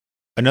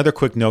Another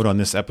quick note on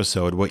this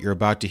episode, what you're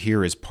about to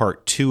hear is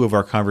part 2 of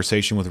our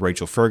conversation with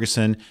Rachel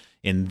Ferguson.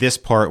 In this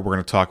part, we're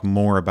going to talk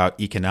more about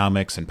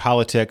economics and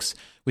politics.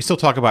 We still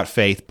talk about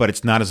faith, but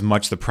it's not as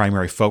much the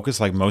primary focus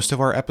like most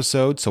of our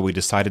episodes, so we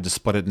decided to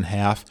split it in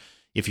half.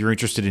 If you're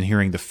interested in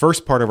hearing the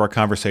first part of our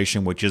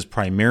conversation, which is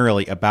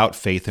primarily about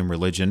faith and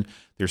religion,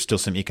 there's still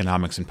some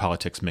economics and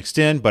politics mixed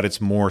in, but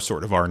it's more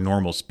sort of our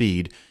normal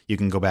speed. You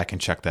can go back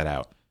and check that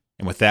out.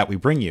 And with that, we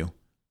bring you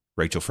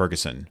Rachel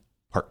Ferguson,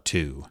 part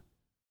 2.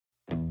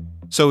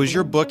 So is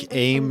your book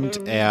aimed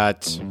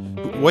at,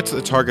 what's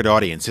the target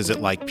audience? Is it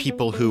like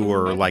people who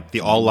are like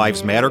the All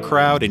Lives Matter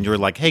crowd and you're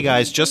like, hey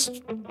guys,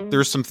 just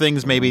there's some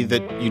things maybe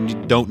that you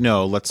don't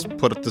know. Let's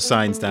put up the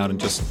signs down and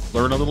just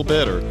learn a little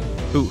bit? Or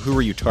who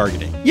are you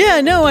targeting? Yeah,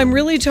 no, I'm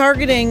really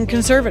targeting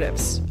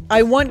conservatives.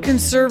 I want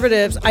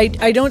conservatives.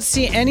 I don't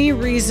see any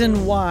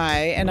reason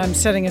why, and I'm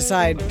setting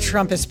aside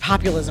Trumpist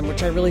populism,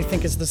 which I really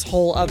think is this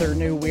whole other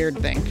new weird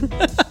thing.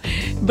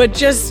 But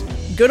just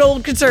good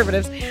old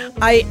conservatives.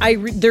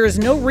 There is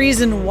no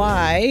reason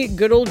why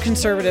good old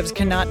conservatives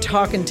cannot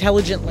talk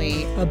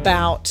intelligently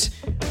about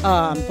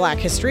Black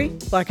history,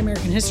 Black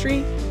American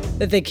history,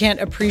 that they can't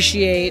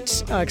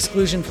appreciate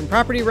exclusion from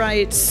property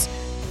rights,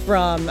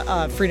 from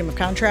freedom of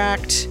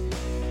contract,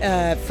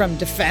 from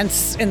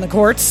defense in the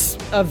courts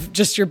of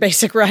just your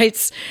basic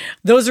rights.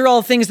 Those are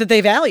all things that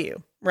they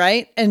value,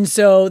 right? And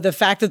so the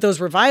fact that those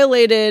were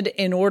violated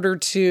in order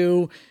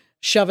to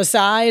shove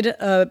aside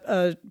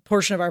a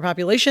portion of our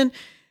population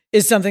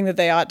is something that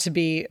they ought to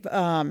be,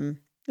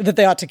 that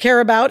they ought to care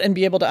about and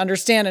be able to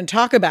understand and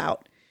talk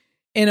about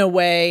in a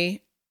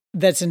way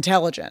that's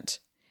intelligent.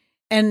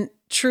 And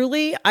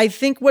truly, I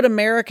think what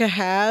America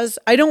has,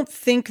 I don't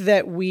think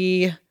that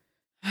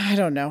I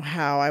don't know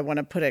how I want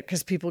to put it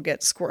because people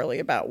get squirrely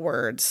about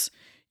words.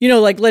 You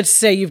know, like let's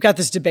say you've got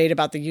this debate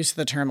about the use of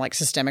the term like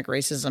systemic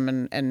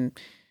racism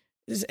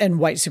and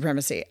white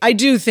supremacy. I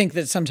do think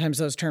that sometimes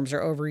those terms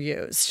are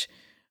overused.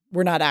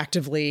 We're not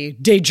actively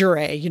de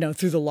jure,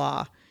 through the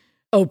law,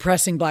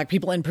 oppressing Black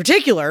people in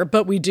particular,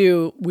 but we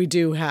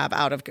do have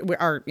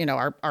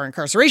our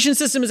incarceration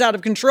system is out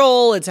of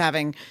control. It's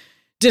having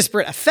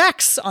disparate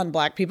effects on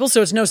Black people.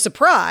 So it's no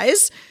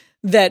surprise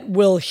that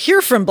we'll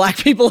hear from Black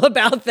people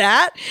about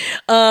that,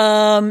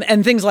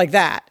 and things like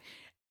that.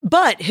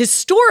 But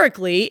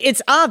historically,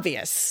 it's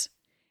obvious.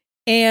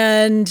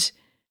 And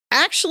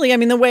actually,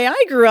 the way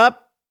I grew up,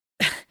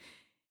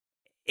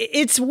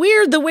 it's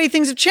weird the way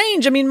things have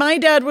changed. My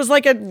dad was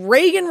like a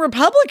Reagan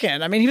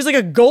Republican. He was like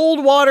a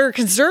Goldwater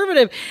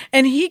conservative,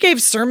 and he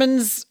gave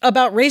sermons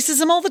about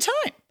racism all the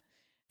time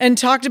and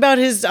talked about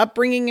his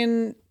upbringing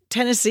in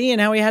Tennessee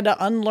and how he had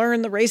to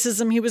unlearn the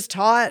racism he was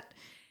taught.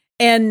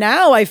 And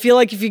now I feel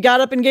like if you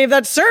got up and gave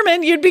that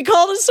sermon, you'd be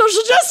called a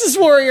social justice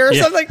warrior or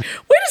something.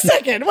 Wait a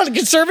second. What,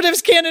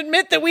 conservatives can't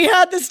admit that we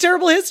had this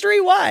terrible history?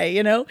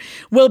 Why?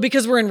 Well,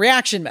 because we're in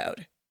reaction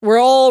mode. We're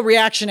all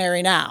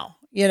reactionary now,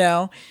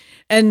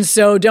 And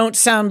so don't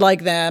sound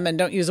like them and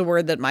don't use a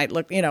word that might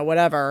look,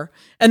 whatever.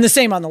 And the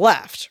same on the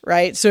left,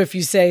 right? So if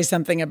you say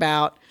something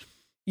about,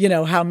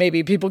 how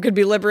maybe people could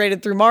be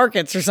liberated through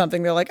markets or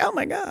something, they're like, oh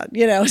my God,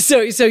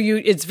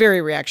 it's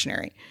very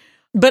reactionary.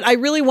 But I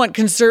really want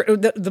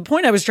the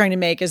point I was trying to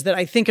make is that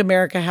I think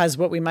America has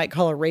what we might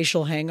call a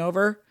racial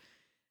hangover.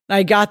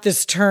 I got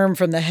this term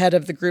from the head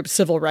of the group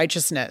Civil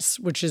Righteousness,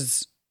 which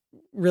is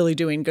really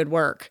doing good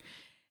work.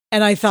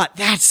 And I thought,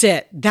 that's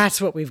it.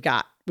 That's what we've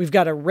got. We've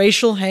got a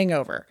racial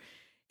hangover.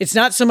 It's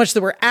not so much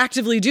that we're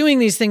actively doing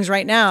these things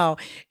right now.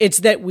 It's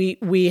that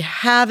we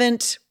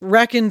haven't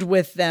reckoned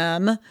with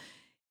them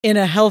in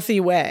a healthy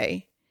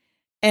way.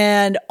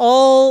 And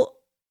all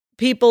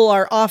people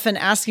are often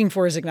asking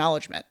for is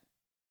acknowledgement.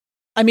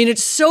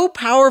 It's so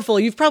powerful.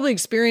 You've probably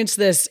experienced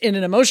this in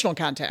an emotional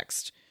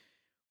context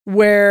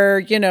where,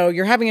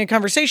 you're having a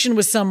conversation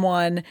with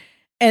someone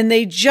and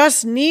they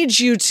just need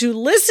you to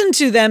listen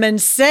to them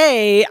and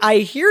say, I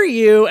hear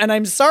you and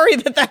I'm sorry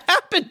that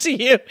happened to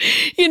you.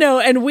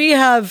 And we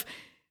have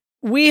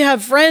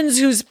friends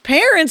whose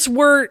parents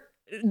were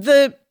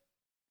the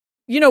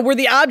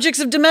objects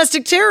of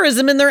domestic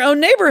terrorism in their own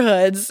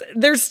neighborhoods.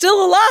 They're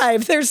still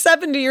alive. They're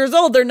 70 years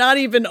old. They're not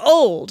even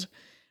old.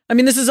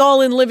 This is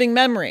all in living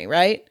memory,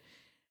 right?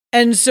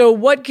 And so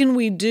what can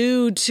we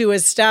do to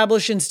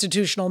establish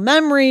institutional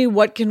memory?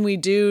 What can we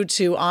do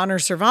to honor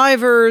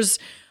survivors?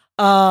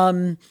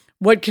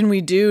 What can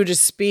we do to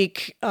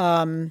speak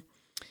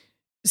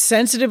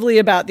sensitively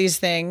about these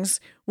things?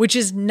 Which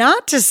is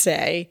not to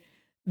say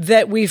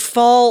that we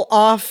fall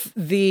off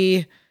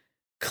the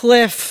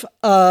cliff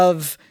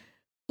of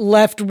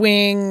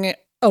left-wing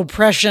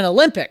oppression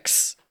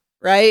Olympics,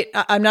 right?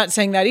 I'm not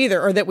saying that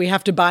either, or that we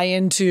have to buy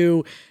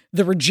into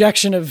the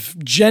rejection of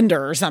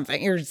gender or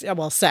something, or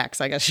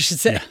sex, I guess you should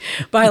say,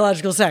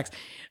 biological sex,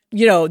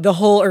 the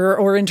whole,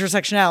 or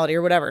intersectionality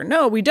or whatever.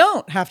 No, we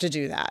don't have to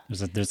do that.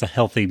 There's a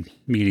healthy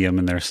medium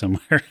in there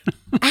somewhere.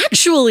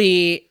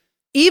 Actually,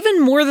 even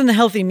more than the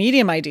healthy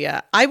medium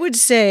idea, I would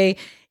say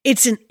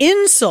it's an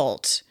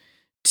insult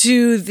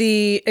to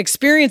the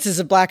experiences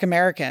of Black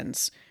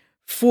Americans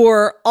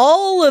for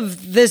all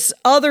of this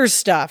other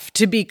stuff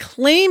to be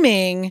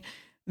claiming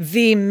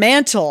the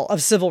mantle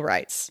of civil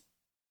rights.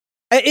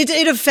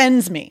 It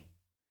offends me.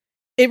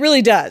 It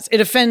really does. It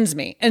offends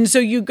me. And so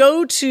you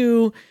go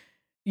to,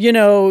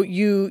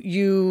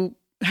 you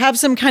have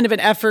some kind of an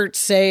effort,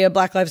 say a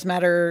Black Lives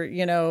Matter,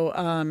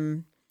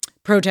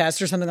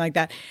 protest or something like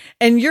that.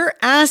 And you're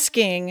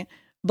asking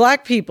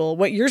Black people,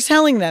 what you're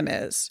telling them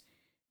is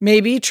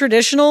maybe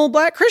traditional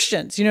Black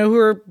Christians, who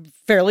are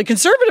fairly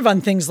conservative on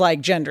things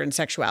like gender and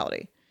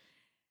sexuality.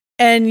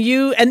 And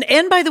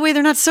by the way,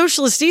 they're not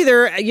socialist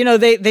either.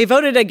 They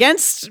voted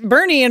against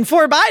Bernie and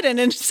for Biden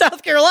in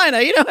South Carolina.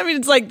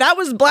 It's like that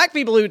was Black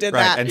people who did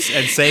that. And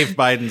saved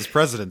Biden's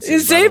presidency.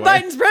 Saved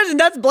Biden's president.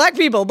 That's Black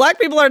people. Black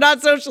people are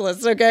not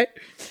socialists. Okay.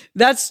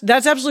 That's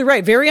absolutely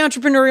right. Very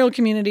entrepreneurial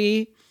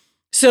community.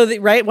 So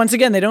right. Once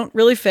again, they don't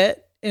really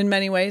fit in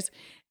many ways.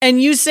 And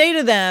you say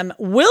to them,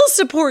 we'll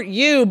support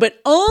you,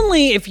 but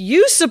only if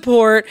you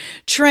support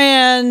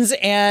trans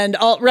and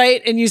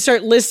alt-right. And you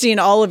start listing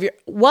all of your,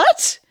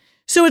 what?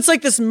 So it's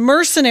like this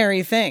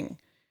mercenary thing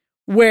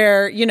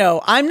where,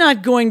 I'm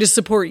not going to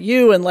support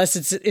you unless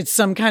it's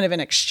some kind of an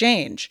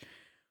exchange.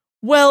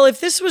 Well, if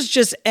this was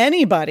just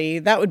anybody,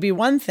 that would be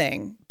one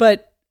thing.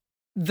 But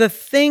the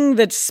thing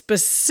that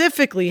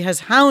specifically has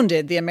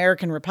hounded the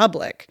American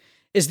Republic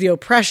is the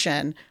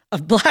oppression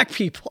of Black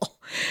people.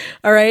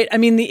 All right. I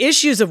mean, the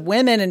issues of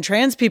women and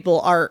trans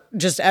people are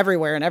just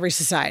everywhere in every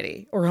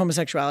society, or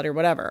homosexuality or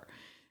whatever.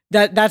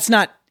 That's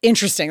not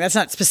interesting. That's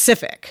not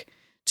specific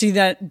to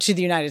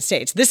the United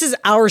States. This is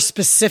our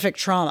specific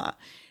trauma.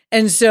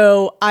 And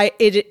so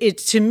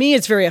to me,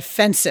 it's very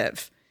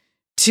offensive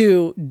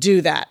to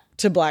do that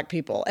to Black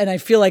people. And I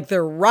feel like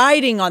they're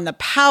riding on the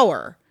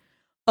power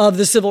of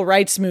the civil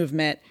rights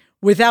movement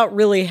without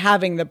really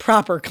having the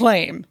proper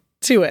claim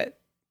to it.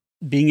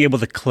 Being able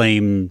to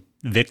claim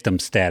victim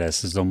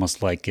status is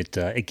almost like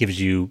it gives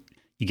you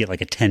get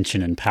like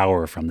attention and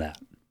power from that.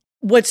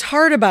 What's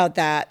hard about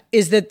that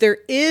is that there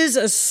is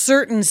a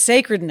certain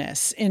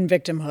sacredness in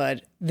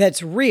victimhood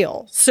that's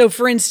real. So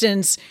for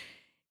instance,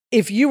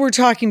 if you were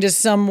talking to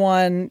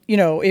someone,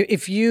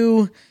 if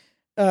you,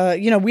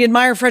 we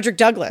admire Frederick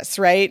Douglass,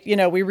 right?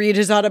 We read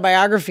his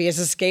autobiography, his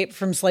escape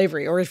from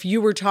slavery. Or if you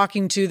were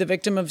talking to the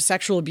victim of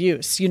sexual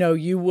abuse,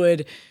 you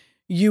would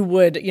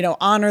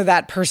honor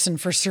that person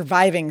for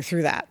surviving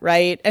through that,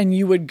 right? And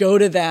you would go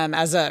to them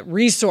as a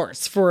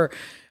resource for,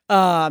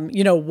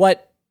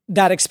 what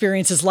that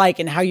experience is like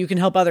and how you can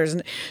help others.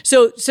 And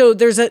so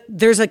there's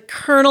a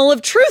kernel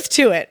of truth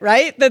to it,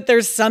 right? That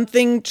there's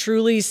something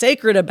truly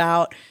sacred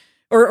about,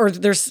 or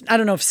there's, I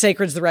don't know if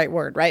sacred is the right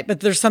word, right?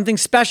 But there's something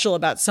special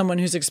about someone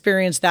who's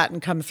experienced that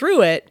and come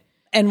through it.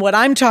 And what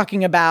I'm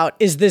talking about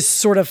is this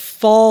sort of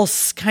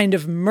false kind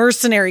of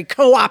mercenary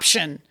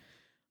co-option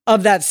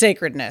of that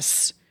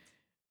sacredness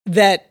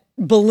that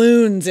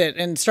balloons it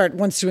and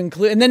wants to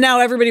include, and then now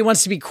everybody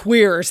wants to be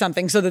queer or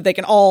something so that they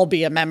can all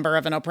be a member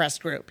of an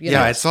oppressed group.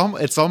 Yeah,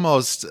 it's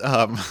almost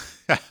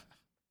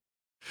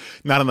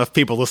not enough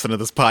people listen to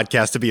this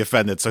podcast to be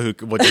offended. So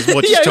we'll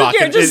just talk.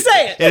 Just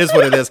say it. It is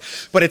what it is.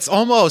 But it's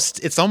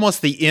almost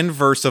the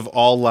inverse of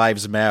all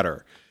lives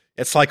matter.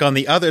 It's like on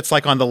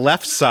the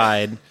left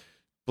side,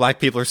 Black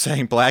people are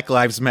saying Black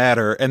lives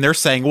matter, and they're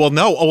saying, well,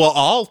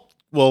 no,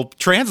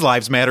 trans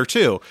lives matter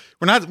too.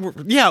 We're not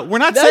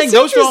saying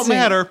those don't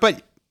matter,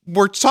 but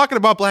we're talking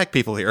about Black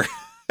people here.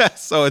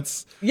 So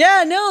it's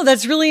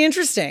that's really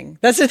interesting.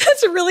 That's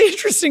a really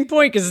interesting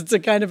point because it's a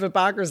kind of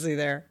hypocrisy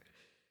there.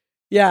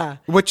 Yeah,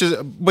 which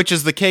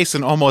is the case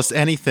in almost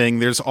anything.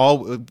 There's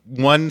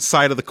one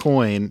side of the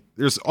coin.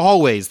 There's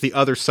always the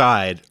other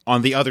side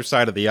on the other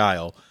side of the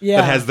aisle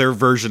that has their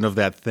version of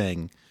that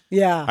thing.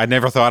 Yeah, I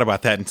never thought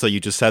about that until you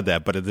just said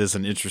that, but it is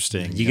an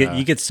interesting.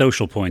 You get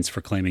social points for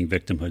claiming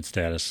victimhood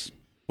status.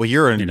 Well,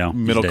 you're a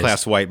middle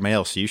class white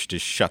male, so you should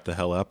just shut the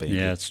hell up. Andy.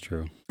 Yeah, that's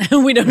true.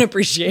 We don't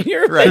appreciate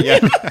your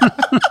opinion. Right?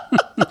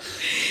 Yeah.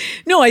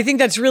 No, I think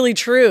that's really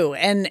true,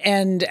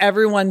 and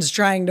everyone's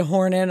trying to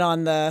horn in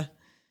on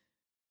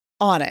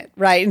it,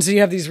 right? And so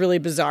you have these really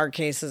bizarre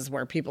cases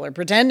where people are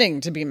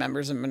pretending to be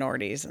members of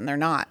minorities and they're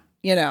not,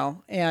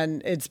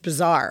 and it's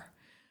bizarre.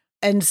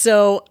 And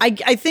so I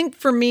think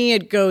for me,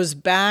 it goes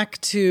back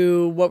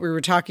to what we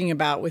were talking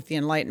about with the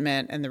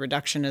Enlightenment and the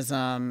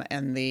reductionism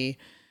and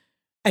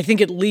I think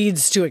it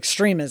leads to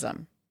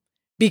extremism.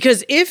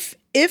 Because if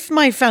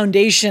my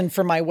foundation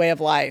for my way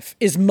of life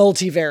is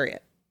multivariate,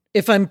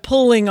 if I'm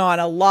pulling on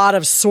a lot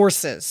of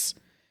sources,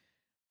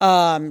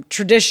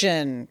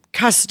 tradition,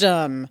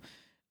 custom,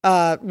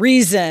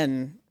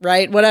 reason,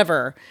 right?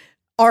 Whatever,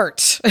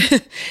 art,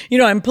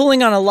 I'm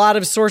pulling on a lot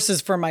of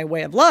sources for my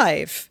way of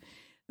life,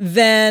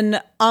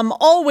 then I'm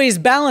always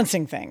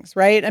balancing things,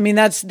 right? I mean,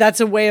 that's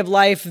a way of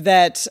life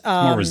that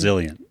more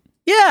resilient.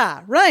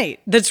 Yeah, right.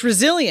 That's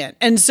resilient.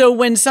 And so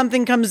when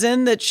something comes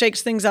in that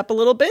shakes things up a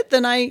little bit,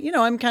 then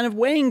I'm kind of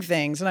weighing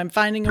things and I'm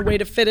finding a way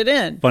to fit it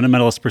in.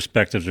 Fundamentalist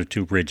perspectives are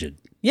too rigid.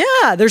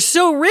 Yeah, they're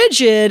so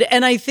rigid.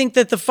 And I think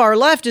that the far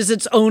left is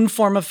its own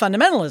form of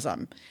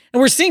fundamentalism. And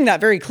we're seeing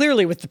that very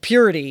clearly with the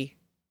purity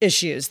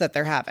issues that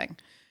they're having.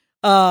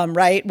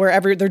 right?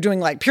 Where they're doing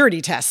like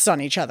purity tests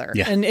on each other,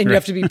 and you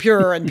have to be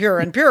pure and pure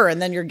and pure,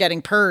 and then you're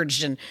getting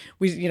purged. And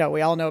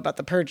we all know about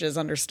the purges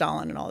under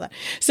Stalin and all that.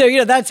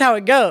 So, that's how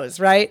it goes,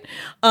 right?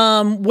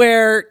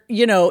 Where,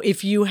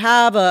 if you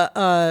have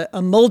a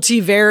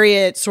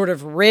multivariate sort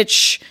of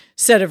rich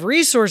set of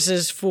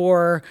resources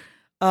for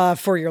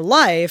your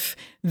life,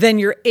 then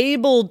you're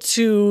able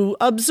to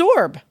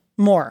absorb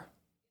more.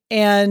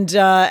 And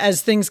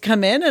as things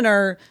come in and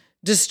are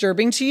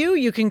disturbing to you,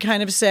 you can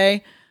kind of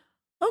say,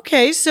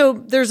 okay, so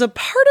there's a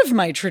part of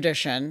my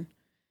tradition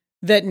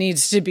that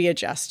needs to be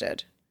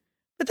adjusted.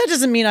 But that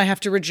doesn't mean I have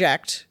to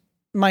reject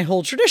my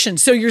whole tradition.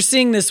 So you're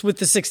seeing this with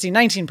the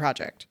 1619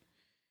 Project,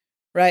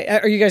 right?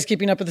 Are you guys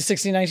keeping up with the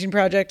 1619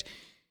 Project?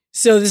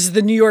 So this is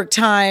the New York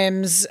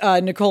Times,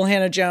 Nicole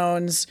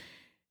Hannah-Jones.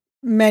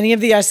 Many of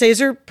the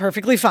essays are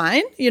perfectly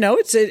fine.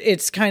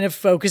 It's kind of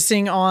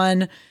focusing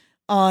on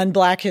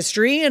Black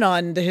history and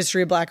on the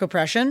history of Black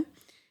oppression.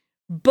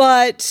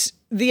 But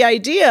the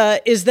idea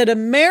is that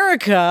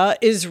America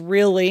is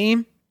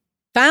really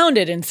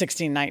founded in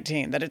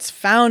 1619, that it's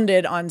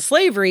founded on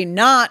slavery,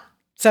 not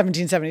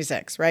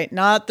 1776, right?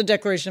 Not the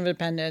Declaration of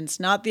Independence,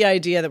 not the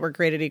idea that we're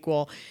created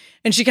equal.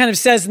 And she kind of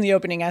says in the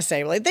opening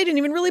essay, like, they didn't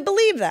even really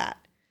believe that.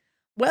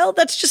 Well,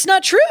 that's just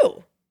not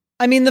true.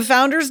 I mean, the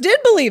founders did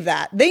believe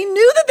that. They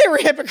knew that they were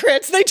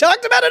hypocrites. They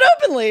talked about it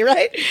openly,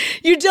 right?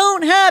 You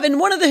don't have, and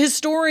one of the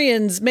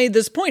historians made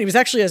this point. He was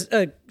actually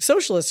a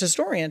socialist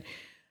historian.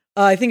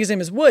 I think his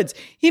name is Woods.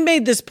 He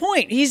made this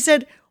point. He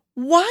said,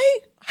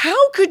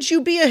 how could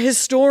you be a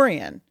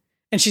historian?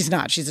 And she's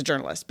not, she's a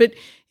journalist. But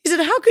he said,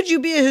 how could you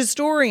be a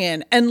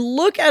historian and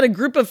look at a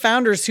group of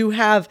founders who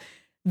have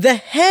the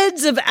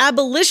heads of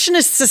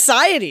abolitionist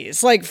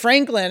societies like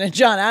Franklin and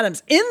John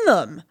Adams in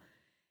them,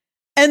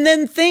 and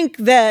then think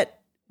that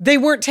they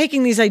weren't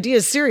taking these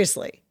ideas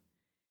seriously?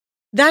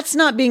 That's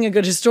not being a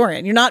good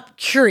historian. You're not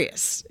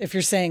curious if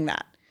you're saying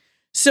that.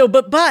 So,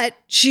 but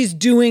she's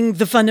doing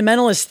the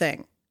fundamentalist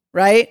thing,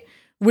 right?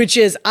 Which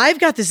is, I've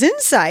got this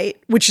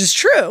insight, which is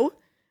true,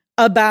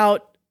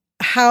 about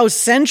how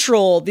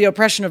central the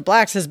oppression of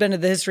Blacks has been to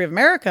the history of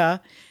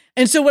America.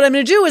 And so what I'm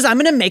going to do is I'm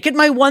going to make it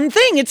my one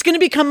thing. It's going to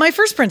become my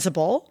first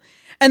principle.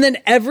 And then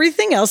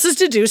everything else is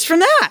deduced from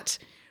that,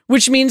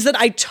 which means that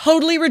I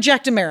totally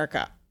reject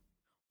America.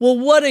 Well,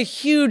 what a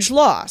huge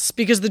loss,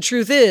 because the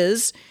truth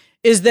is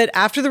that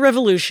after the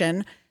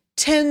revolution,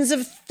 tens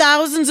of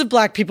thousands of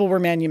Black people were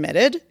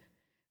manumitted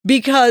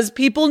because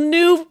people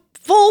knew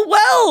full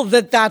well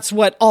that that's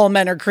what all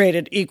men are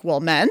created equal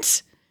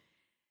meant.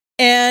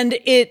 And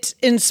it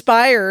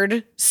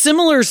inspired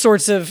similar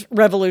sorts of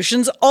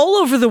revolutions all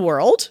over the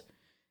world.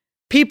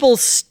 People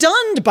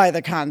stunned by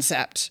the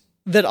concept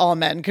that all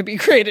men could be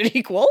created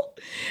equal.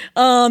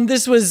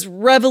 This was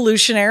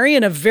revolutionary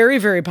in a very,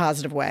 very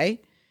positive way.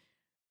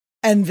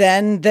 And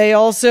then they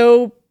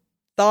also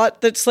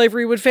thought that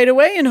slavery would fade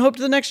away and hoped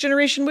the next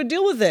generation would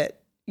deal with it.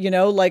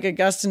 Like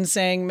Augustine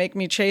saying, make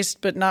me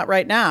chaste, but not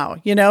right now,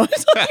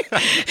 It's like,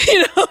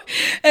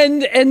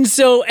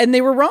 and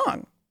they were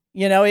wrong.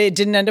 It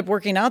didn't end up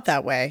working out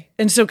that way.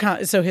 And so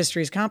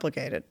history is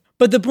complicated.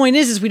 But the point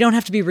is we don't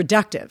have to be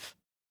reductive.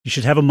 You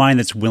should have a mind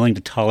that's willing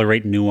to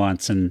tolerate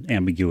nuance and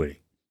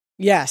ambiguity.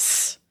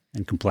 Yes.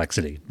 And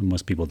complexity.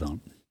 Most people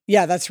don't.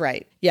 Yeah, that's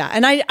right. Yeah.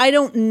 And I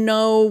don't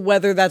know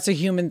whether that's a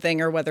human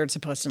thing or whether it's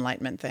a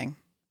post-Enlightenment thing.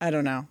 I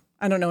don't know.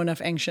 I don't know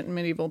enough ancient and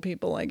medieval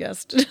people, I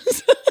guess, to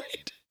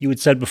decide. You had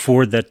said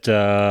before that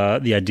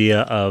the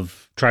idea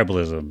of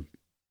tribalism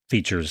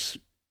features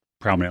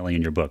prominently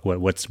in your book.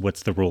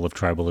 What's the role of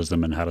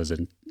tribalism, and how does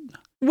it?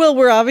 Well,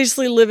 we're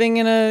obviously living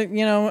in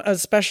a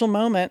special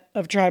moment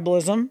of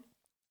tribalism.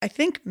 I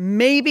think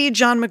maybe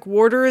John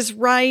McWhorter is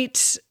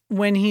right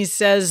when he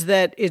says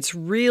that it's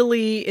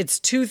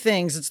two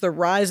things. It's the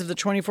rise of the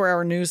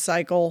 24-hour news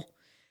cycle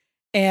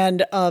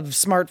and of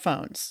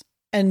smartphones.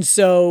 And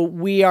so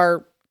we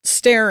are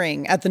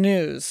staring at the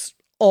news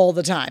all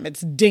the time.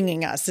 It's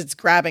dinging us. It's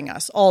grabbing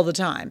us all the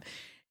time.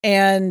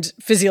 And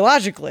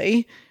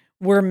physiologically,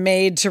 we're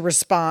made to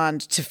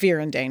respond to fear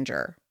and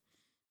danger.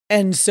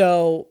 And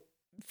so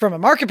from a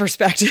market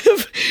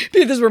perspective,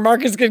 because where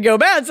markets could go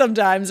bad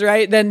sometimes,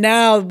 right? Then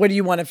now what do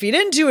you want to feed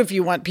into if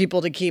you want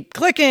people to keep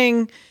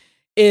clicking?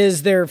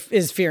 Is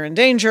fear and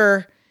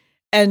danger.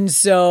 And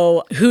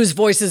so whose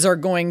voices are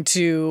going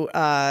to,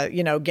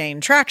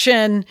 gain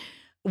traction?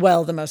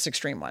 Well, the most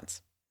extreme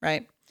ones,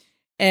 right?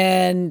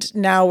 And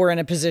now we're in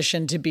a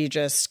position to be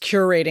just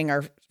curating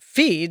our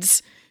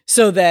feeds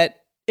so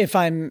that if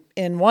I'm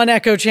in one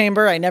echo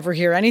chamber, I never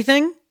hear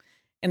anything.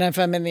 And if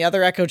I'm in the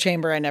other echo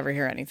chamber, I never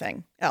hear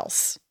anything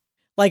else.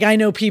 Like I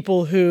know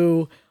people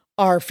who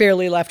are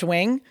fairly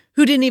left-wing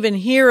who didn't even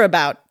hear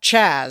about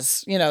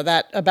Chaz,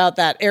 about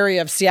that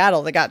area of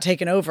Seattle that got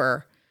taken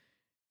over.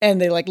 And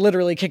they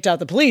literally kicked out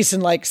the police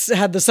and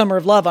had the summer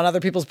of love on other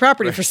people's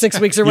property for 6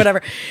 weeks or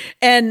whatever.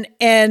 And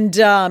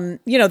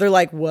they're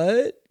like,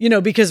 what?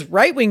 Because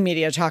right-wing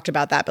media talked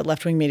about that, but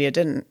left-wing media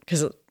didn't,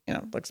 because it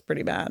looks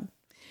pretty bad.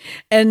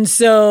 And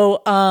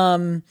so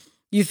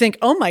you think,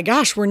 oh my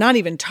gosh, we're not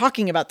even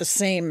talking about the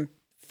same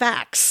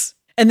facts.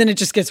 And then it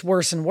just gets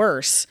worse and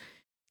worse.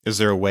 Is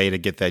there a way to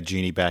get that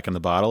genie back in the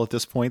bottle at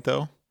this point,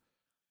 though?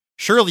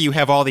 Surely you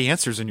have all the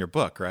answers in your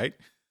book, right?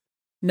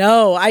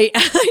 No, I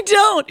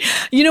don't.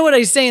 You know what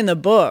I say in the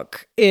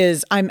book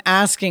is I'm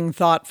asking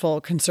thoughtful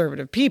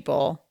conservative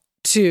people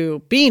to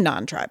be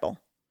non-tribal.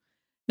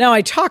 Now,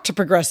 I talk to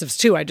progressives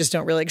too. I just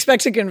don't really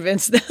expect to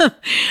convince them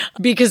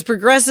because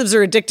progressives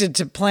are addicted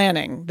to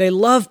planning. They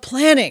love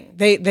planning.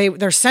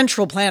 They're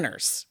central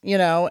planners,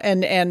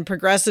 and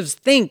progressives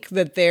think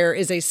that there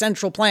is a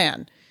central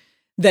plan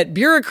that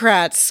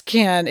bureaucrats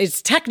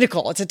it's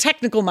technical. It's a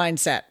technical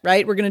mindset,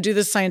 right? We're going to do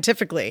this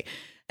scientifically.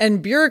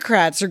 And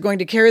bureaucrats are going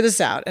to carry this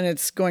out and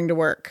it's going to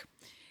work.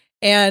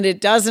 And it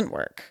doesn't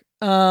work.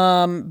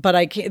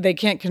 But you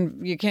can't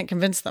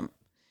convince them.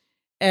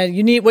 And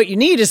what you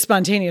need is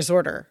spontaneous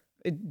order.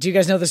 Do you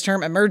guys know this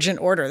term?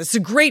 Emergent order. This is a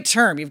great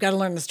term. You've got to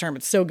learn this term.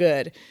 It's so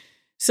good.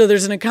 So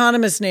there's an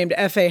economist named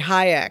F.A.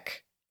 Hayek,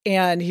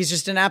 and he's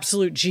just an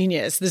absolute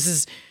genius. This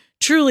is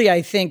truly,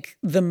 I think,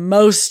 the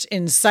most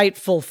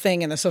insightful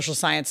thing in the social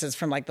sciences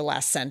from like the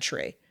last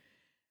century.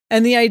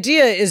 And the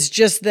idea is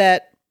just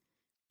that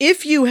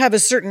if you have a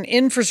certain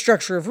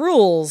infrastructure of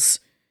rules,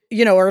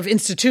 or of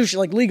institution,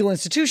 like legal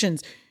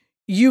institutions,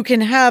 you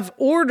can have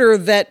order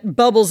that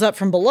bubbles up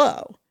from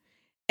below.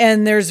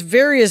 And there's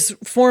various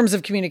forms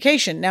of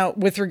communication. Now,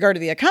 with regard to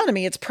the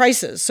economy, it's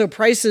prices. So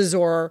prices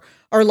are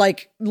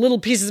like little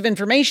pieces of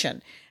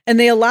information. And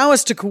they allow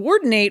us to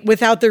coordinate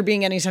without there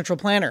being any central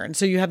planner. And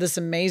so you have this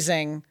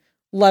amazing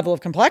level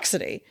of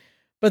complexity,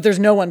 but there's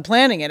no one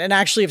planning it. And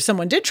actually, if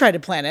someone did try to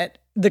plan it,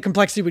 the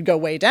complexity would go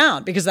way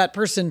down because that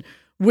person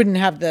wouldn't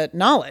have the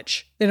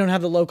knowledge. They don't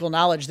have the local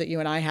knowledge that you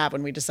and I have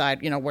when we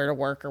decide, where to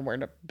work or where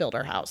to build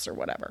our house or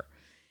whatever.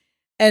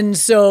 And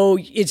so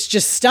it's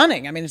just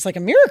stunning. I mean, it's like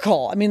a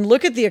miracle. I mean,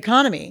 look at the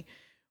economy.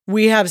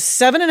 We have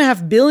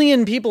 7.5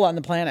 billion people on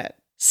the planet.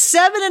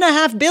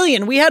 7.5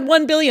 billion. We had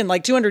 1 billion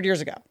like 200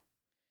 years ago.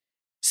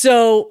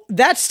 So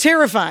that's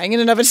terrifying in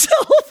and of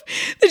itself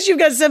that you've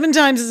got 7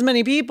 times as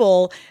many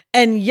people.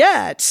 And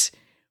yet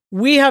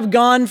we have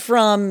gone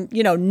from,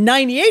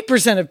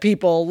 98% of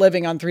people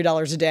living on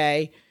 $3 a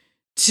day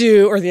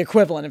or the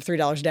equivalent of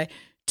 $3 a day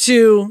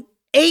to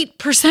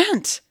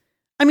 8%.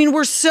 I mean,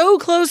 we're so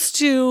close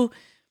to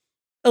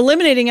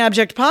eliminating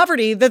abject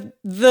poverty that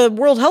the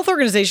World Health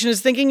Organization is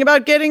thinking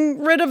about getting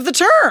rid of the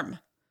term.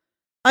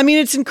 I mean,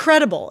 it's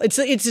incredible. It's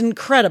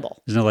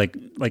incredible. Isn't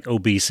it like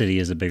obesity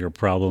is a bigger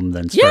problem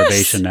than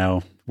starvation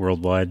now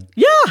worldwide?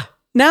 Yeah.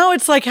 Now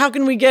it's like, how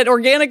can we get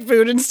organic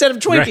food instead of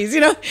Twinkies,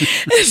 right.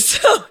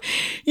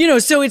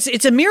 So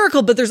it's a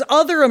miracle, but there's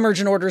other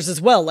emergent orders as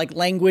well. Like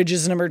language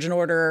is an emergent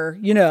order,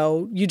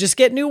 you just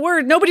get new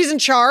words. Nobody's in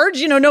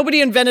charge,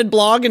 nobody invented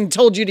blog and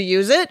told you to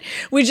use it.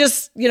 We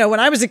just, when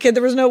I was a kid,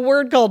 there was no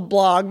word called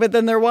blog, but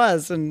then there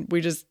was, and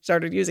we just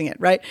started using it.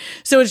 Right.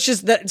 So it's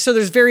just that, so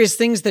there's various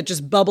things that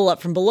just bubble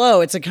up from below.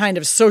 It's a kind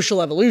of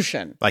social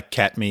evolution. Like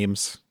cat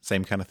memes.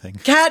 Same kind of thing.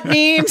 Cat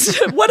memes.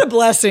 What a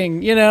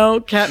blessing,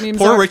 cat memes.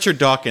 Poor Richard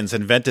Dawkins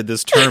invented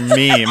this term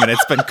meme and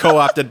it's been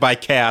co-opted by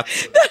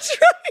cats. That's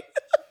right.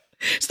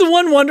 It's the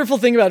one wonderful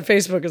thing about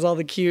Facebook is all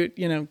the cute,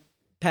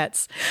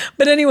 pets.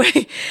 But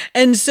anyway,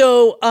 and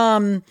so,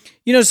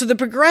 so the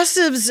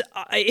progressives,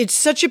 it's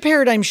such a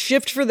paradigm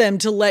shift for them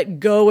to let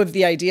go of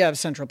the idea of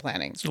central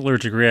planning. It's an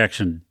allergic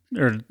reaction,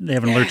 or they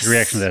have an allergic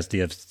reaction to that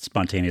idea of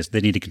spontaneous.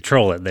 They need to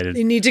control it.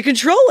 They need to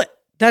control it.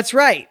 That's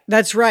right.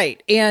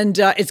 And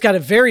it's got a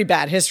very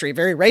bad history,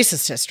 very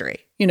racist history.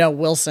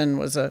 Wilson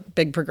was a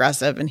big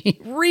progressive and he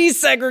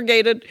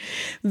resegregated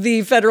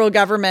the federal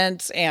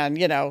government and,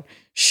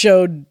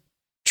 showed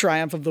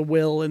triumph of the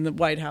will in the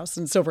White House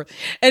and so forth.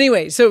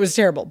 Anyway, so it was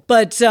terrible.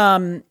 But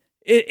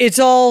it's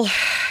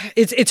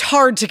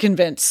hard to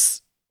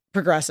convince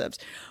progressives.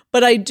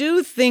 But I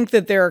do think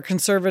that there are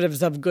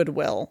conservatives of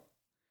goodwill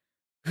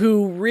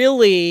who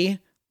really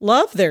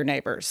love their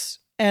neighbors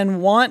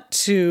and want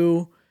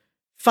to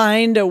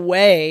find a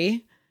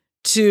way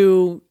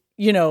to,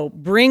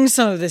 bring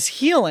some of this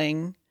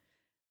healing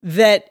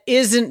that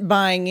isn't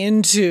buying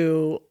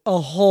into a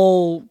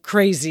whole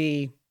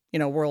crazy,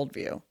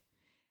 worldview.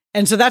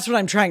 And so that's what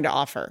I'm trying to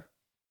offer,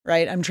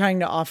 right? I'm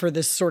trying to offer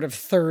this sort of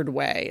third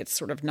way. It's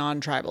sort of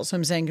non-tribal. So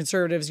I'm saying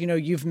conservatives,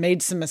 you've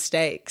made some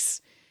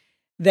mistakes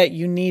that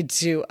you need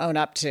to own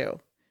up to.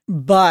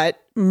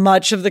 But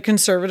much of the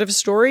conservative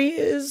story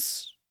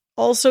is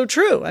also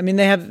true. I mean,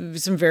 they have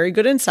some very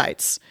good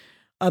insights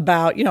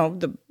about,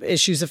 the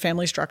issues of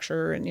family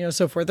structure and,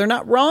 so forth. They're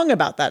not wrong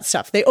about that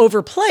stuff. They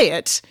overplay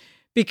it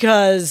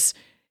because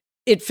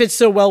it fits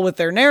so well with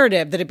their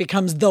narrative that it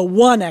becomes the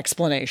one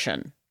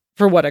explanation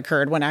for what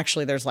occurred when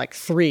actually there's like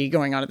 3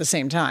 going on at the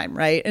same time,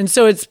 right? And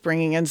so it's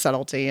bringing in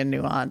subtlety and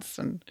nuance.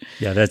 And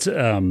yeah, that's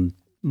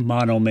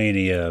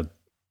monomania.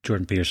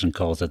 Jordan Peterson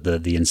calls it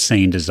the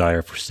insane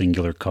desire for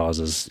singular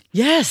causes.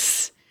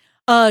 Yes.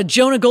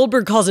 Jonah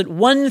Goldberg calls it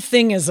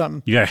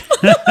one-thingism. Yeah.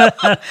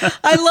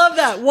 I love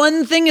that,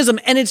 one-thingism.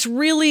 And it's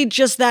really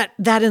just that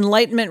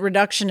Enlightenment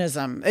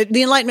reductionism,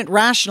 the Enlightenment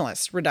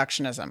rationalist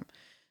reductionism.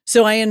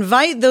 So I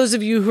invite those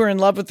of you who are in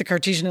love with the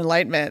Cartesian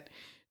Enlightenment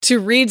to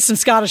read some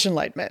Scottish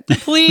Enlightenment.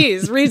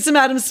 Please read some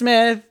Adam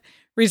Smith,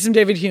 read some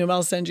David Hume.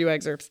 I'll send you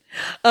excerpts.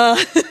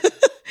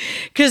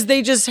 Because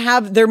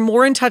they're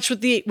more in touch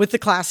with the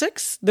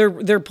classics.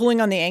 They're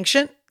pulling on the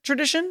ancient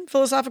tradition,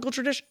 philosophical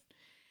tradition.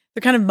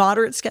 They're kind of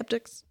moderate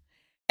skeptics.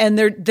 And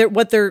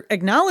what they're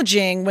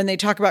acknowledging when they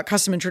talk about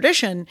custom and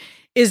tradition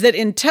is that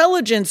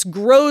intelligence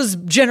grows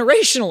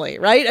generationally,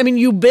 right? I mean,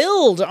 you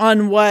build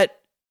on what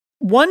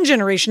one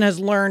generation has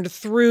learned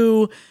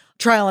through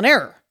trial and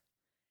error.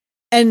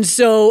 And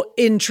so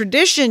in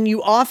tradition,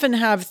 you often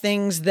have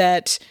things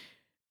that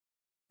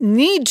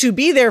need to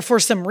be there for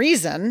some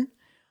reason,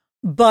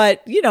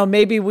 but,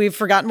 maybe we've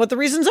forgotten what the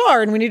reasons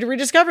are and we need to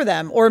rediscover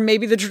them. Or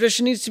maybe the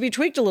tradition needs to be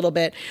tweaked a little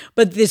bit.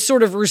 But this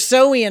sort of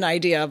Rousseauian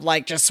idea of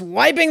like just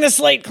wiping the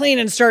slate clean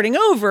and starting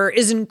over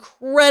is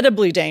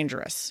incredibly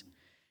dangerous.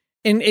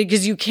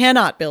 Because you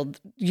cannot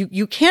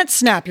you can't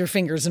snap your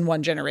fingers in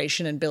one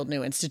generation and build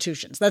new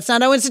institutions. That's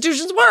not how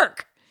institutions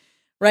work,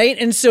 right?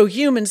 And so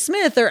Hume and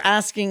Smith are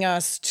asking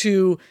us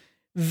to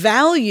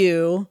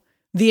value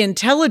the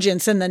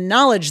intelligence and the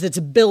knowledge that's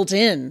built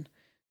in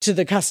to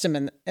the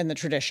custom and the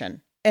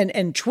tradition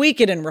and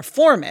tweak it and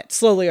reform it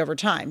slowly over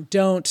time.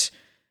 Don't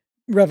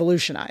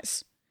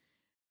revolutionize.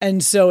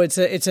 And so it's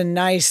a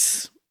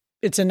nice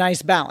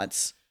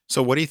balance.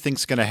 So what do you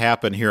think's going to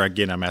happen here?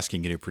 Again, I'm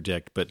asking you to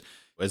predict, but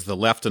as the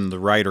left and the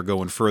right are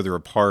going further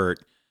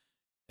apart,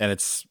 and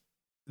it's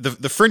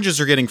the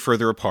fringes are getting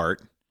further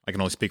apart. I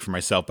can only speak for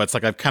myself, but it's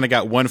like I've kind of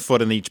got one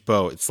foot in each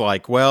boat. It's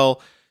like, well,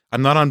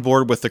 I'm not on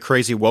board with the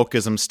crazy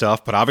wokeism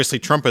stuff, but obviously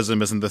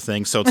Trumpism isn't the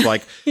thing. So it's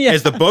like, yeah.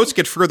 As the boats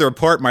get further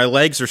apart, my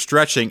legs are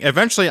stretching.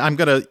 Eventually, I'm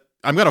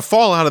gonna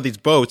fall out of these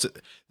boats.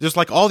 There's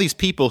like all these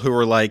people who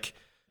are like,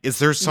 is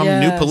there some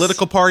new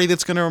political party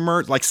that's going to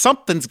emerge? Like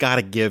something's got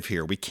to give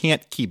here. We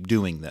can't keep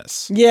doing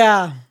this.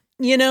 Yeah.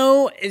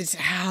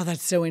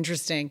 That's so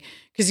interesting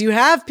because you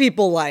have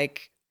people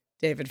like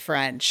David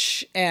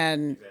French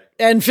and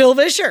Phil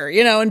Vischer,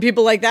 and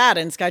people like that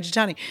and Skye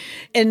Jethani.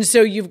 And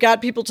so you've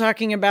got people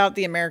talking about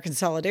the American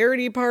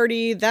Solidarity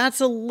Party.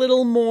 That's a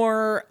little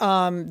more,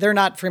 they're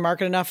not free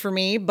market enough for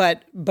me,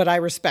 but I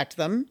respect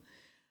them.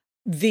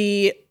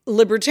 The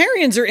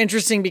Libertarians are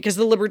interesting because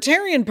the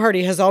Libertarian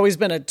Party has always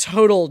been a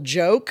total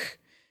joke.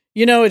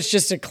 It's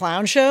just a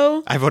clown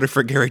show. I voted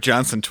for Gary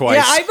Johnson twice.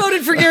 Yeah, I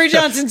voted for Gary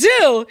Johnson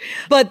too.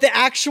 But the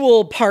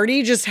actual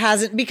party just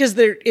hasn't, because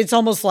it's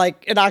almost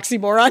like an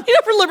oxymoron,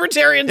 for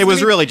libertarians. It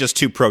was really just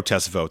two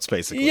protest votes,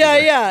 basically.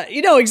 Yeah.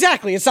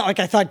 Exactly. It's not like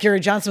I thought Gary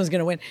Johnson was going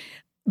to win.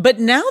 But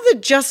now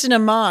that Justin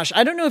Amash,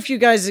 I don't know if you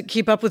guys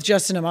keep up with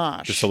Justin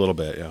Amash. Just a little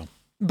bit, yeah.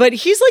 But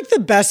he's like the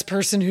best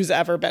person who's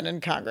ever been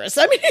in Congress.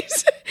 I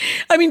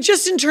mean,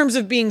 just in terms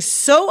of being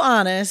so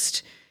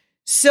honest,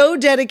 so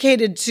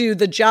dedicated to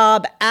the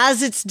job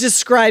as it's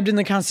described in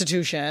the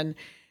Constitution,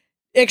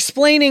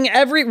 reading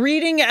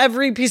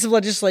every piece of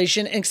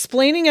legislation,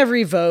 explaining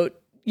every vote,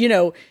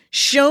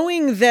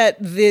 showing that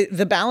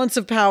the balance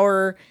of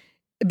power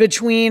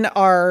between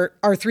our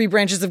three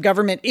branches of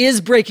government is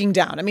breaking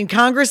down. I mean,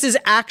 Congress is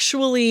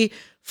actually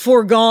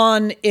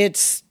foregone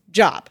its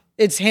job.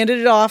 It's handed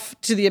it off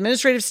to the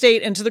administrative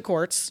state and to the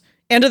courts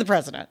and to the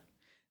president.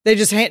 They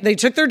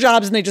took their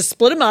jobs and they just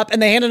split them up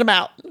and they handed them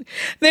out.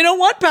 They don't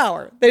want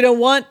power. They don't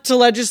want to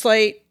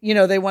legislate.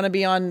 They want to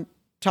be on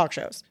talk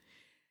shows.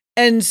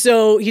 And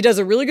so he does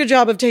a really good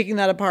job of taking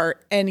that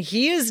apart. And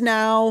he is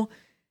now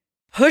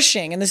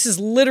pushing, and this is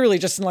literally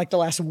just in like the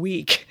last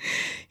week.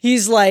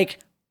 He's like,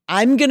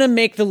 I'm going to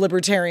make the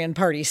Libertarian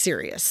Party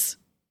serious.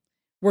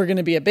 We're going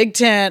to be a big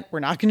tent. We're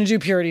not going to do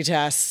purity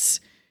tests,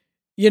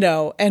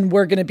 and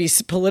we're going to be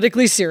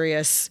politically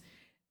serious.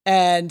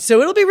 And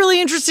so it'll be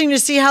really interesting to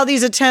see how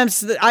these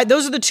attempts,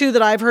 those are the two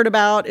that I've heard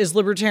about, is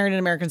Libertarian and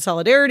American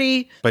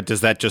Solidarity. But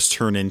does that just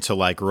turn into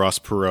like Ross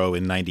Perot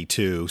in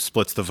 92,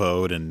 splits the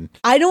vote? And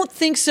I don't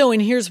think so.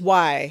 And here's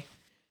why.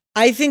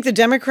 I think the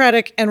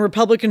Democratic and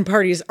Republican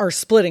parties are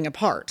splitting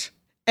apart.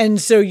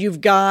 And so you've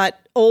got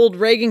old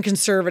Reagan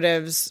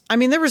conservatives. I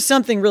mean, there was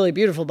something really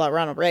beautiful about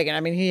Ronald Reagan.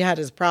 I mean, he had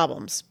his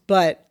problems,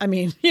 but I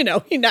mean,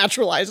 he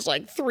naturalized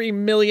like 3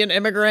 million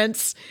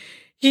immigrants.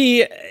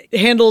 He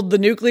handled the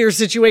nuclear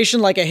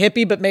situation like a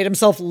hippie, but made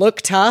himself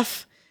look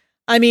tough.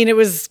 I mean, it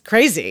was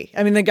crazy.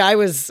 I mean, the guy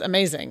was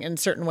amazing in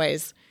certain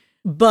ways.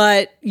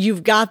 But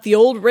you've got the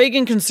old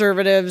Reagan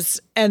conservatives,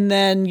 and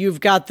then you've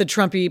got the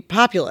Trumpy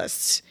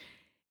populists.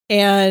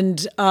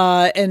 And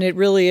it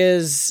really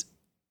is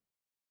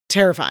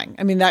terrifying.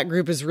 I mean, that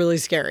group is really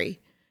scary.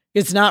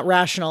 It's not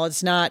rational.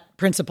 It's not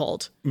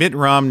principled. Mitt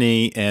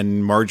Romney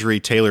and Marjorie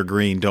Taylor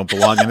Greene don't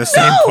belong in the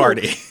same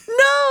party.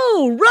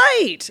 No,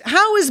 right.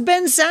 How is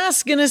Ben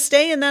Sasse going to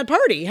stay in that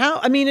party?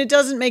 It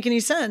doesn't make any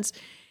sense.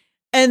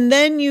 And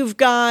then you've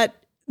got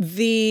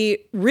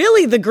the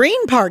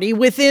Green Party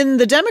within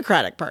the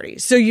Democratic Party.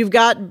 So you've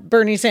got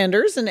Bernie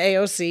Sanders and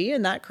AOC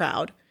and that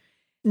crowd.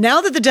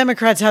 Now that the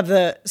Democrats have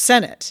the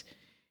Senate,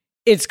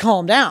 it's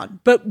calmed down.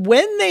 But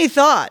when they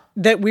thought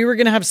that we were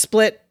going to have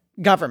split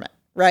government,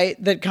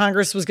 right, that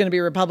Congress was going to be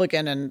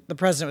Republican and the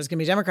president was going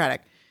to be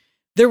Democratic,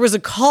 there was a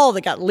call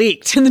that got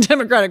leaked in the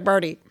Democratic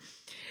Party.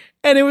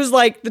 And it was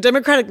like the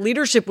Democratic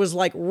leadership was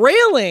like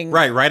railing.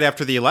 Right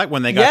after the elect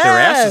when they got their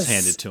asses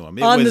handed to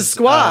them. On the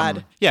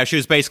squad. Yeah, she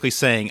was basically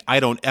saying, I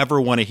don't ever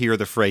want to hear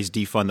the phrase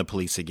defund the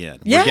police again.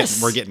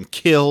 Yes. We're getting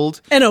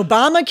killed. And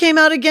Obama came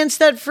out against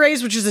that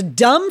phrase, which is a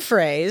dumb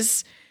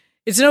phrase.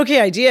 It's an okay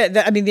idea.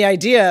 The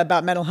idea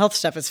about mental health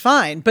stuff is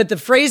fine, but the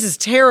phrase is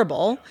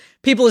terrible.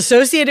 People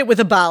associate it with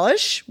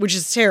abolish, which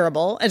is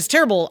terrible. And it's a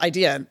terrible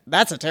idea.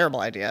 That's a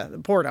terrible idea. The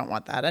poor don't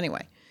want that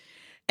anyway.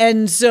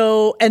 And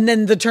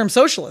then the term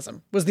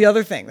socialism was the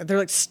other thing that they're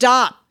like,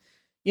 stop,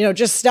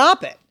 just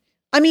stop it.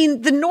 I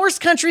mean, the Norse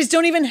countries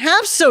don't even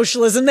have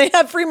socialism. They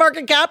have free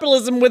market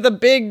capitalism with a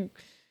big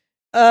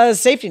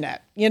safety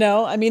net,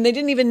 I mean, they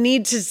didn't even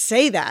need to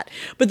say that.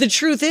 But the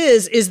truth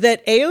is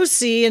that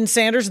AOC and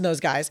Sanders and those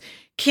guys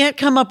can't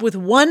come up with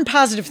one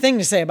positive thing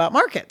to say about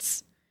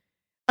markets.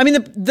 I mean,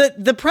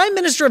 the prime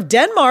minister of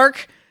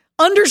Denmark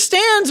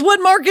understands what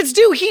markets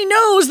do. He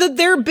knows that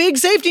their big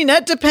safety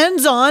net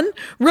depends on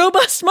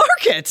robust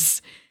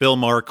markets. Bill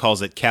Maher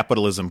calls it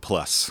capitalism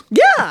plus.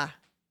 Yeah,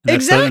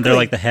 exactly. They're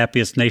like the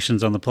happiest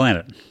nations on the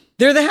planet.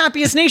 They're the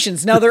happiest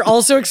nations. Now, they're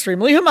also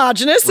extremely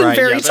homogenous and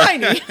very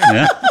tiny.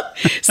 Yeah.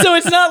 So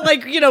it's not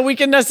like, we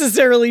can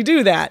necessarily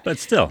do that. But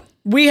still.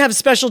 We have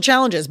special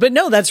challenges. But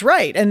no, that's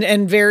right.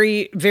 And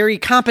very, very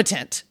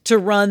competent to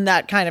run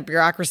that kind of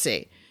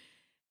bureaucracy.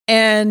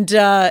 And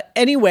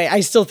anyway, I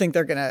still think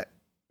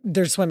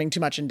they're swimming too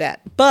much in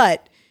debt.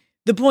 But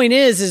the point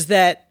is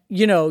that,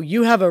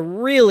 you have a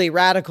really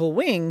radical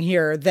wing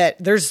here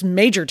that there's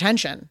major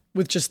tension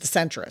with just the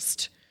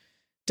centrist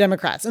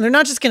Democrats. And they're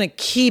not just going to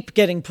keep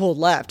getting pulled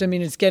left. I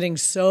mean, it's getting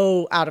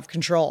so out of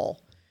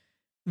control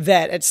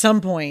that at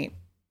some point,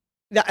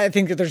 I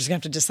think that they're just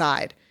going to have to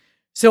decide.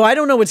 So I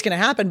don't know what's going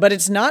to happen, but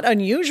it's not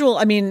unusual.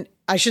 I mean,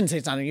 I shouldn't say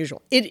it's not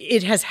unusual.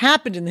 It has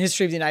happened in the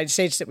history of the United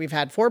States that we've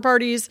had 4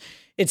 parties.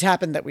 It's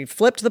happened that we've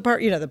flipped the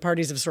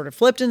parties have sort of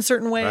flipped in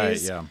certain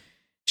ways,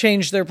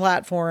 changed their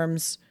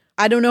platforms.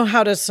 I don't know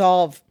how to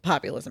solve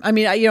populism. I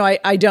mean,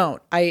 I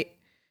don't.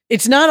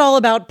 It's not all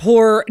about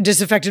poor,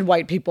 disaffected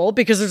white people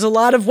because there's a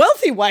lot of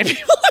wealthy white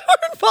people that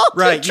are involved.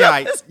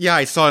 Right? Yeah,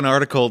 I saw an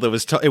article that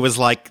was it was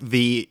like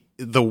the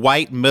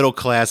white middle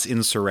class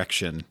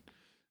insurrection.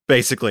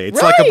 Basically,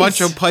 it's like a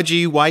bunch of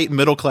pudgy white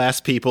middle class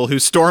people who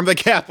storm the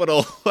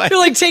Capitol. They're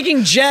like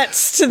taking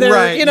jets to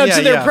their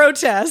to their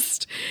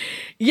protest.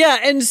 Yeah,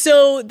 and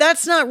so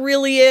that's not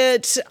really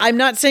it. I'm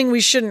not saying we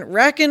shouldn't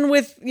reckon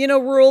with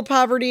rural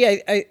poverty.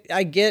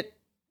 I get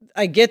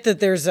that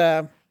there's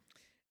an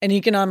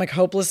economic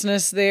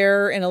hopelessness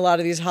there in a lot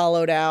of these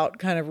hollowed out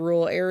kind of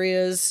rural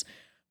areas.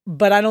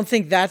 But I don't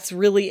think that's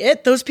really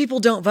it. Those people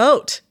don't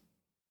vote.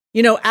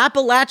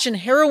 Appalachian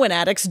heroin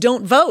addicts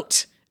don't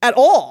vote at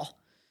all.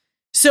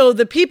 So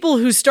the people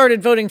who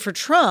started voting for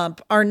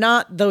Trump are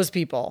not those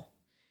people.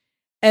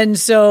 And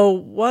so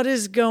what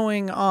is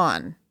going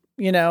on?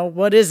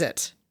 What is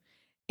it?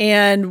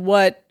 And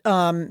what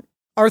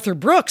Arthur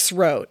Brooks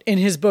wrote in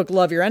his book,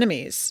 Love Your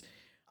Enemies,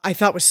 I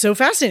thought was so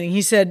fascinating.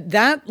 He said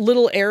that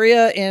little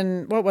area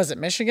in, what was it,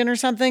 Michigan or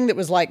something, that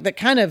was like, that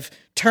kind of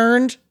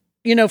turned,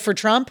 for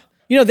Trump.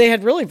 They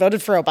had really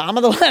voted for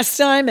Obama the last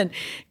time and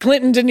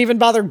Clinton didn't even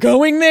bother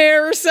going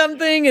there or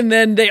something. And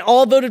then they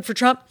all voted for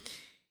Trump.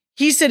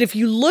 He said, if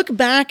you look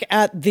back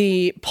at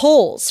the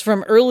polls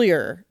from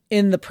earlier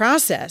in the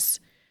process,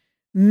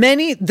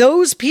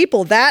 those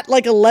people, that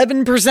like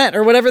 11%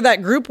 or whatever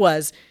that group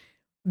was,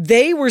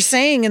 they were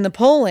saying in the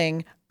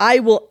polling, I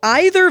will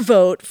either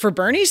vote for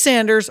Bernie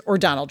Sanders or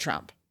Donald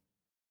Trump.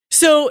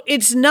 So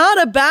it's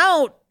not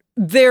about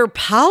their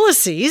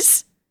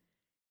policies.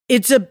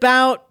 It's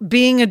about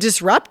being a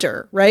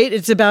disruptor, right?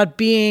 It's about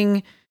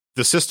being...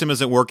 The system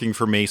isn't working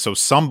for me, so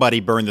somebody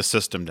burn the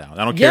system down.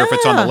 I don't care if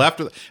it's on the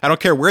left. I don't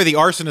care where the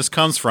arsonist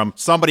comes from.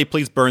 Somebody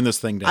please burn this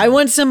thing down. I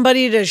want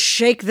somebody to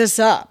shake this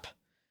up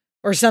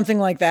or something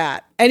like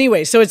that.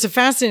 Anyway, so it's a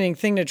fascinating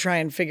thing to try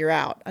and figure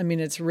out. I mean,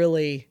 it's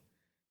really,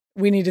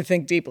 we need to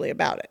think deeply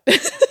about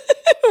it.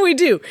 We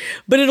do.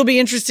 But it'll be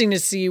interesting to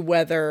see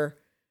whether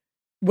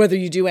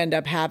you do end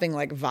up having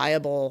like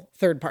viable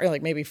third party,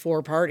 like maybe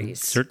 4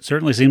 parties.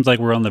 Certainly seems like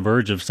we're on the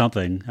verge of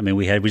something. I mean,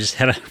 we just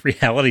had a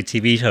reality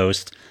TV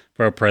host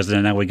for our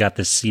president. Now we got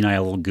this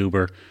senile little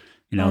goober,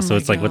 so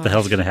it's like, what the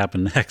hell's going to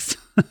happen next?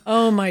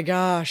 Oh my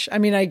gosh. I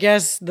mean, I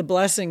guess the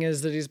blessing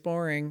is that he's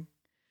boring.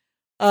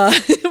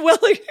 Well,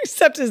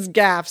 except his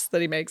gaffes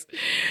that he makes.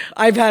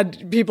 I've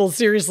had people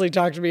seriously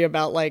talk to me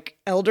about like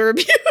elder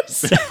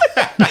abuse.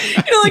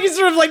 Like he's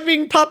sort of like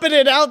being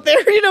puppeted out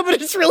there,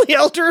 but it's really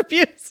elder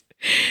abuse.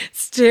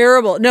 It's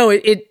terrible. No,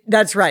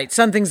 that's right.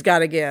 Something's got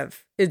to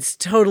give. It's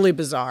totally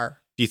bizarre.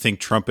 Do you think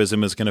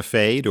Trumpism is going to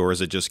fade or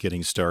is it just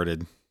getting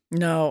started?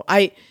 No,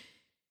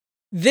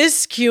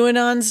 this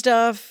QAnon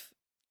stuff,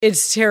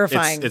 it's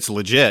terrifying. It's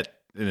legit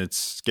and it's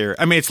scary.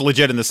 I mean, it's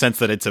legit in the sense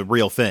that it's a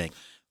real thing.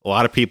 A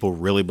lot of people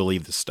really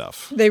believe this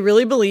stuff. They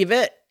really believe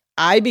it.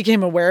 I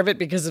became aware of it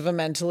because of a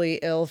mentally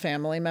ill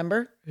family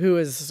member who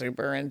is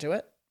super into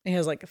it. He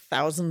has like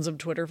thousands of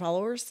Twitter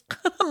followers.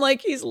 I'm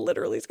like, he's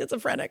literally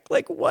schizophrenic.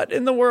 Like, what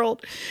in the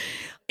world?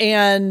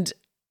 And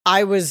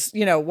I was,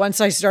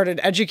 once I started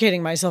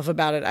educating myself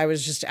about it, I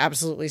was just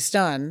absolutely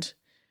stunned.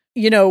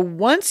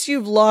 Once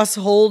you've lost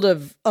hold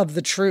of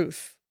the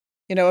truth,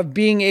 of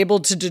being able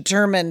to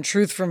determine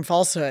truth from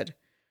falsehood,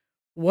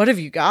 what have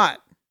you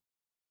got?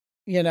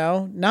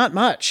 Not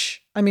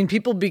much. I mean,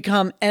 people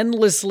become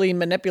endlessly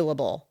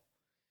manipulable.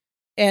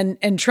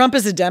 And Trump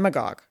is a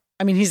demagogue.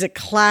 I mean, he's a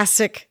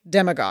classic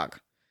demagogue.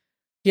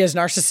 He has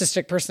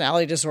narcissistic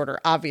personality disorder,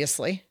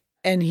 obviously,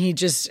 and he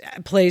just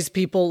plays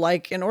people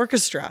like an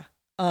orchestra.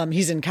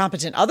 He's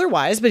incompetent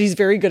otherwise, but he's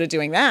very good at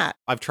doing that.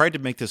 I've tried to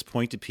make this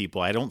point to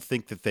people. I don't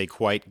think that they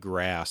quite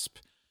grasp.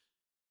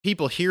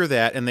 People hear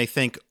that and they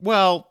think,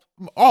 well,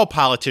 all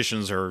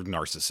politicians are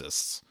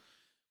narcissists.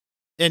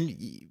 And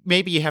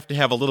maybe you have to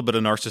have a little bit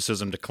of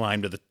narcissism to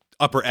climb to the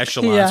upper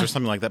echelons or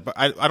something like that. But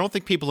I don't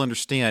think people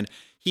understand.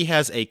 He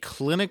has a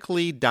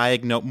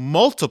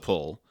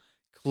multiple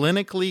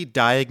clinically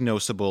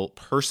diagnosable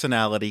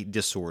personality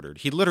disorder.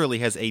 He literally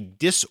has a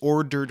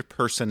disordered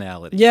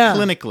personality. Yeah.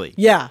 Clinically.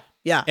 Yeah.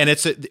 Yeah. And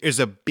there's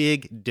a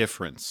big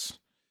difference.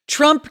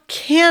 Trump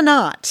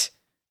cannot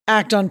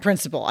act on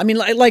principle. I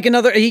mean,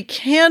 he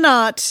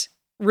cannot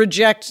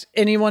reject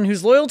anyone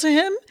who's loyal to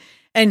him,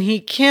 and he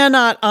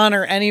cannot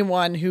honor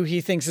anyone who he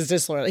thinks is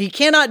disloyal. He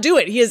cannot do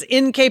it. He is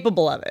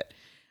incapable of it.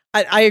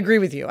 I agree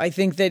with you. I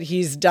think that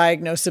he's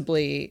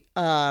diagnosably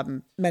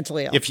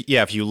mentally ill.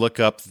 If you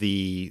look up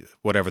the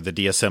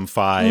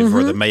DSM-5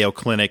 or the Mayo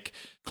Clinic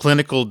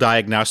clinical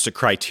diagnostic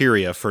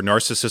criteria for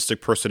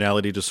narcissistic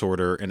personality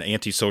disorder and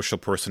antisocial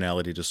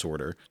personality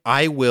disorder,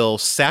 I will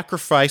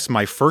sacrifice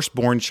my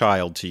firstborn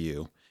child to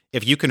you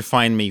if you can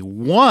find me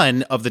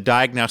one of the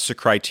diagnostic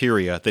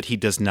criteria that he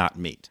does not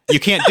meet.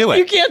 You can't do it.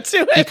 You can't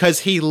do it.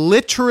 Because he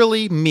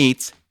literally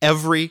meets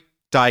every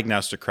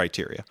diagnostic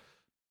criteria.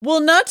 Well,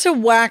 not to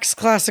wax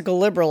classical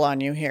liberal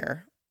on you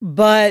here,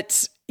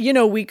 but,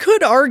 we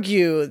could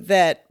argue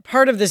that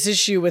part of this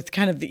issue with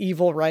kind of the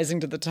evil rising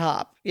to the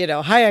top,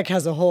 Hayek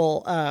has a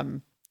whole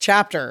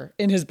chapter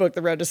in his book,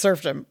 The Road to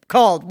Serfdom,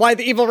 called Why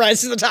the Evil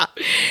Rise to the Top.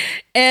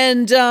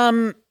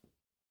 And,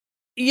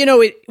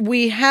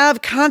 we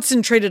have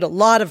concentrated a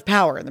lot of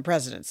power in the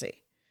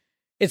presidency.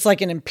 It's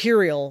like an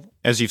imperial.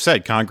 As you've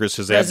said, Congress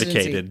has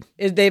abdicated.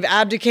 They've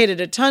abdicated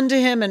a ton to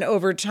him, and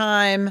over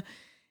time,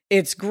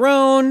 it's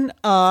grown.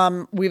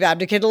 We've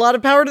abdicated a lot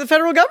of power to the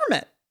federal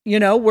government.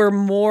 We're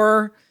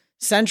more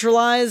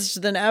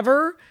centralized than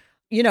ever.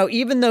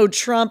 Even though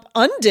Trump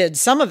undid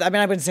some of that,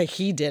 I wouldn't say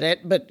he did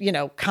it, but,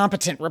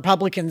 competent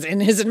Republicans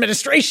in his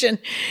administration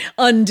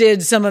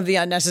undid some of the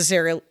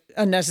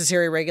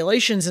unnecessary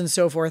regulations and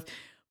so forth.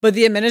 But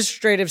the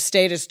administrative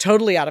state is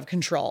totally out of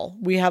control.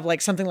 We have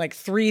something like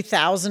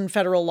 3,000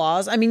 federal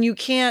laws. I mean, you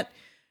can't,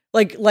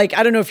 I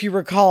don't know if you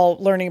recall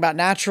learning about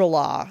natural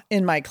law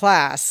in my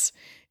class,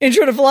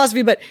 Intro to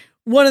Philosophy, but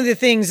one of the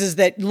things is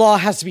that law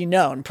has to be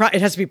known.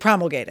 It has to be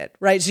promulgated,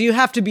 right? So you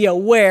have to be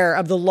aware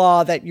of the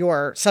law that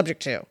you're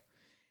subject to.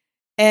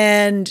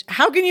 And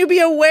how can you be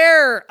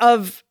aware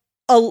of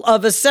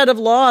a set of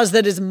laws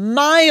that is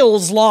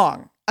miles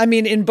long? I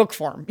mean, in book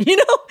form,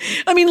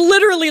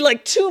 literally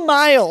 2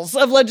 miles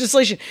of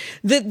legislation.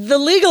 The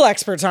legal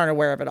experts aren't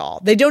aware of it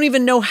all. They don't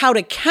even know how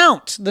to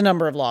count the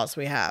number of laws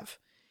we have.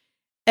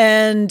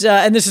 And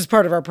this is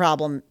part of our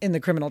problem in the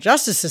criminal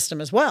justice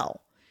system as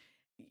well.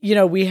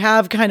 We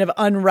have kind of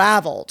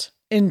unraveled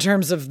in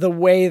terms of the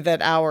way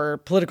that our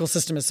political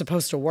system is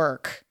supposed to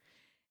work.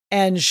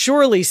 And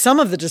surely some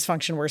of the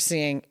dysfunction we're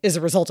seeing is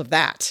a result of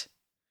that.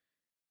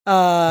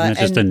 And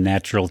it's just a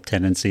natural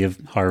tendency of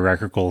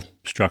hierarchical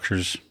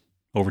structures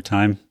over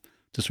time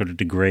to sort of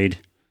degrade.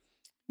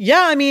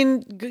 Yeah,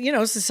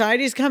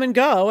 societies come and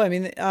go.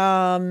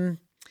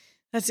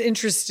 That's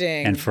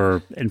interesting. And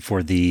for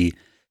the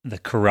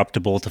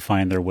corruptible to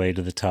find their way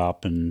to the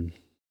top. And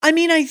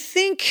I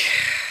think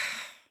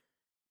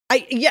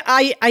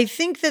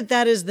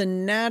that is the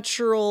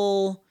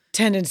natural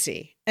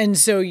tendency. And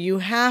so you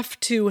have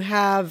to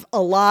have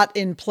a lot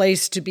in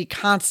place to be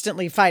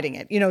constantly fighting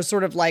it,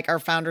 sort of like our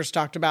founders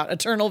talked about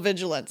eternal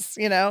vigilance,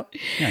 Yeah,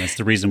 that's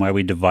the reason why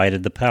we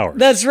divided the powers.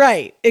 That's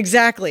right.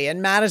 Exactly.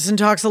 And Madison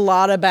talks a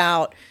lot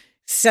about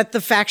set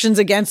the factions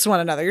against one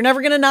another. You're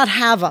never going to not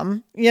have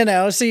them,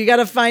 so you got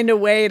to find a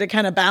way to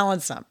kind of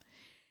balance them.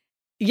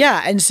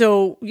 Yeah. And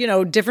so,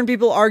 different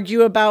people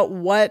argue about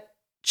what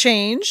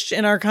changed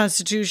in our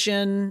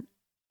Constitution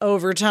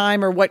over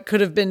time or what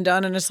could have been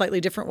done in a slightly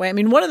different way.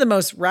 One of the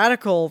most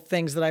radical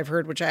things that I've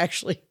heard, which I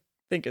actually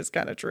think is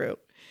kind of true,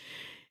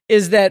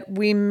 is that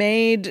we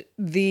made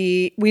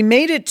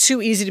it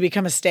too easy to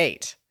become a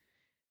state.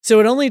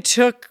 So it only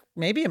took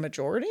maybe a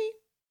majority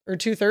or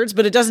 2/3,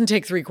 but it doesn't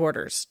take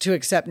 3/4 to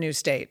accept new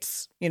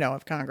states,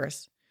 of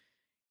Congress.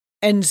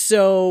 And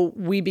so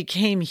we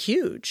became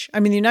huge.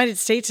 The United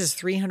States is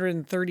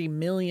 330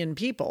 million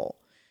people.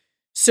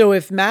 So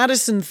if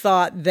Madison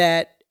thought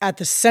that at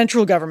the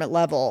central government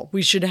level,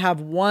 we should have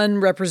one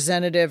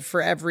representative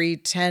for every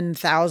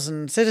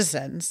 10,000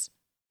 citizens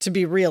to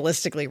be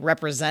realistically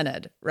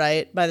represented,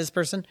 right, by this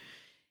person.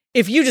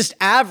 If you just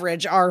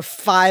average our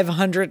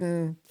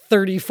 530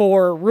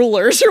 34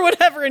 rulers or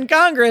whatever in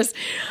Congress,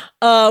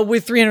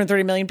 with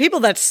 330 million people,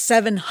 that's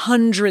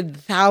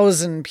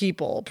 700,000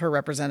 people per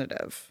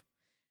representative.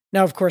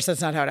 Now, of course,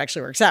 that's not how it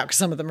actually works out because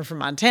some of them are from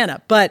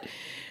Montana. But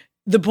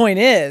the point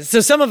is,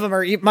 so some of them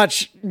are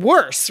much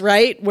worse,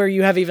 right? Where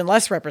you have even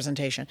less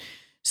representation.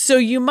 So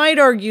you might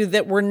argue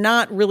that we're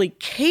not really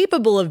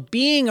capable of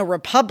being a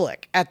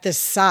republic at this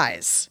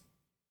size,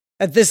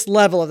 at this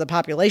level of the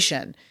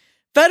population.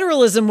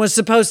 Federalism was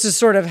supposed to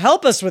sort of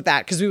help us with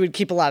that because we would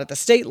keep a lot at the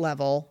state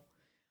level.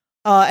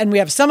 And we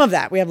have some of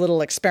that. We have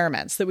little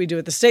experiments that we do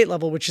at the state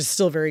level, which is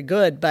still very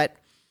good. But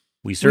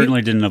we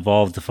certainly didn't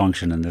evolve to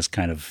function in this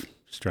kind of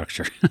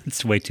structure.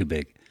 It's way too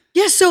big.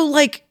 Yeah. So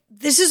like,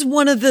 this is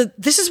one of the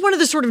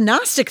sort of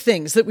Gnostic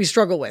things that we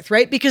struggle with,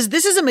 right? Because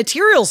this is a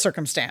material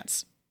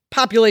circumstance,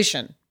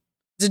 population.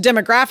 It's a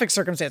demographic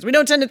circumstance. We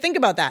don't tend to think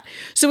about that.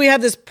 So we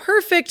have this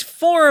perfect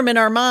form in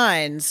our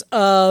minds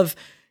of,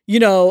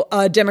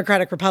 a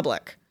democratic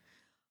republic.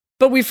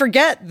 But we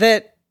forget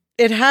that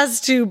it has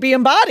to be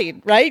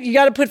embodied, right? You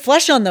got to put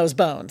flesh on those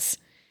bones.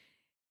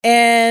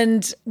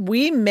 And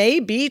we may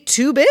be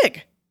too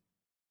big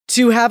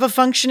to have a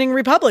functioning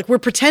republic. We're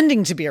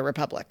pretending to be a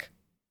republic.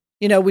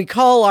 We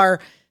call our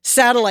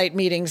satellite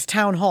meetings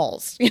town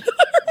halls, or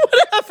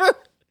whatever,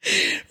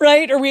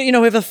 right? Or we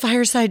have a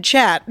fireside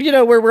chat,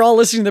 where we're all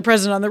listening to the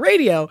president on the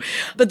radio.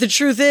 But the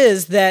truth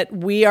is that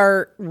we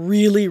are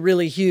really,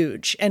 really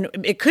huge. And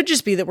it could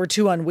just be that we're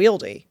too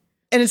unwieldy.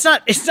 And it's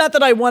not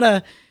that I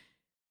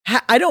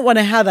don't want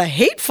to have a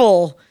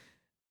hateful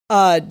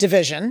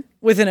division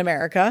within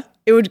America.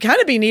 It would kind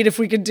of be neat if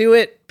we could do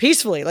it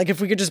peacefully. Like if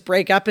we could just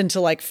break up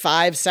into like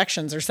 5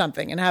 sections or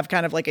something and have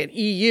kind of like an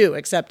EU,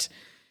 except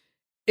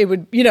it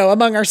would,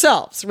 among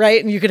ourselves, right?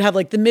 And you could have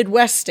like the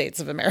Midwest states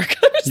of America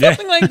or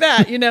something like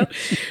that,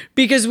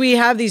 because we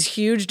have these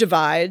huge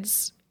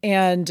divides.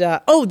 And,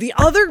 the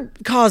other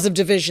cause of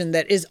division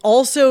that is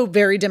also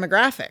very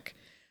demographic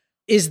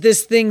is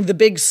this thing, the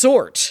big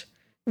sort,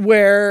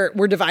 where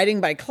we're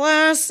dividing by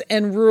class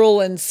and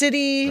rural and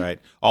city. Right.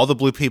 All the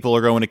blue people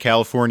are going to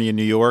California and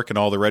New York, and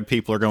all the red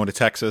people are going to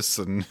Texas,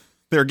 and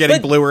they're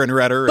getting bluer and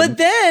redder. But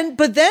then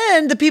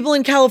the people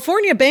in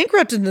California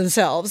bankrupted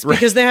themselves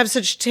because they have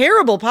such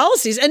terrible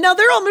policies. And now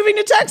they're all moving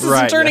to Texas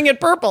and turning it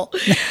purple.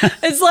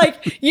 It's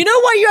like, you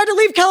know why you had to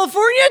leave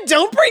California?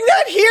 Don't bring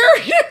that here.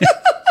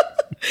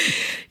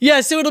 Yeah,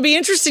 so it'll be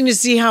interesting to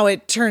see how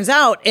it turns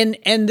out.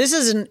 And this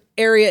is an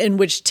area in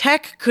which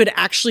tech could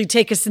actually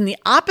take us in the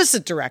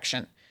opposite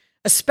direction,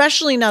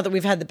 especially now that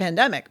we've had the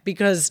pandemic.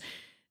 Because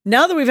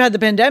now that we've had the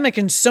pandemic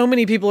and so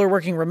many people are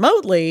working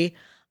remotely,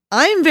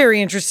 I'm very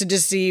interested to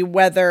see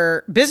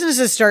whether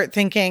businesses start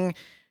thinking,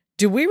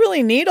 do we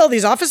really need all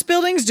these office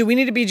buildings? Do we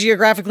need to be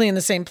geographically in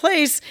the same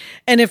place?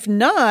 And if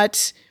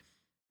not,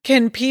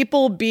 can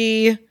people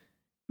be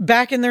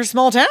back in their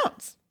small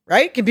towns,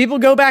 right? Can people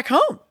go back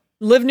home,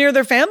 live near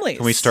their families?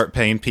 Can we start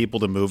paying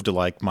people to move to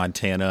like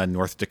Montana and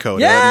North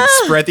Dakota and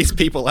spread these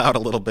people out a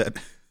little bit?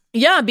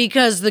 Yeah,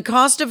 because the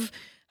cost of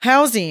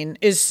housing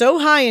is so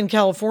high in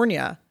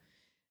California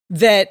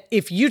that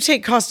if you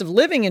take cost of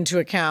living into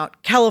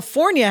account,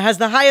 California has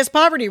the highest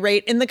poverty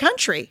rate in the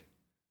country,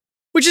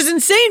 which is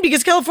insane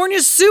because California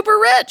is super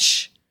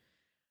rich.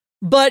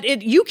 But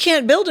you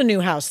can't build a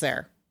new house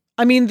there.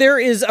 I mean, there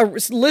is a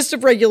list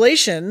of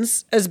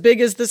regulations as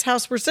big as this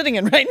house we're sitting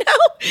in right now.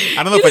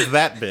 I don't know if it's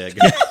that big.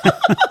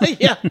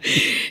 Yeah.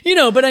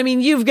 But I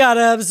mean, you've got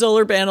to have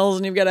solar panels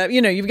and you've got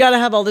to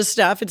have all this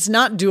stuff. It's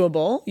not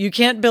doable. You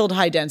can't build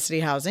high density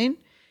housing.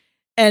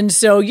 And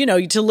so,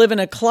 to live in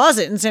a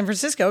closet in San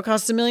Francisco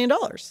costs $1 million.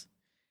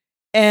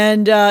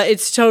 And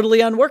it's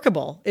totally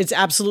unworkable. It's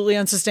absolutely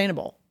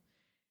unsustainable.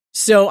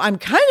 So I'm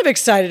kind of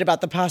excited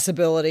about the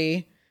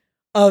possibility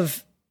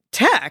of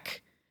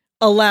tech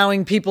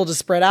allowing people to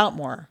spread out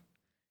more.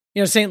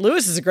 St.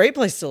 Louis is a great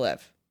place to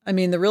live. I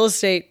mean, the real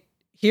estate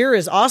here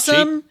is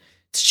awesome.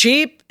 It's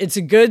cheap. It's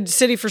a good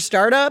city for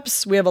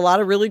startups. We have a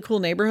lot of really cool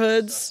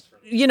neighborhoods.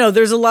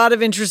 There's a lot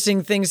of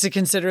interesting things to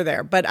consider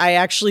there, but I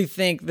actually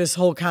think this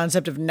whole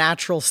concept of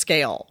natural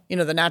scale,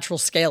 the natural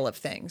scale of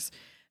things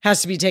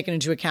has to be taken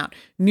into account.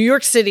 New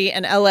York City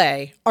and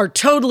LA are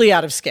totally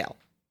out of scale.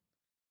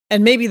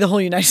 And maybe the whole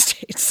United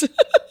States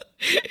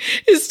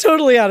is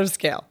totally out of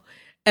scale.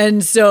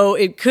 And so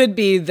it could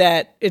be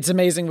that it's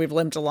amazing we've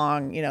limped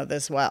along,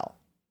 this well,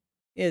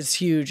 as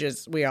huge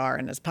as we are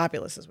and as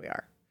populous as we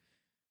are.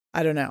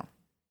 I don't know.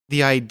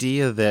 The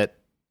idea that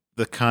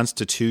the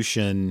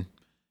Constitution,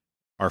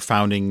 our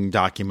founding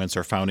documents,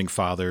 our founding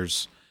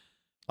fathers,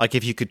 like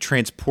if you could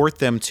transport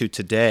them to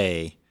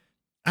today,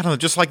 I don't know,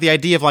 just like the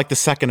idea of like the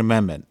Second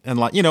Amendment and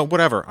like,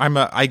 whatever. I'm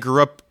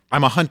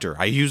a hunter.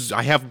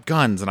 I have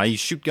guns and I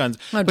shoot guns.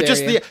 But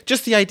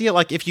just the idea,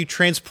 like if you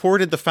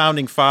transported the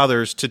founding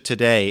fathers to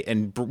today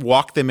and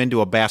walked them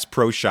into a Bass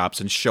Pro Shops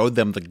and showed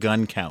them the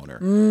gun counter,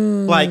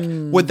 like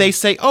would they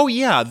say, oh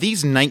yeah,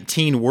 these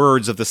 19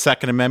 words of the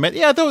Second Amendment,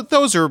 yeah,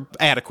 those are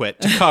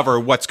adequate to cover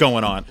what's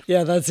going on.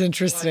 Yeah, that's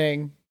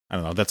interesting. I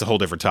don't know. That's a whole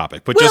different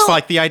topic. But just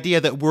like the idea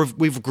that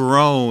we've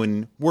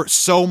grown, we're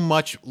so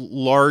much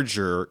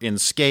larger in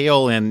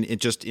scale and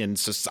just in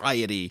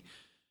society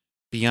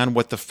beyond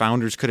what the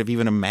founders could have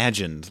even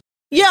imagined.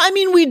 Yeah, I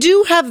mean, we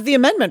do have the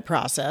amendment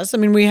process. I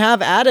mean, we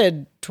have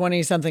added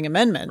 20-something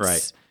amendments.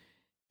 Right.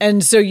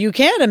 And so you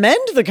can amend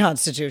the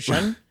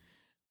Constitution.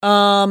 My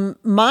I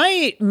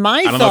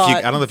don't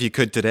thought... know if you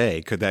could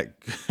today. Could that?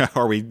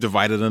 Are we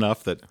divided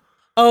enough that?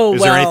 Oh,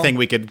 is there anything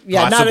we could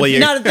possibly?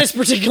 Not at this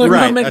particular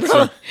right, moment,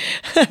 bro.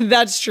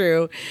 That's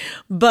true.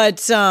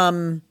 But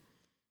and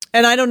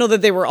I don't know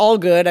that they were all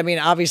good. I mean,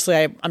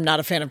 obviously, I'm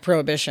not a fan of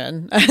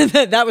prohibition.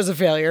 That was a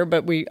failure,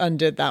 but we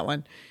undid that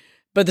one.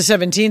 But the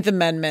 17th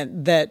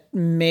Amendment that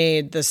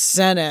made the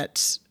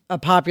Senate a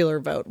popular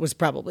vote was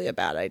probably a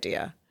bad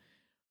idea.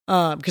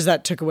 Because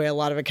that took away a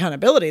lot of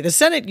accountability. The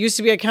Senate used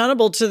to be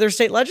accountable to their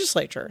state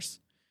legislatures.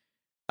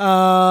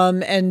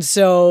 And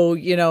so,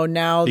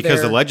 now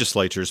because the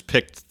legislatures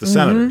picked the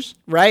senators.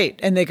 Right.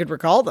 And they could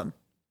recall them.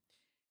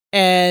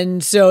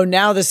 And so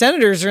now the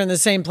senators are in the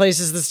same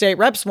place as the state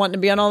reps wanting to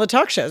be on all the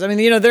talk shows. I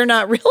mean, they're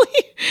not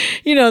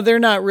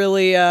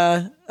really,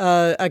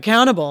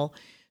 accountable.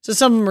 So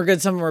some of them are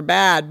good, some of them are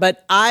bad.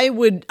 But I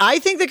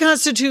think the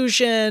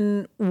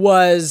Constitution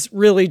was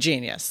really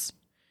genius.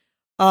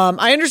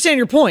 I understand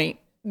your point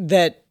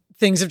that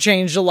things have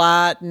changed a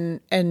lot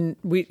and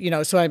we,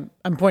 so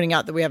I'm pointing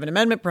out that we have an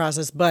amendment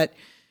process, but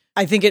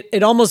I think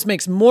it almost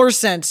makes more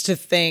sense to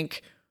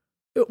think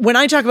when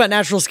I talk about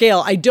natural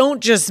scale, I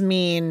don't just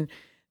mean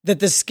that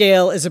the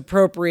scale is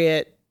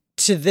appropriate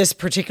to this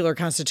particular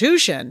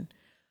constitution.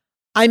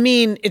 I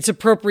mean, it's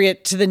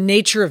appropriate to the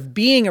nature of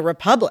being a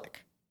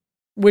republic,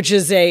 which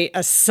is a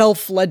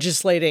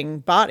self-legislating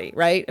body,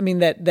 right? I mean,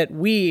 that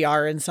we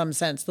are in some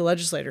sense, the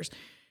legislators.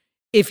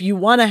 If you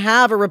want to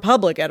have a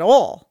republic at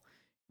all,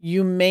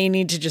 you may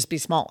need to just be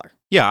smaller.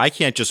 Yeah, I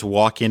can't just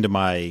walk into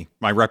my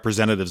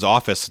representative's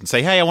office and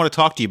say, hey, I want to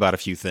talk to you about a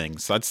few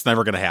things. That's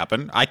never going to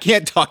happen. I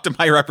can't talk to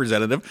my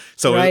representative.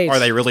 So Are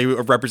they really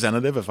a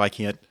representative if I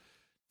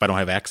don't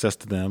have access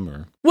to them?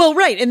 Or Well,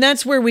 right. And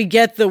that's where we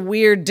get the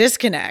weird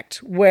disconnect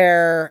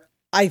where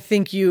I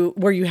think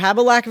where you have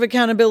a lack of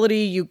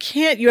accountability, you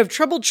have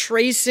trouble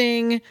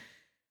tracing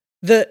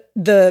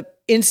the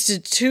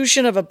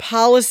institution of a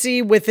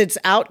policy with its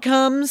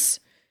outcomes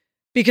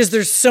because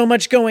there's so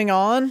much going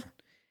on.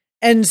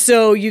 And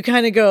so you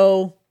kind of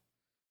go,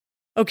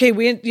 okay,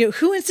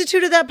 who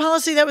instituted that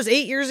policy? That was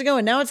 8 years ago.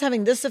 And now it's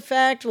having this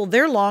effect. Well,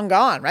 they're long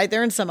gone, right?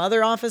 They're in some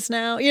other office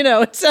now,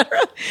 et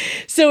cetera.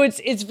 So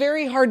it's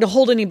very hard to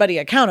hold anybody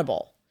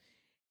accountable.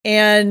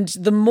 And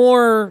the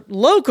more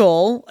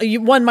local,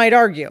 one might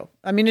argue,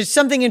 I mean, it's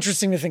something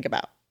interesting to think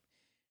about,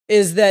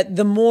 is that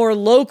the more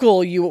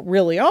local you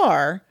really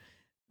are,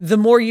 the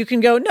more you can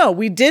go, no,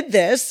 we did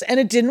this and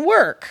it didn't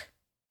work.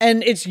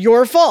 And it's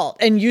your fault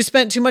and you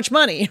spent too much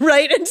money,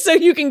 right? And so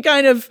you can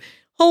kind of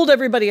hold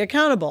everybody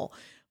accountable.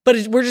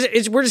 But we're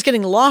just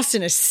getting lost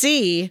in a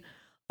sea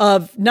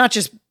of not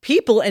just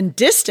people and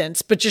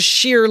distance, but just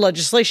sheer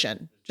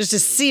legislation, just a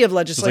sea of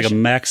legislation. It's like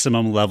a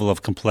maximum level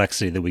of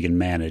complexity that we can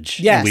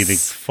manage. Yes. And we've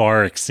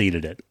far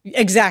exceeded it.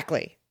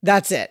 Exactly.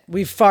 That's it.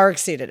 We've far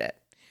exceeded it.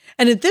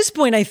 And at this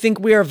point, I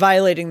think we are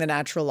violating the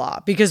natural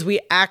law because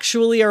we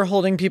actually are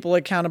holding people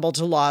accountable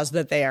to laws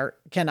that they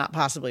cannot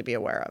possibly be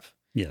aware of.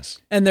 Yes.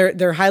 And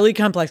they're highly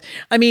complex.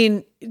 I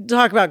mean,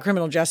 talk about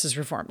criminal justice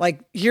reform. Like,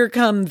 here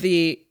come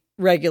the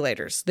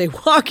regulators. They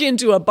walk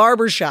into a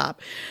barber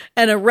shop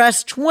and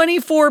arrest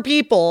 24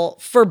 people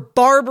for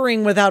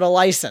barbering without a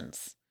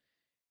license,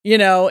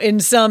 in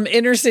some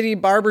inner city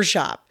barber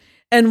shop.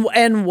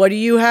 And what do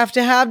you have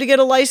to get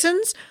a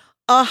license?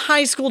 A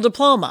high school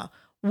diploma.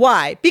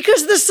 Why?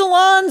 Because the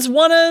salons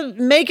want to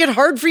make it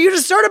hard for you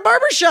to start a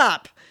barber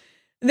shop.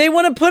 They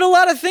want to put a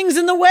lot of things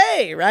in the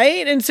way,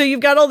 right? And so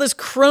you've got all this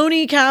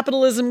crony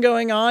capitalism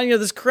going on,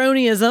 this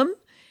cronyism.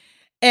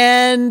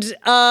 And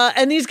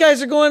these guys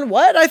are going,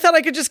 what? I thought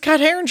I could just cut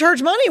hair and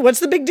charge money. What's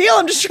the big deal?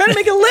 I'm just trying to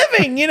make a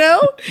living,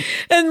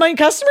 And my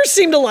customers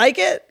seem to like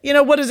it.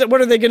 What is it? What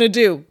are they going to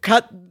do?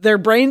 Cut their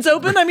brains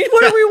open? I mean,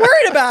 what are we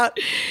worried about?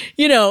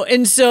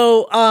 And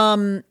so,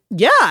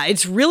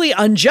 it's really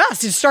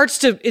unjust. It starts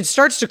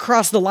to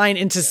cross the line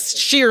into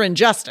sheer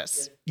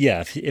injustice.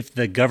 Yeah. If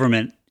the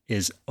government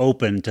is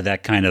open to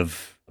that kind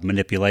of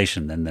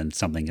manipulation, then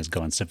something has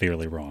gone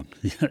severely wrong.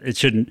 It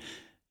shouldn't.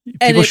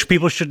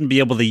 People shouldn't be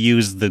able to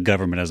use the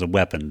government as a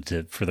weapon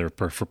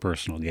for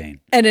personal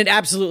gain. And it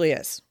absolutely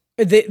is.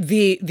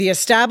 The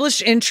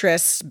established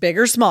interests, big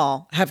or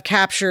small, have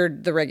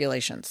captured the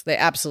regulations. They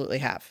absolutely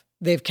have.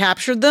 They've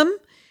captured them,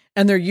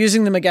 and they're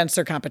using them against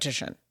their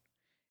competition.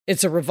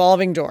 It's a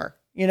revolving door.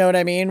 You know what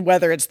I mean?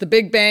 Whether it's the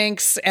big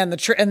banks and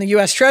the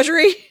U.S.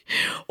 Treasury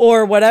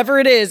or whatever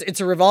it is, it's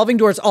a revolving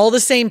door. It's all the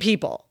same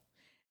people.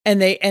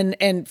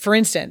 And for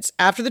instance,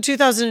 after the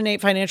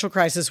 2008 financial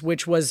crisis,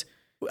 which was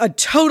a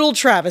total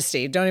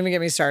travesty, don't even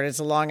get me started. It's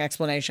a long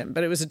explanation,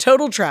 but it was a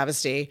total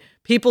travesty.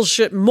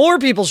 More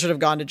people should have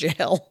gone to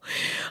jail.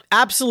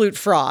 Absolute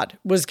fraud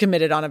was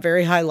committed on a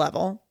very high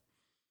level.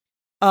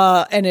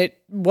 And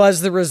it was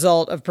the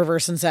result of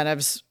perverse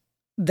incentives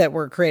that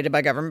were created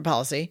by government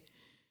policy.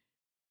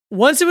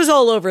 Once it was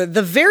all over,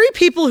 the very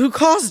people who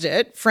caused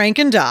it, Frank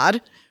and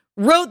Dodd,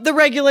 wrote the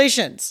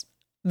regulations,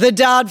 the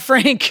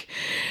Dodd-Frank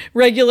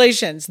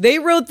regulations. They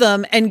wrote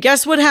them, and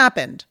guess what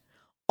happened?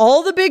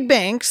 All the big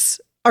banks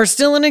are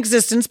still in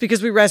existence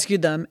because we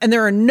rescued them, and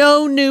there are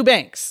no new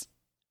banks.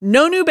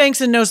 No new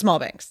banks and no small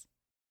banks.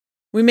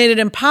 We made it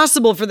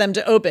impossible for them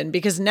to open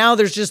because now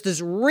there's just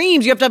this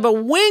reams. You have to have a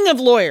wing of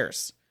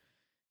lawyers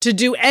to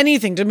do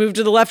anything, to move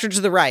to the left or to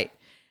the right.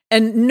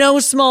 And no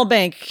small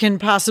bank can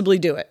possibly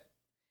do it.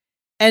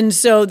 And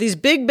so these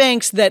big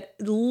banks that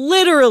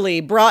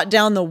literally brought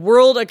down the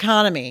world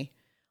economy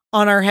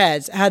on our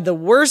heads had the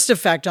worst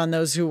effect on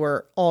those who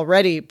were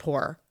already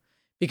poor,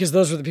 because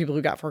those were the people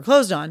who got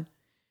foreclosed on,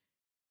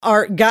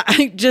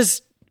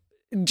 just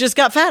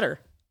got fatter.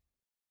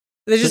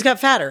 They just got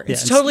fatter.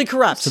 It's totally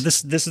corrupt. So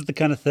this is the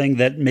kind of thing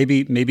that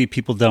maybe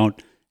people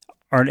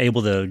aren't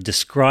able to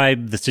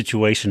describe the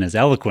situation as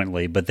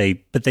eloquently, but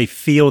they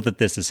feel that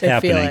this is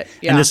happening. Feel it,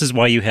 yeah. And this is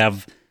why you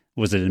have,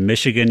 was it in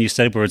Michigan you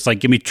said, where it's like,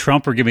 give me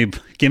Trump or give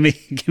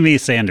me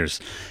Sanders,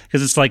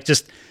 because it's like,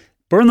 just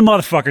burn the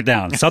motherfucker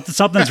down.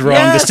 Something's wrong.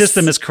 Yes. The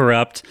system is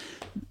corrupt.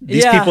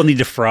 These people need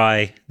to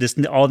fry. This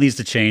all needs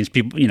to change.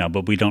 People,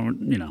 but we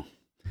don't.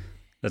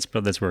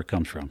 That's where it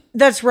comes from.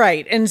 That's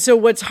right. And so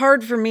what's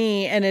hard for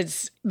me, and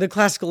it's the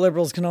classical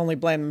liberals can only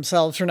blame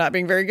themselves for not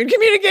being very good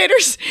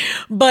communicators,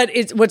 but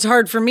what's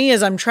hard for me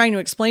is I'm trying to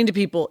explain to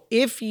people,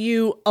 if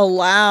you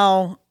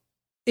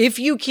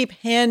keep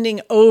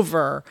handing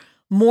over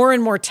more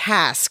and more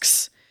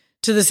tasks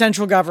to the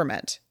central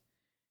government,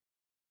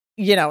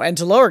 and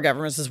to lower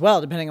governments as well,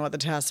 depending on what the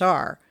tasks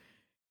are,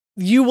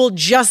 you will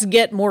just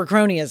get more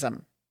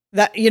cronyism.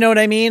 That, you know what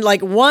I mean?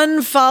 Like,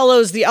 one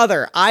follows the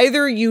other.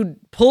 Either you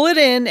pull it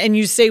in and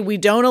you say, we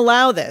don't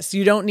allow this.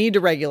 You don't need to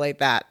regulate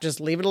that.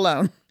 Just leave it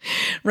alone.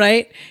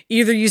 Right?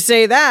 Either you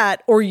say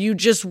that, or you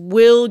just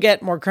will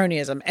get more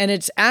cronyism. And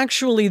it's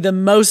actually the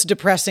most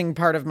depressing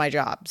part of my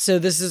job. So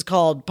this is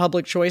called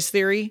public choice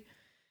theory.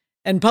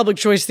 And public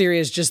choice theory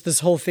is just this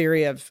whole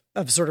theory of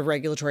sort of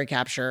regulatory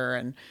capture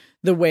and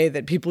the way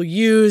that people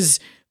use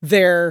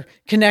their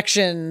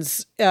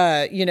connections,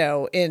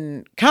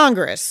 in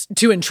Congress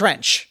to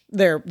entrench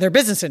their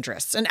business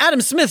interests. And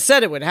Adam Smith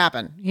said it would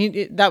happen.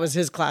 That was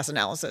his class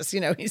analysis.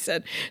 He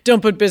said,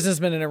 don't put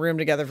businessmen in a room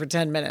together for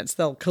 10 minutes.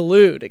 They'll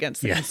collude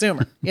against the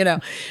consumer,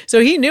 So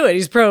he knew it.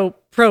 He's pro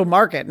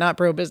market, not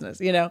pro business,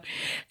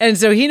 And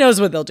so he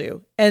knows what they'll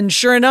do. And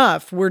sure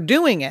enough, we're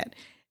doing it.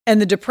 And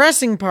the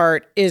depressing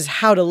part is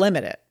how to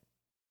limit it.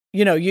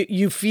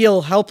 You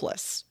feel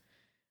helpless.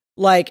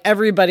 Like,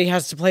 everybody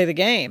has to play the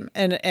game.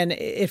 And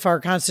if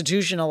our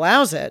Constitution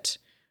allows it,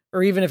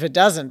 or even if it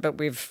doesn't, but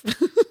we've,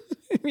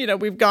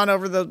 we've gone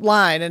over the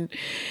line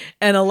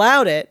and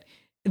allowed it,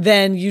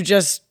 then you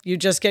just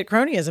get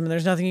cronyism, and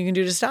there's nothing you can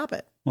do to stop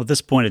it. Well, at this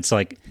point, it's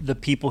like the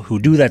people who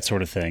do that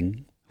sort of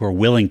thing, who are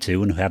willing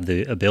to and who have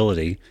the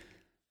ability,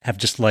 have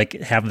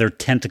their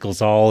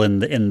tentacles all in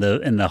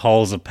the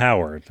halls of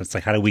power. It's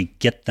like, how do we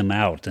get them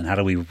out, and how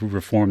do we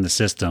reform the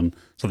system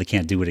so they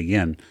can't do it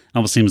again? It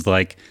almost seems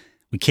like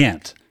we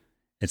can't.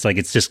 It's like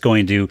it's just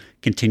going to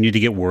continue to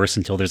get worse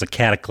until there's a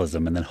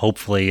cataclysm, and then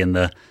hopefully in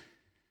the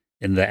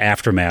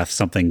aftermath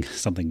something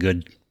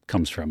good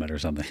comes from it or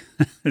something.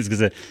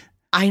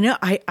 I know.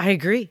 I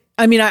agree.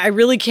 I mean, I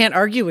really can't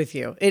argue with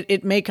you.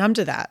 It may come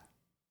to that.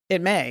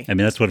 It may. I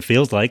mean, that's what it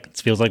feels like. It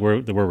feels like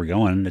where we're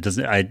going.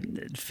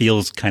 It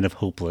feels kind of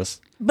hopeless.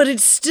 But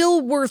it's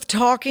still worth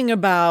talking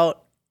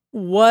about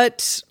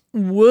what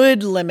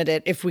would limit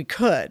it if we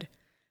could.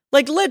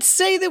 Like, let's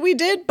say that we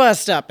did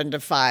bust up into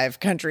 5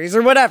 countries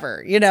or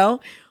whatever,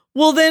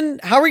 Well,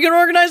 then how are we going to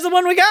organize the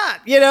one we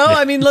got?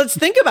 I mean, let's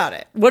think about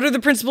it. What are the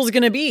principles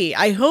going to be?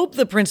 I hope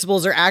the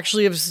principles are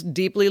actually of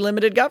deeply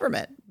limited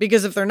government,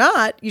 because if they're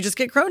not, you just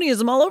get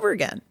cronyism all over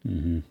again.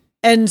 Mm-hmm.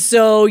 And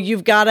so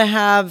you've got to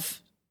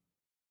have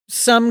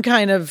some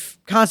kind of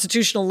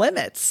constitutional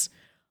limits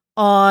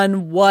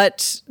on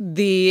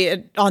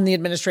the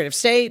administrative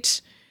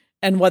state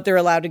and what they're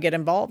allowed to get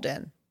involved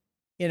in.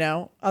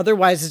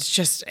 Otherwise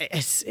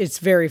it's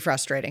very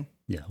frustrating.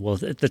 Yeah. Well,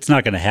 that's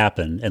not going to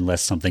happen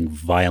unless something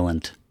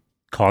violent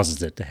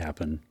causes it to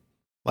happen.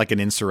 Like an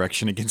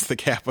insurrection against the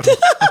Capitol.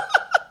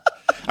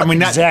 I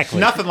mean,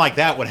 exactly. Nothing like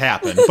that would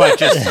happen, but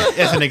just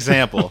as an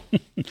example.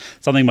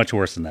 Something much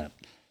worse than that.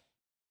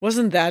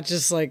 Wasn't that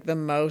just like the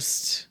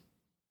most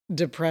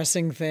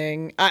depressing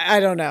thing? I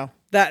don't know.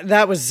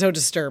 That was so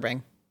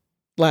disturbing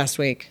last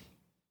week,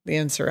 the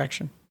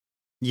insurrection.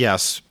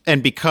 Yes.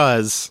 And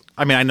because,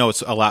 I mean, I know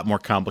it's a lot more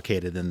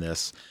complicated than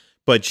this,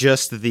 but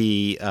just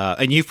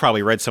and you've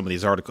probably read some of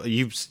these articles.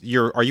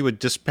 Are you a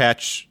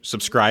Dispatch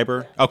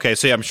subscriber? Okay.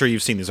 So yeah, I'm sure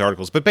you've seen these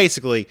articles, but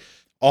basically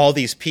all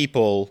these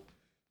people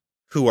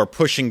who are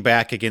pushing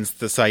back against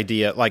this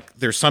idea, like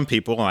there's some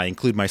people, and I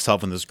include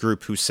myself in this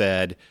group, who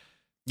said,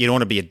 you don't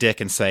want to be a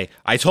dick and say,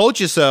 I told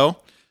you so.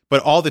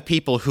 But all the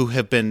people who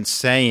have been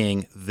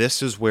saying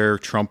this is where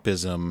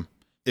Trumpism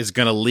is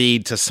going to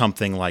lead to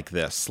something like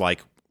this,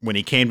 like when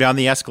he came down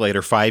the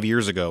escalator 5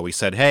 years ago, he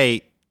said,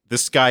 hey,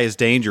 this guy is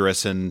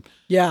dangerous and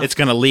Yeah. it's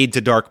going to lead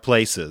to dark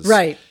places.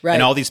 Right.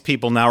 And all these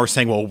people now are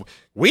saying, well,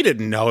 we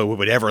didn't know it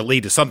would ever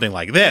lead to something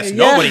like this.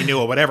 Nobody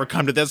knew it would ever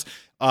come to this.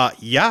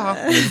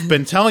 We've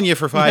been telling you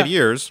for 5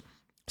 years.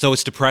 So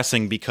it's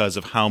depressing because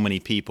of how many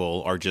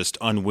people are just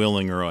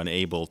unwilling or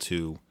unable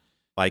to,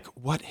 like,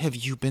 where have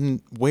you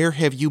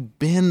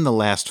been the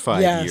last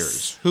 5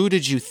 years? Who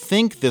did you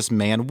think this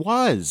man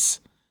was?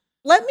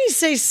 Let me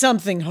say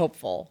something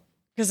hopeful,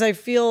 because I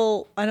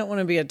don't want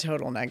to be a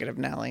total negative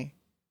Nelly.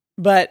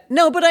 But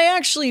I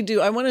actually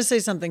do. I want to say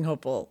something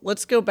hopeful.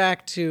 Let's go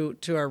back to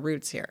our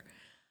roots here.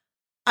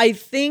 I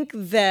think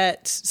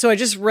that, so I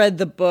just read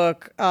the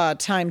book,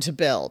 Time to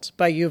Build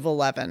by Yuval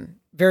Levin.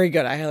 Very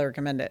good. I highly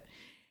recommend it.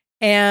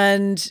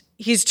 And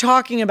he's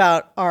talking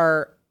about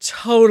our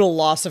total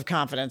loss of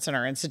confidence in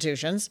our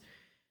institutions,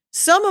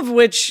 some of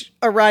which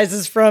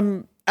arises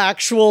from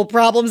actual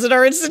problems in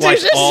our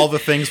institutions. Like all the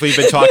things we've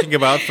been talking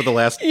about for the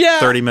last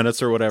 30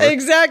 minutes or whatever.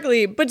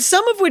 Exactly. But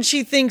some of which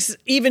he thinks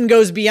even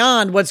goes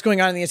beyond what's going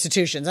on in the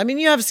institutions. I mean,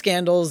 you have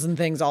scandals and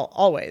things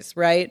always,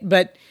 right?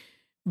 But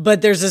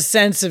there's a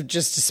sense of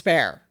just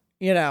despair,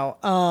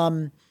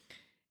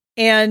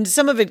 and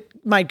some of it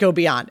might go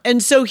beyond.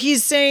 And so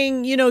he's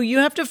saying, you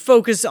have to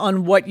focus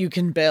on what you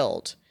can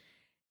build.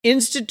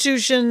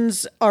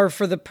 Institutions are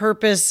for the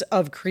purpose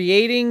of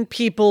creating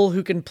people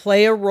who can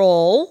play a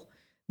role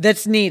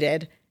that's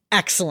needed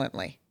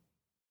excellently.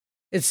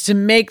 It's to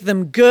make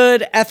them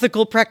good,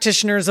 ethical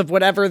practitioners of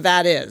whatever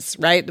that is,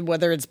 right?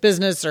 Whether it's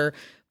business or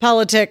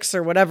politics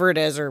or whatever it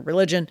is, or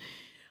religion.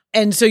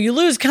 And so you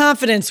lose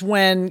confidence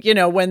when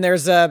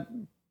there's a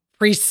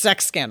priest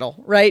sex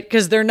scandal, right?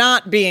 Because they're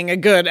not being a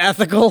good,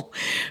 ethical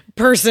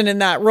person in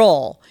that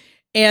role.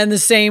 And the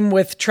same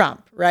with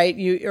Trump, right?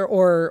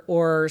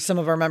 Or some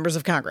of our members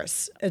of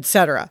Congress, et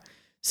cetera.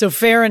 So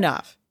fair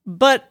enough.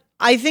 But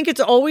I think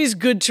it's always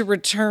good to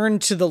return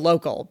to the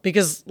local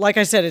because, like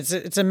I said,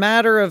 it's a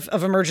matter of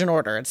emergent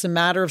order. It's a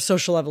matter of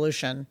social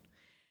evolution.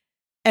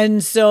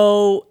 And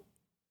so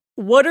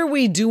what are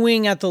we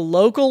doing at the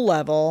local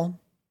level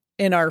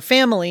in our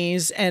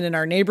families and in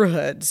our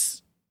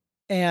neighborhoods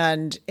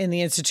and in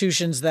the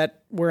institutions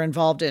that we're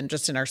involved in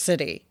just in our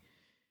city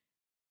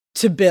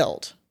to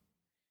build?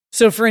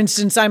 So, for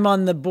instance, I'm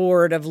on the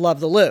board of Love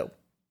the Lou,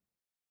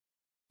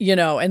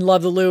 and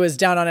Love the Lou is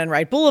down on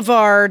Enright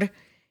Boulevard.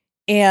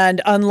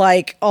 And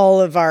unlike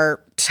all of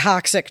our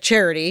toxic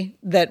charity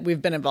that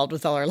we've been involved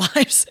with all our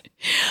lives,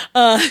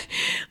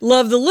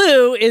 Love the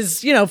Lou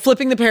is,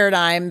 flipping the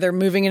paradigm. They're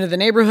moving into the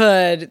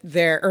neighborhood.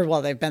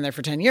 They've been there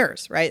for 10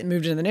 years, right?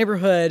 Moved into the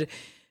neighborhood.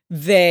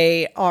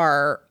 They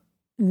are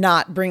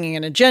not bringing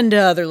an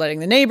agenda. They're letting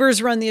the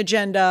neighbors run the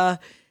agenda.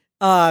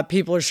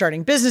 People are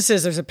starting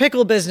businesses. There's a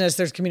pickle business.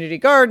 There's community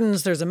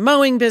gardens. There's a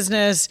mowing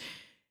business.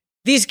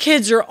 These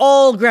kids are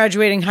all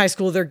graduating high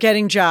school. They're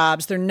getting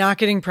jobs. They're not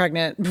getting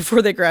pregnant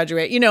before they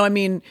graduate.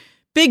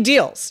 Big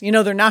deals.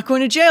 They're not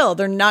going to jail.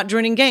 They're not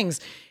joining gangs.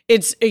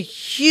 It's a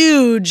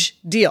huge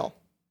deal.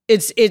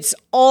 It's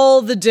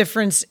all the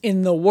difference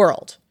in the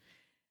world.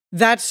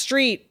 That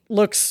street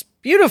looks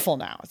beautiful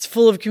now. It's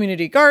full of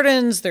community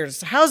gardens.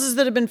 There's houses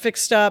that have been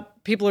fixed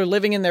up. People are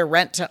living in their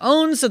rent to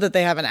own so that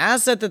they have an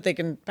asset that they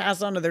can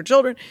pass on to their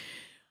children,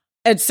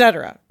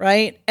 etc.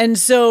 Right? And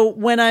so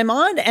when I'm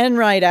on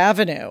Enright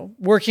Avenue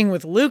working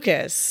with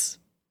Lucas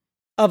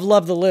of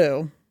Love the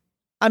Lou,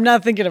 I'm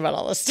not thinking about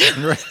all this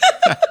stuff. Right.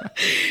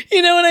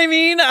 You know what I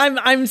mean?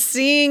 I'm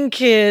seeing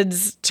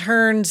kids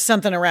turn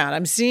something around.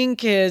 I'm seeing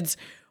kids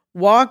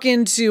walk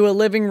into a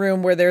living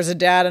room where there's a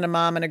dad and a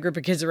mom and a group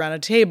of kids around a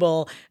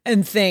table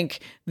and think,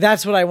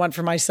 that's what I want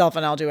for myself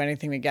and I'll do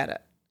anything to get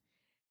it.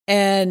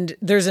 And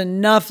there's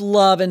enough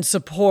love and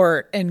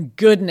support and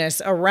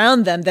goodness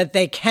around them that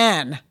they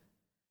can,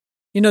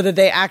 that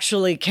they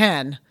actually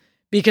can,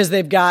 because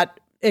they've got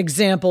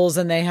examples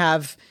and they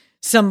have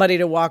somebody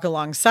to walk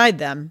alongside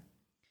them.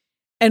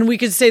 And we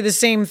could say the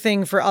same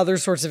thing for other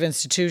sorts of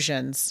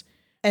institutions.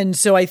 And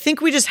so I think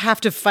we just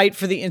have to fight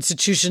for the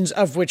institutions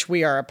of which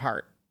we are a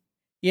part.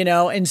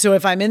 And so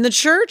if I'm in the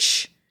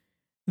church,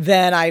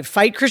 then I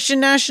fight Christian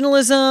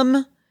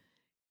nationalism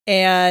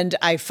and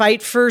I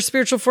fight for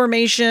spiritual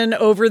formation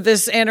over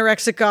this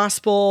anorexic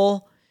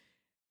gospel.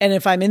 And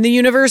if I'm in the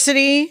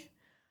university,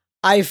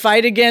 I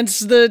fight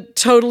against the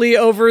totally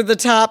over the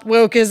top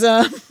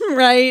wokeism,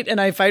 right? And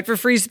I fight for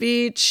free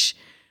speech,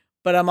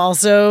 but I'm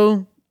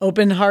also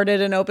open-hearted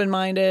and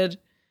open-minded.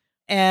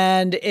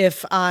 And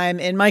if I'm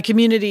in my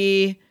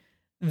community,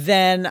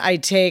 then I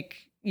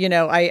take,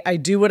 I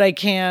do what I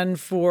can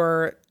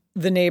for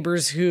the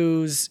neighbors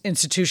whose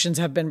institutions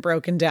have been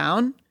broken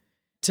down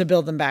to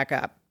build them back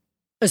up,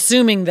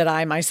 assuming that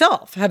I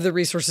myself have the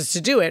resources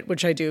to do it,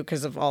 which I do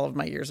because of all of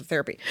my years of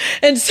therapy.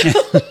 And so,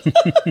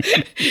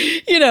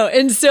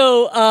 and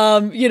so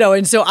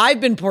I've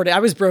been poured in. I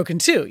was broken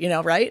too,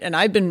 right? And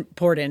I've been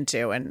poured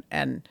into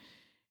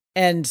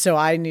and so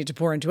I need to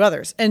pour into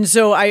others. And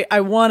so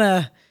I want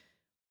to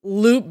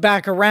loop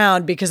back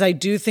around because I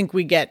do think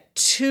we get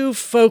too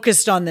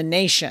focused on the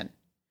nation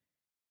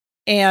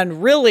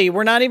And really,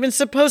 we're not even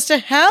supposed to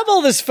have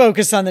all this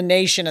focus on the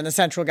nation and the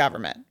central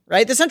government,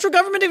 right? The central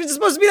government isn't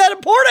supposed to be that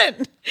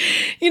important.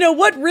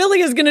 What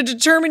really is going to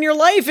determine your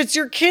life? It's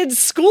your kid's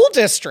school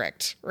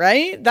district,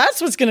 right?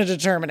 That's what's going to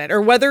determine it.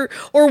 Or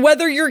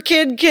whether your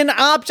kid can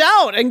opt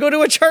out and go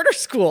to a charter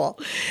school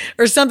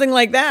or something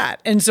like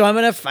that. And so I'm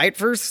going to fight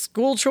for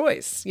school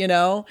choice,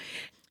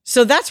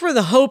 So that's where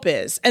the hope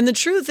is. And the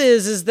truth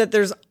is that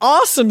there's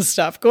awesome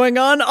stuff going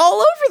on all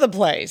over the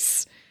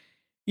place.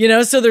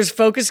 So there's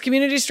focused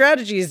community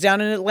strategies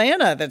down in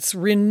Atlanta that's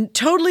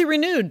totally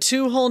renewed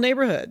 2 whole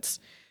neighborhoods.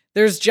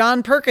 There's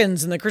John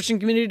Perkins and the Christian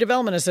Community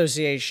Development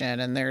Association,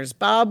 and there's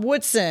Bob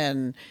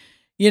Woodson,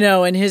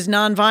 and his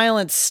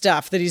nonviolence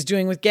stuff that he's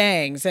doing with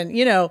gangs. And,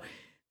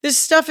 this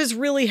stuff is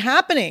really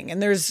happening.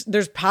 And there's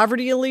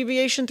poverty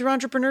alleviation through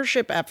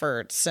entrepreneurship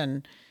efforts.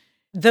 And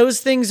those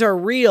things are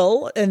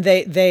real, and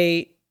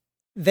they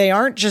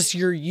aren't just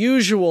your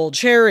usual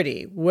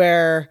charity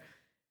where...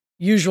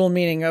 usual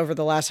meaning over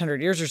the last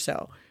 100 years or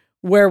so,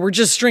 where we're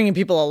just stringing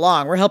people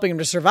along. We're helping them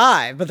to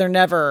survive, but they're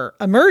never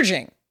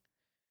emerging.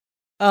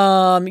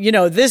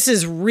 This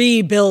is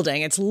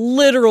rebuilding. It's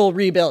literal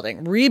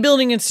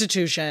rebuilding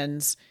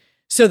institutions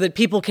so that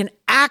people can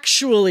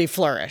actually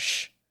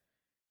flourish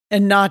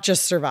and not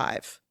just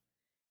survive.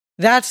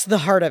 That's the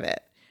heart of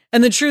it.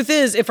 And the truth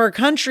is, if our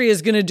country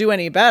is going to do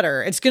any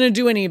better, it's going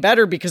to do any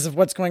better because of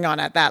what's going on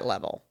at that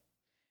level.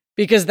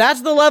 Because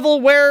that's the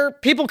level where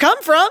people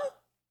come from.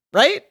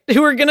 Right?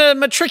 Who are going to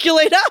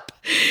matriculate up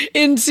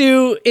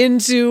into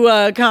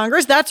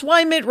Congress. That's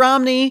why Mitt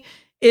Romney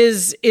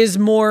is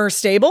more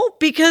stable,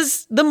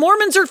 because the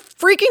Mormons are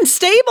freaking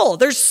stable.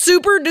 They're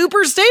super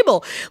duper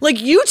stable. Like,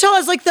 Utah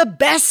is like the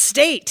best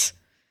state.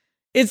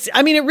 It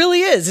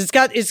really is.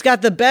 It's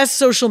got the best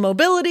social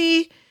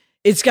mobility.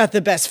 It's got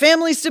the best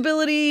family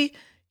stability.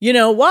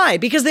 Why?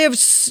 Because they have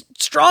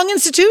strong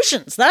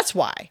institutions. That's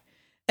why.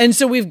 And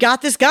so we've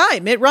got this guy,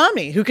 Mitt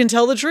Romney, who can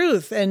tell the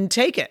truth and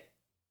take it.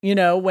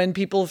 When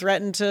people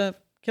threaten to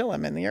kill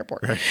him in the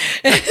airport. Right.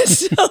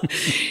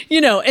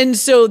 And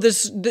so,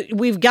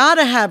 we've got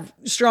to have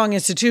strong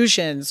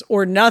institutions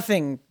or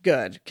nothing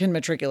good can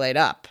matriculate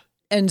up.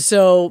 And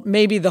so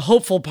maybe the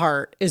hopeful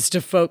part is to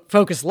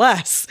focus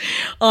less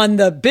on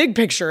the big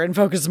picture and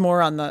focus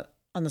more on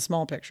the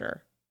small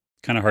picture.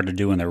 Kind of hard to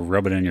do when they're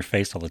rubbing it in your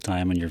face all the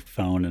time on your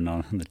phone and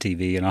on the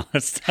TV and all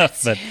that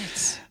stuff.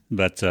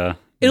 But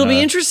it'll be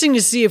interesting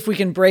to see if we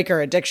can break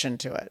our addiction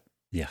to it.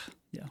 Yeah.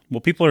 Yeah.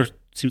 Well,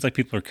 seems like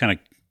people are kind of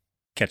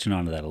catching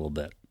on to that a little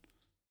bit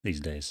these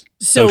days.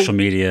 Social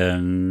media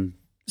and...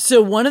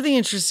 So one of the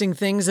interesting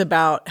things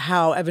about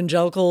how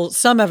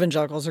some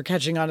evangelicals are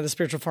catching on to the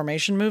spiritual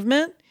formation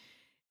movement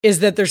is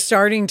that they're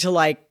starting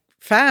to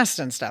fast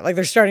and stuff. Like,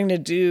 they're starting to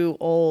do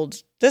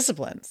old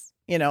disciplines,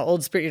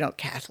 old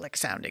Catholic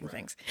sounding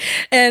things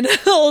and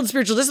old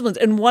spiritual disciplines.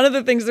 And one of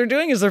the things they're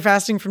doing is they're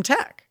fasting from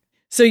tech.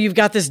 So you've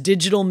got this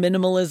digital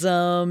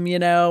minimalism,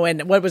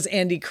 and what was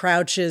Andy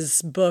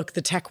Crouch's book,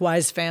 The Tech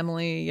Wise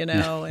Family,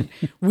 and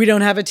we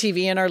don't have a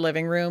TV in our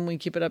living room. We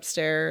keep it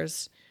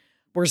upstairs.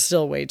 We're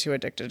still way too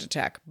addicted to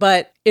tech.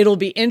 But it'll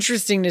be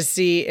interesting to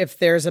see if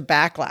there's a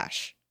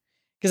backlash.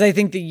 Because I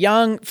think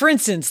for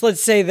instance,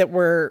 let's say that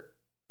we're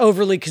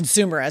overly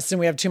consumerist and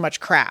we have too much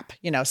crap,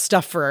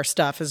 stuff for our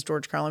stuff, as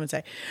George Carlin would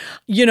say,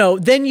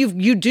 then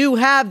you do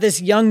have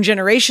this young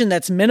generation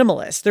that's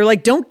minimalist. They're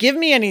like, don't give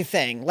me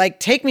anything. Like,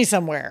 take me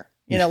somewhere,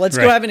 let's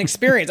go have an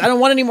experience. I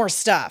don't want any more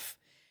stuff.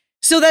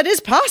 So that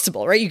is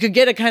possible, right? You could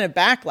get a kind of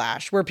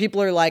backlash where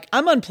people are like,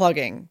 I'm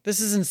unplugging.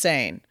 This is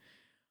insane.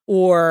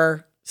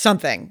 Or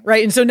something,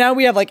 right? And so now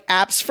we have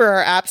apps for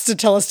our apps to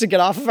tell us to get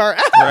off of our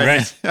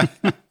apps.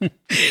 Right.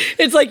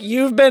 It's like,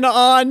 you've been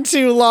on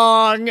too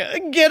long.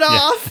 Get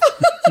off.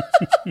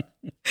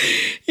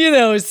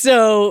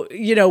 So,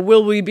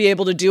 will we be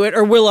able to do it,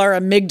 or will our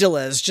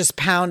amygdalas just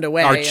pound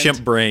away? Our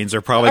chimp brains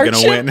are probably going to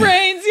win. Our chimp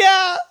brains,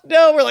 yeah.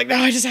 No, we're like, no,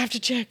 I just have to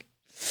check.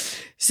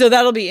 So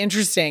that'll be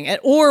interesting.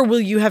 Or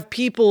will you have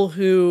people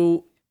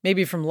who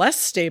maybe from less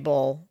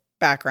stable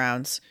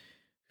backgrounds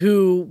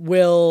who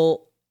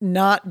will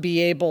not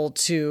be able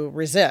to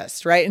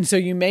resist, right? And so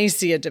you may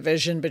see a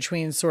division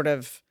between sort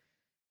of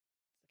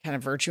kind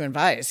of virtue and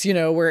vice,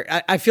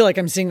 where I feel like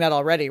I'm seeing that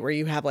already, where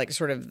you have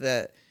sort of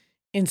the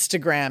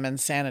Instagram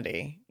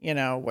insanity,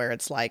 where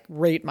it's like,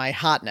 rate my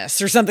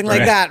hotness or something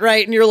like that,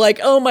 right? And you're like,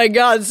 oh my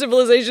God,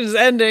 civilization is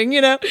ending,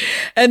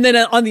 And then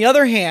on the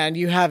other hand,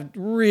 you have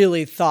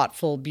really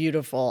thoughtful,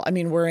 beautiful,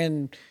 we're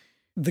in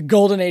the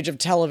golden age of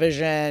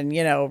television,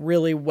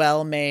 really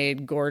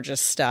well-made, gorgeous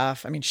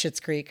stuff.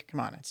 Schitt's Creek, come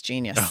on, it's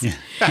genius.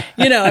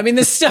 Oh.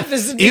 This stuff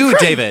is Ew,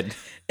 David.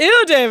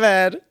 Ew,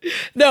 David.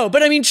 No, but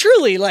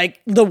truly,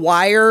 The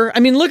Wire.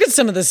 Look at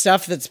some of the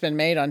stuff that's been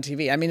made on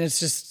TV. It's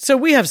just, so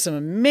we have some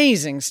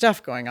amazing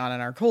stuff going on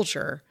in our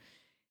culture.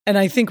 And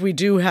I think we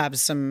do have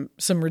some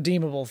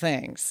redeemable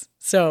things.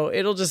 So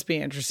it'll just be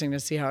interesting to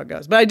see how it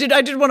goes. But I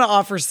did want to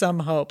offer some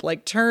hope,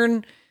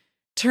 turn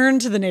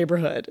to the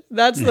neighborhood.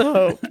 That's the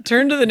hope.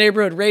 Turn to the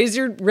neighborhood. Raise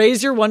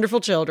your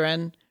wonderful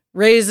children.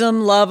 Raise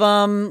them, love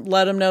them,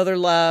 let them know they're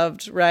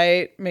loved,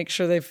 right? Make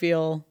sure they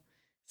feel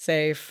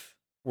safe.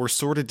 We're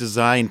sort of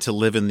designed to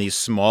live in these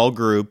small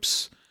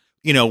groups.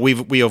 You know,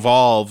 we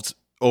evolved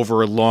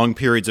over long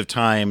periods of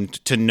time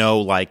to know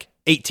like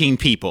 18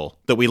 people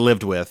that we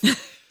lived with.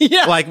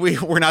 Yeah. Like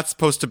we're not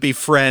supposed to be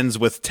friends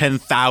with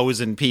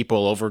 10,000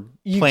 people over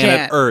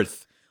planet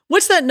Earth.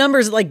 What's that number?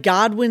 Is it like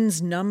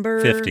Godwin's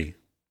number? 50.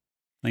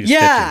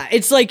 Yeah, 50.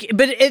 It's like,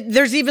 but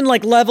there's even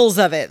like levels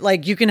of it.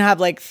 Like you can have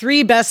like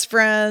 3 best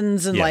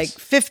friends and like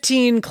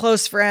 15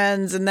 close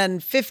friends and then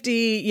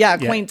 50,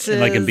 acquaintances.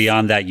 Yeah. And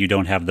beyond that, you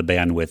don't have the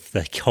bandwidth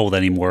to hold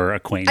any more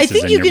acquaintances. I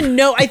think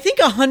I think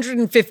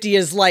 150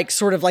 is like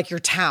sort of like your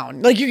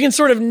town. Like you can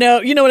sort of know,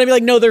 you know what I mean?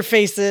 Like know their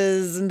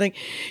faces and think,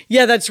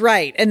 yeah, that's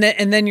right. And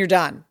then you're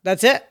done.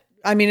 That's it.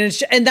 I mean,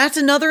 and that's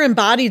another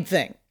embodied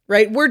thing.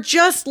 Right? We're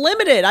just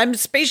limited. I'm a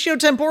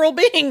spatiotemporal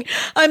being.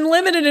 I'm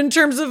limited in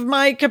terms of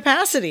my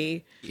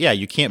capacity. Yeah,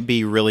 you can't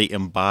be really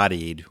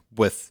embodied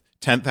with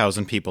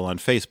 10,000 people on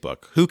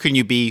Facebook. Who can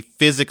you be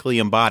physically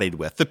embodied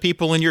with? The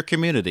people in your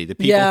community, the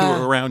people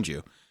who are around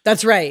you.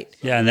 That's right.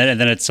 Yeah, and then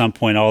at some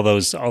point, all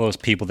those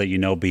people that you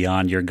know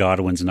beyond your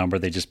Godwin's number,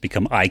 they just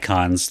become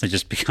icons. They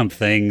just become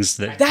things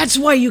that. That's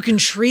why you can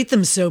treat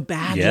them so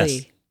badly,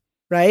 yes.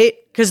 Right?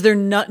 Because they're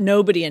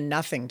nobody and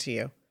nothing to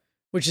you,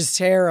 which is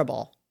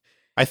terrible.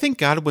 I think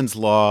Godwin's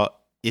law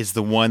is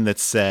the one that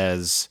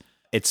says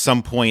at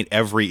some point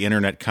every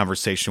internet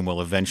conversation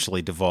will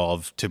eventually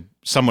devolve to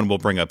someone will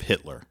bring up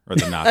Hitler or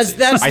the Nazis.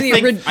 that's the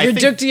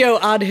reductio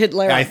ad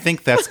Hitler. I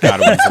think that's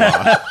Godwin's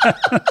law.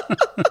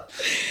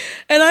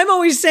 And I'm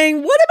always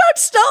saying, what about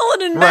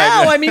Stalin and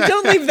Mao? I mean,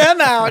 don't leave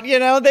them out. You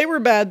know, they were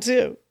bad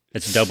too.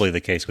 It's doubly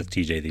the case with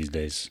TJ these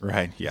days.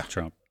 Right, yeah.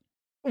 Trump.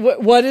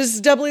 What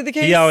is doubly the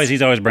case?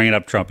 He's always bringing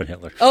up Trump and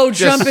Hitler. Oh,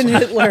 Trump and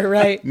Hitler,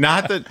 right.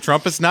 Not that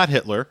Trump is not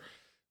Hitler.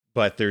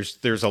 But there's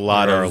a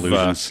lot of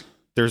illusions.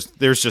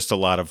 There's just a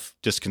lot of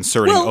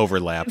disconcerting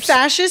overlaps.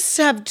 Fascists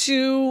have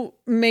 2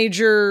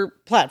 major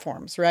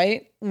platforms,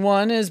 right?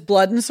 One is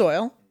blood and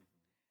soil,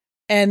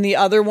 and the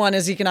other one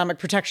is economic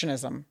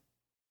protectionism.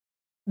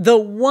 The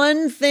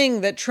one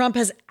thing that Trump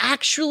has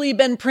actually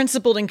been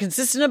principled and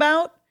consistent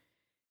about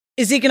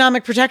is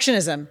economic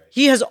protectionism.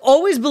 He has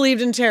always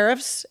believed in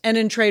tariffs and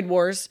in trade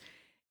wars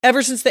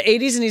ever since the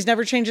 80s, and he's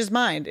never changed his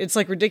mind. It's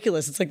like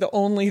ridiculous. It's like the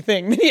only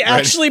thing that he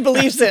actually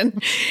believes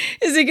in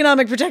is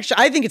economic protection.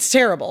 I think it's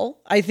terrible.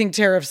 I think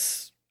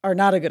tariffs are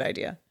not a good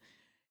idea.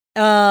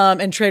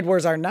 And trade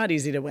wars are not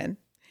easy to win.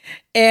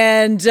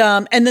 And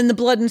then the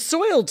blood and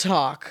soil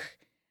talk,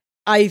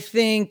 I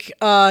think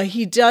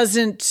he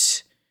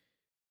doesn't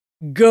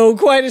go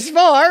quite as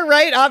far,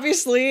 right?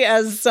 Obviously,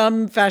 as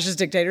some fascist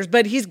dictators,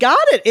 but he's got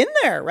it in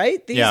there,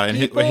 right? And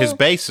his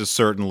base is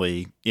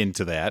certainly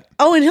into that.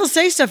 Oh, and he'll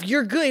say stuff.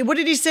 You're good. What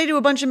did he say to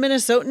a bunch of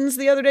Minnesotans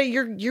the other day?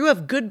 You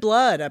have good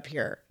blood up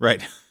here,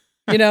 right?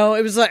 You know,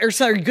 it was like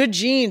or good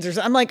genes,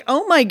 or I'm like,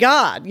 oh my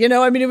god, you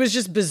know. I mean, it was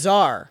just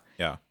bizarre.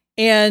 Yeah.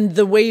 And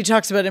the way he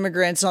talks about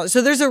immigrants and all.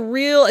 So there's a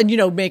real,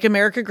 and make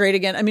America great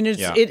again. I mean, it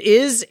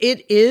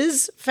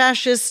is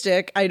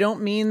fascistic. I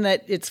don't mean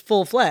that it's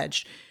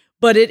full-fledged.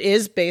 But it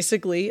is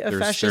basically a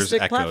fascistic there's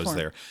echoes platform.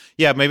 There.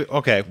 Yeah, maybe.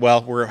 Okay,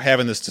 well, we're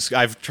having this.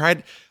 I've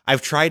tried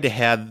to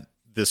have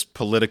this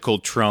political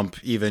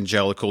Trump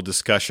evangelical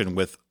discussion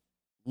with,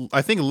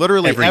 I think,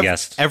 literally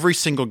every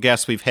single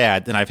guest we've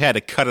had, and I've had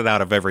to cut it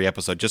out of every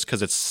episode just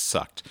because it's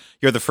sucked.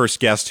 You're the first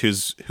guest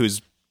who's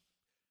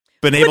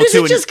been able to. Is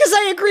it just because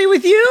I agree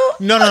with you?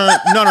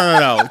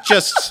 No.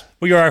 Just.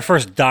 Well, you're our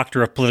first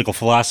doctor of political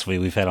philosophy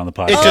we've had on the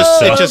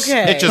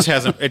podcast.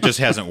 It just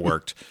hasn't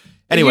worked.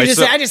 Anyway,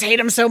 I just hate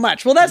him so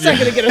much. Well, that's not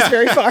going to get us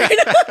very far.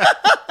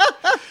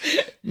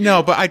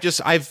 No, but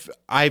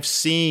I've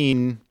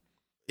seen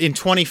in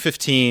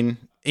 2015,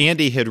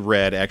 Andy had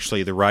read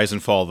actually The Rise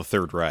and Fall of the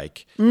Third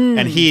Reich,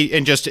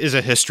 and just is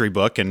a history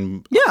book,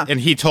 and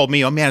he told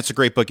me, oh man, it's a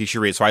great book, you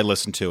should read it. So I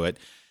listened to it,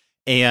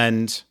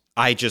 and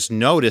I just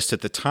noticed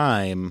at the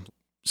time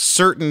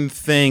certain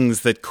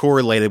things that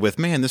correlated with,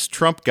 man, this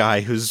Trump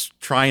guy who's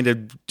trying to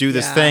do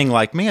this thing,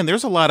 like, man,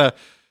 there's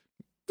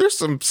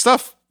some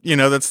stuff,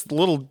 that's a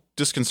little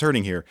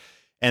disconcerting here.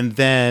 And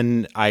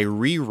then I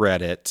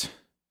reread it.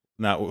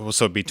 So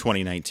it'd be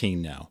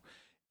 2019 now.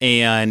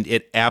 And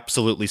it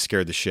absolutely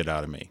scared the shit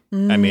out of me.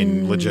 I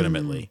mean,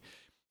 legitimately.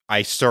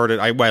 I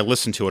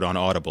listened to it on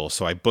Audible,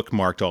 so I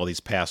bookmarked all these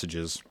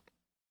passages.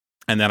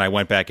 And then I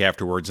went back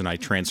afterwards and I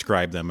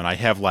transcribed them. And I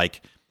have I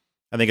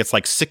think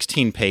it's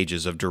 16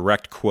 pages of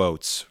direct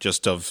quotes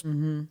just of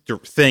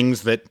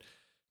things that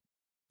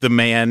the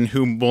man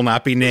who will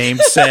not be named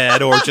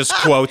said, or just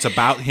quotes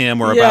about him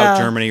or about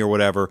Germany or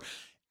whatever.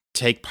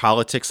 Take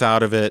politics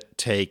out of it.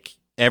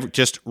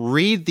 Just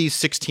read these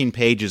 16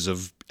 pages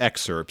of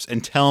excerpts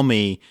and tell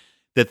me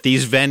that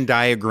these Venn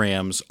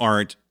diagrams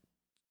aren't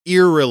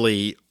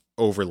eerily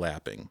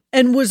overlapping.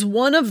 And was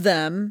one of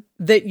them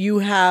that you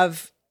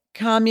have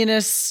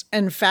communists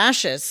and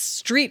fascists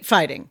street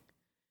fighting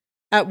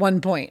at one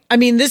point? I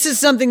mean, this is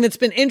something that's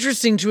been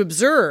interesting to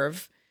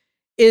observe,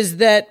 is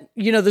that,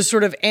 the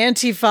sort of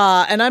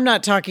Antifa, and I'm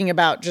not talking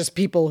about just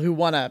people who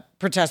want to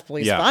protest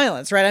police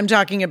violence, right? I'm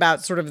talking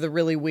about sort of the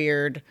really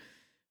weird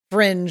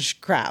fringe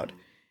crowd.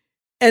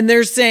 And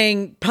they're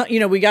saying,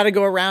 we got to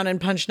go around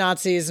and punch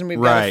Nazis and we've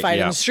got to fight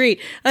in the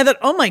street. And I thought,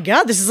 oh my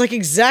God, this is like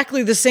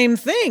exactly the same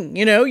thing.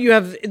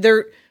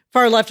 They're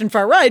far left and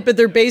far right, but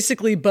they're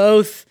basically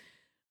both,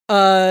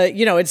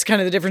 it's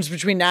kind of the difference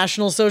between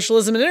National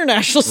Socialism and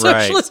International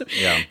Socialism.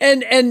 Yeah.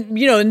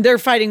 And they're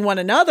fighting one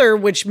another,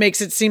 which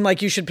makes it seem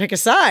like you should pick a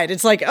side.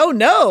 It's like, oh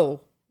no,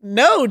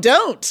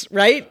 don't,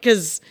 right?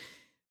 Because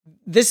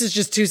this is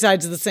just two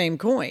sides of the same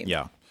coin.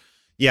 Yeah.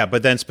 Yeah,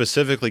 but then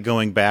specifically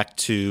going back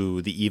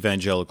to the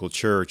evangelical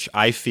church,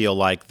 I feel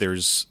like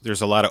there's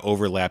a lot of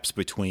overlaps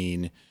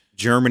between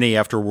Germany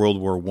after World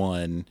War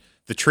I,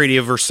 the Treaty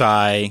of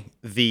Versailles,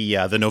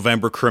 the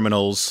November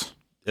criminals,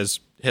 as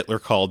Hitler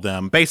called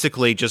them.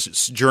 Basically,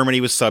 just Germany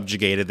was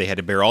subjugated. They had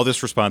to bear all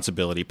this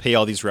responsibility, pay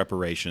all these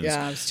reparations.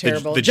 Yeah, it was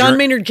terrible. John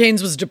Maynard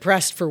Keynes was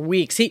depressed for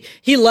weeks.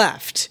 He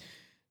left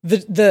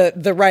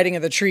the writing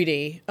of the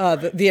treaty.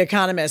 The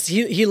Economist.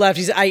 He left.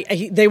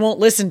 They won't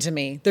listen to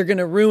me. They're going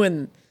to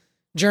ruin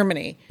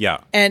Germany. Yeah,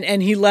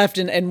 and he left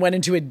and went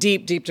into a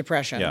deep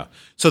depression. Yeah.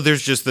 So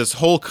there's just this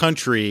whole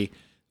country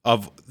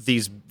of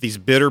these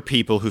bitter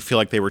people who feel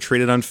like they were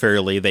treated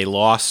unfairly. They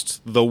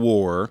lost the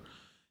war.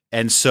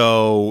 And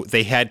so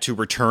they had to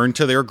return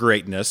to their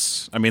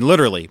greatness. I mean,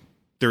 literally,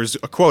 there's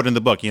a quote in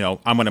the book, I'm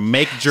going to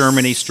make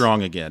Germany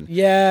strong again.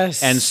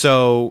 Yes. And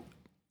so,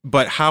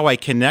 but how I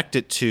connect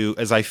it to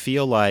is I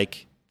feel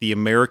like the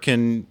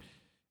American,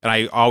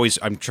 and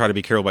I'm trying to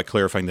be careful about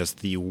clarifying this,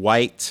 the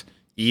white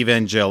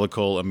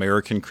evangelical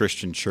American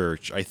Christian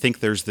church, I think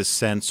there's this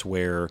sense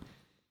where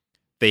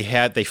they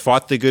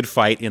fought the good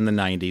fight in the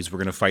 90s. We're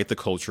going to fight the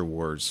culture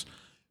wars,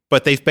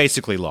 but they've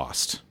basically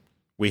lost.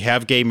 We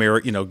have gay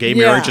marriage. Gay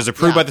marriage is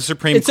approved by the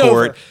Supreme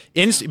Court.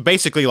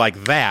 Basically,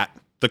 like that,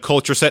 the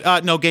culture said,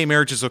 "No, gay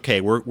marriage is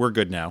okay. We're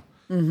good now."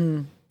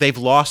 Mm-hmm. They've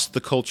lost the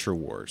culture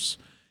wars,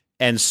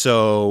 and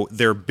so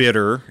they're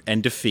bitter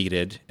and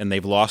defeated, and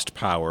they've lost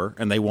power,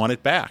 and they want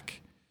it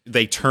back.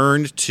 They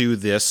turned to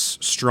this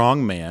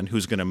strong man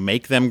who's going to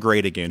make them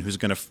great again. Who's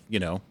going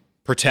to,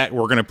 protect.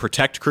 We're going to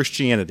protect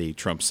Christianity,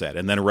 Trump said.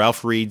 And then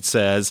Ralph Reed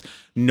says,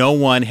 no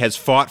one has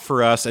fought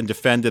for us and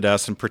defended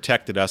us and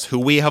protected us who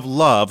we have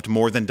loved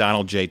more than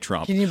Donald J.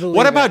 Trump. Can you believe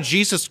What about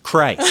Jesus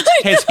Christ?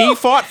 Has he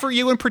fought for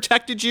you and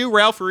protected you,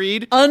 Ralph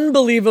Reed?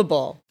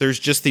 Unbelievable. There's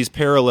just these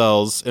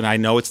parallels, and I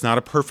know it's not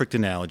a perfect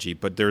analogy,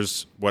 but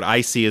there's what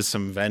I see as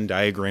some Venn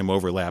diagram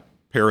overlap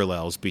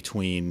parallels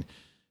between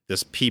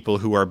this people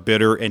who are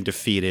bitter and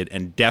defeated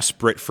and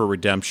desperate for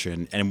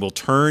redemption and will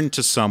turn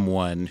to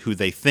someone who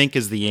they think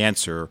is the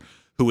answer,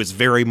 who is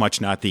very much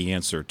not the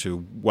answer to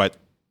what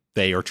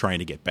they are trying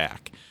to get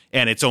back.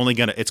 And it's going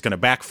to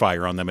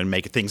backfire on them and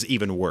make things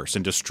even worse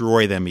and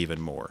destroy them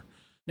even more.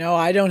 No,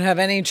 I don't have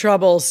any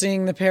trouble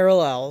seeing the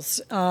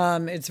parallels.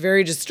 It's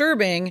very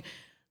disturbing.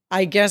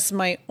 I guess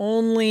my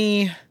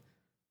only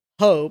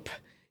hope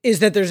is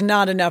that there's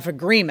not enough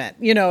agreement,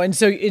 and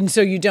so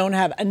you don't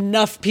have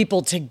enough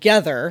people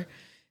together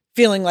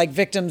feeling like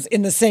victims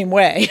in the same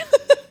way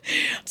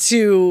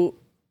to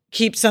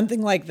keep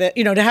something like that,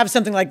 to have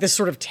something like this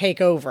sort of take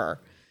over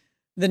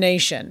the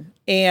nation.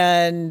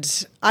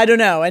 And I don't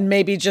know, and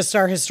maybe just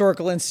our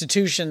historical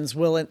institutions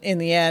will in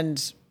the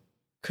end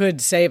could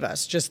save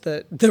us. Just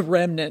the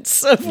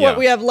remnants of what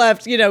we have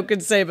left,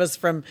 could save us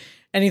from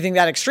anything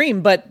that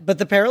extreme. But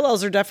the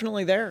parallels are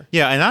definitely there.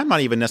 Yeah, and I'm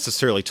not even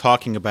necessarily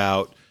talking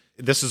about,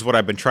 this is what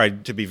I've been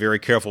trying to be very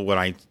careful when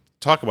I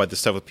talk about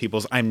this stuff with people,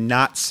 is I'm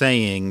not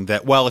saying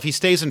that, well, if he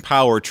stays in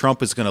power,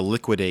 Trump is going to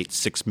liquidate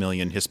 6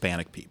 million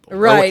Hispanic people.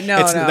 Right,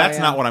 that's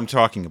not what I'm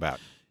talking about.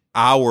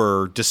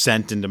 Our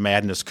descent into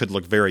madness could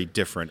look very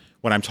different.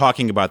 When I'm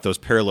talking about those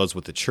parallels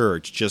with the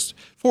church, just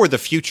for the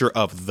future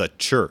of the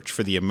church,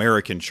 for the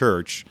American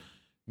church,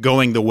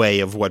 going the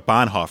way of what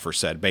Bonhoeffer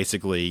said.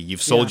 Basically,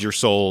 you've sold your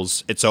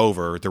souls, it's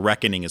over, the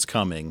reckoning is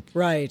coming.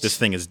 Right. This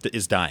thing is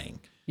dying.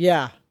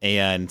 Yeah.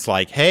 And it's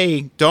like,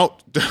 hey, don't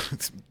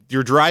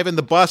you're driving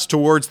the bus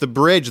towards the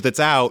bridge that's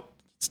out.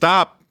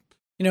 Stop.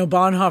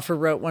 Bonhoeffer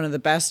wrote one of the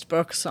best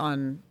books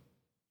on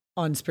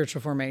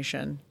spiritual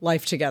formation,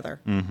 Life Together,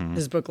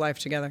 his book, Life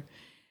Together.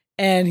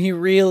 And he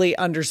really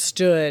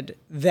understood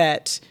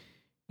that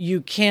you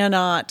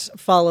cannot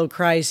follow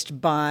Christ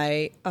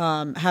by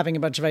having a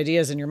bunch of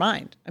ideas in your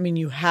mind. I mean,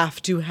 you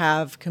have to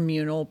have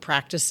communal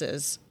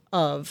practices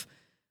of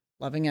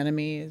loving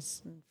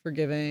enemies, and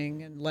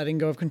forgiving, and letting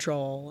go of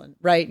control. And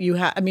right,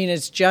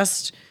 it's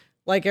just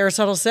like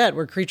Aristotle said,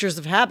 we're creatures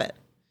of habit.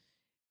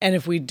 And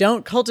if we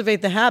don't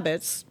cultivate the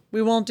habits,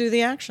 we won't do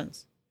the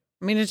actions.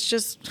 I mean, it's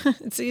just,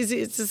 it's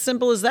easy. It's as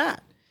simple as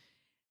that.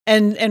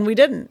 And we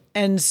didn't.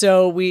 And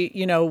so we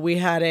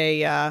had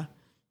a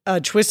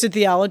twisted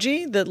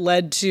theology that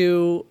led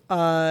to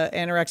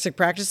anorexic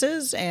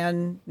practices,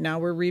 and now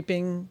we're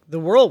reaping the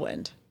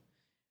whirlwind.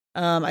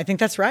 I think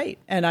that's right.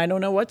 And I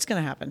don't know what's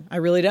going to happen. I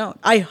really don't.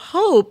 I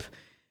hope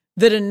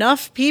that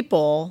enough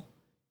people,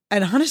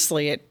 and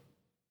honestly,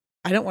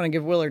 I don't want to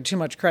give Willard too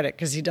much credit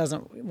because he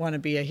doesn't want to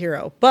be a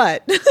hero,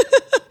 but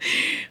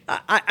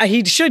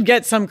he should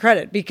get some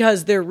credit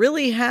because there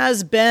really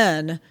has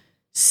been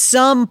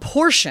some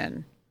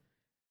portion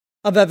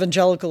of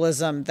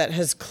evangelicalism that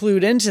has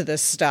clued into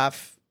this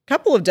stuff a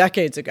couple of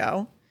decades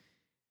ago.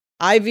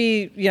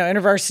 Ivy,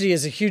 InterVarsity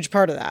is a huge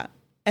part of that.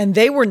 And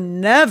they were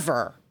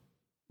never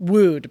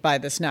wooed by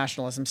this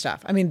nationalism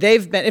stuff. I mean,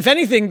 they've been, if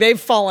anything, they've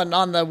fallen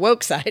on the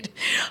woke side.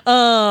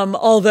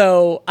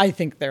 Although I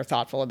think they're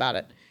thoughtful about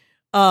it,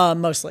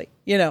 mostly,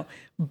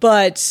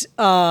 But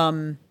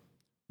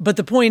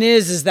the point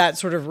is that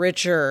sort of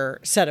richer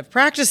set of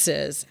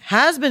practices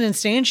has been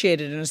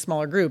instantiated in a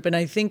smaller group. And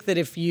I think that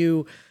if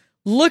you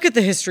look at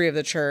the history of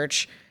the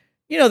church,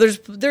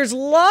 there's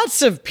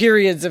lots of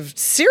periods of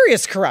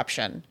serious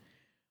corruption,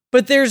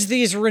 but there's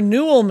these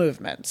renewal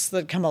movements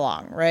that come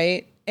along,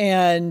 right?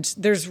 And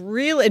there's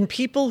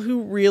people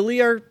who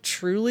really are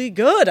truly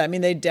good. I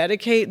mean,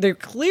 they're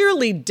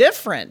clearly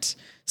different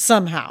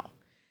somehow,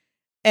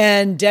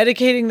 and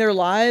dedicating their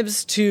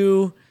lives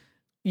to,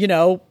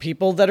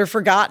 people that are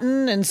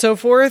forgotten and so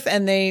forth.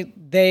 And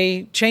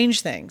they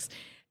change things.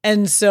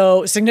 And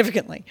so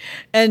significantly.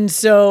 And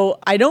so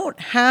I don't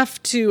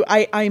have to,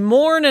 I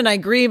mourn and I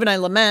grieve and I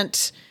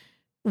lament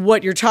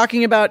what you're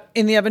talking about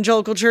in the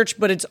evangelical church,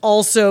 but it's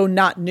also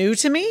not new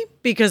to me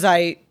because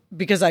I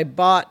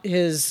bought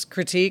his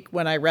critique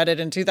when I read it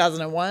in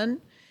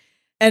 2001.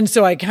 And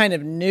so I kind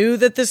of knew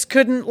that this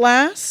couldn't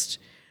last.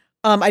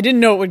 I didn't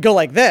know it would go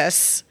like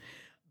this,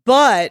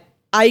 but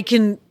I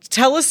can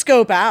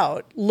telescope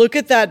out, look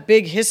at that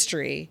big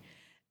history,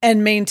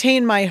 and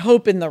maintain my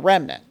hope in the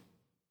remnant,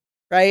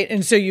 right?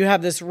 And so you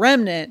have this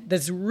remnant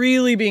that's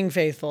really being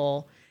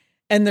faithful,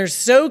 and they're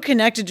so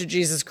connected to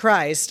Jesus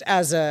Christ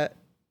as a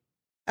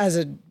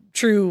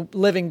true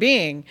living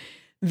being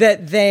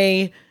that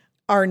they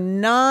are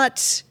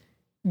not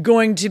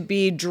going to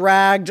be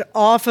dragged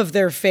off of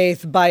their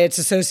faith by its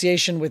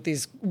association with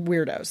these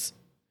weirdos.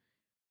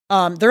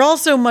 They're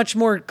also much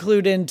more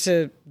clued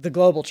into the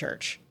global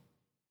church,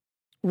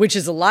 which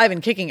is alive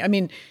and kicking. I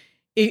mean,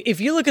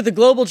 if you look at the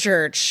global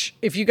church,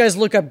 if you guys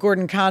look up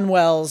Gordon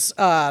Conwell's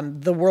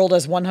The World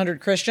as 100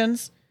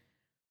 Christians,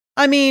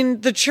 I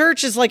mean, the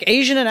church is like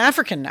Asian and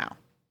African now.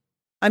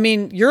 I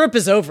mean, Europe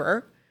is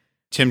over.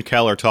 Tim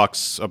Keller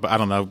talks about, I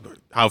don't know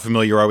how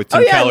familiar you are with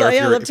Tim Keller,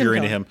 if you're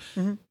into him.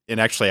 Mm-hmm. And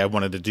actually, I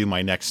wanted to do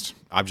my next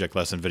object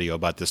lesson video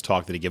about this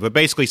talk that he gave. But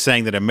basically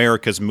saying that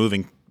America's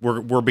moving,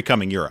 we're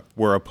becoming Europe.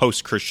 We're a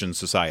post-Christian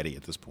society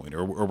at this point,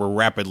 or we're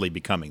rapidly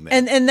becoming that.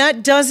 And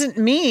that doesn't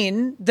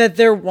mean that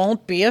there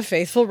won't be a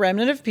faithful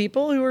remnant of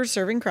people who are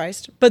serving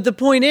Christ. But the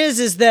point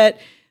is that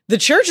the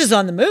church is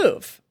on the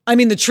move. I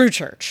mean, the true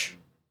church,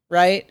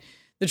 right?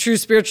 The true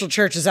spiritual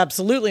church is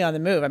absolutely on the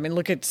move. I mean,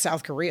 look at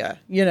South Korea,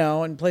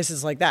 and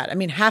places like that. I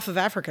mean, half of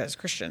Africa is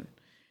Christian.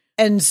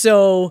 And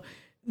so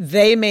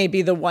they may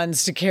be the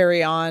ones to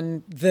carry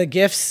on the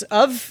gifts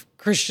of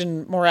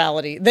Christian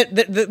morality,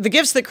 the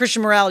gifts that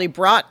Christian morality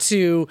brought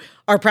to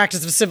our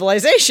practice of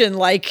civilization,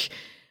 like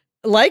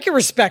a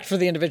respect for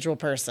the individual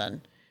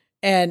person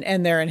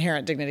and their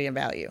inherent dignity and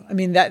value. I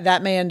mean,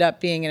 that may end up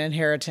being an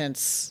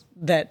inheritance,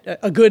 that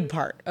a good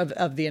part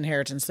of the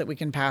inheritance that we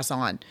can pass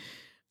on.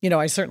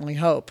 I certainly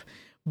hope.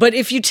 But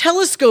if you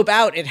telescope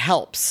out, it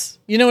helps.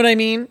 You know what I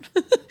mean?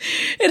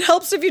 It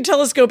helps if you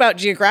telescope out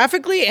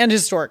geographically and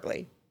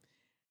historically.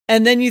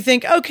 And then you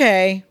think,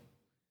 okay,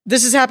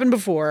 this has happened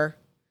before.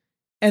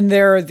 And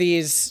there are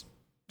these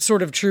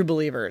sort of true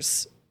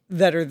believers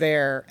that are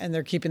there and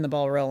they're keeping the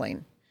ball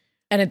rolling.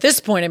 And at this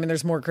point, I mean,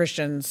 there's more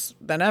Christians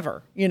than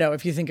ever,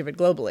 if you think of it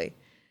globally.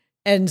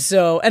 And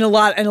so, and a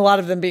lot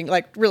of them being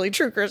like really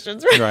true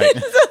Christians, right? Right.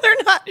 So they're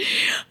not,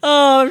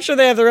 I'm sure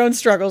they have their own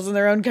struggles in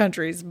their own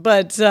countries,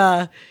 but,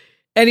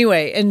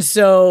 anyway. And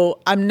so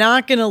I'm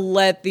not going to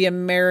let the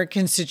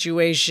American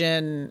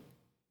situation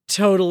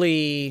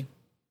totally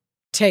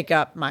take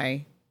up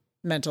my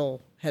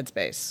mental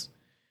headspace.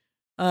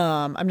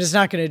 I'm just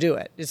not going to do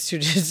it. It's too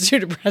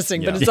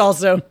depressing, but it's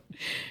also,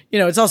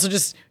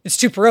 it's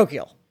too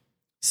parochial.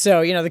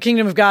 So, the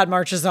kingdom of God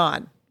marches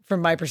on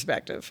from my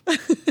perspective.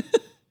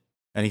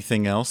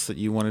 Anything else that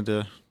you want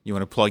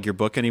to plug your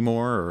book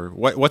anymore, or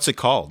what's it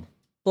called?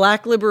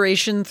 Black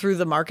Liberation Through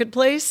the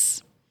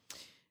Marketplace.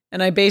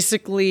 And I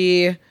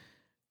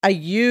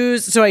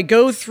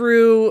go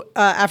through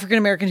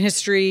African-American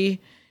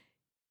history,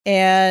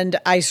 and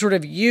I sort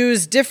of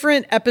use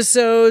different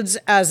episodes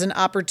as an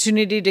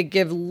opportunity to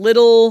give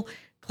little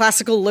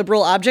classical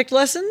liberal object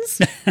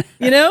lessons,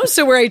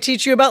 so where I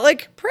teach you about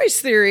like price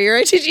theory, or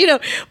I teach,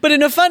 but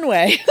in a fun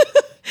way.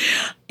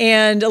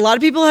 And a lot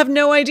of people have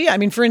no idea. I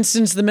mean, for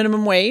instance, the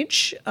minimum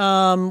wage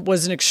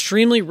was an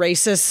extremely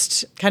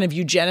racist, kind of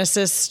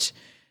eugenicist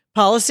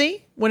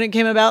policy when it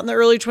came about in the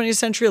early 20th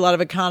century. A lot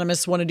of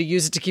economists wanted to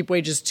use it to keep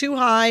wages too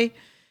high,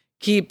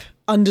 keep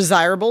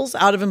undesirables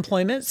out of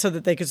employment so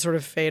that they could sort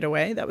of fade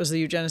away. That was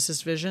the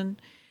eugenicist vision.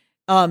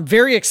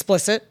 Very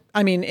explicit.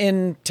 I mean,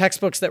 in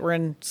textbooks that were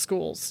in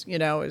schools, it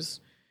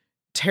was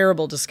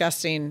terrible,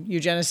 disgusting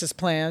eugenicist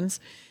plans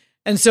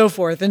and so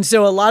forth. And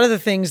so a lot of the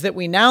things that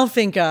we now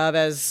think of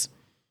as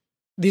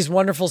these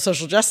wonderful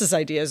social justice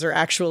ideas are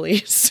actually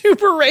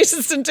super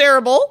racist and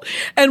terrible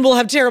and will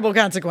have terrible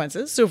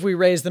consequences. So if we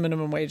raise the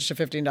minimum wage to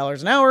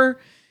 $15 an hour,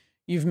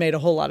 you've made a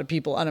whole lot of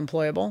people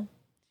unemployable.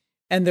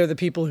 And they're the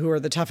people who are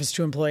the toughest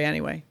to employ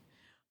anyway.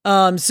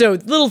 So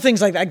little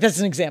things like that, that's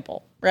an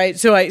example, right?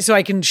 So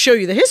I can show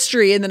you the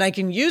history, and then I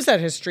can use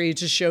that history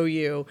to show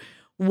you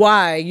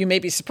why you may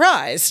be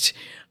surprised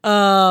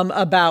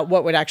about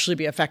what would actually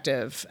be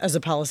effective as a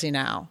policy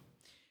now.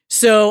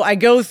 So I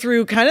go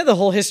through kind of the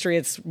whole history.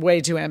 It's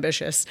way too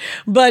ambitious,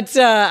 but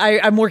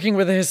I'm working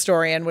with a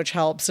historian, which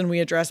helps, and we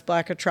address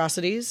Black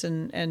atrocities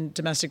and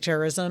domestic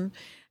terrorism.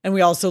 And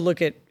we also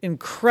look at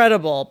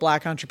incredible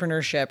Black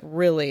entrepreneurship,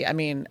 really, I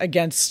mean,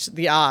 against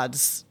the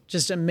odds,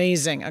 just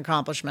amazing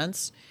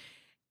accomplishments.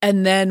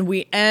 And then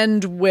we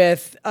end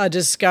with a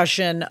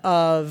discussion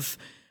of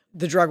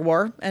the drug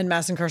war and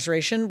mass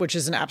incarceration, which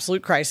is an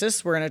absolute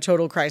crisis. We're in a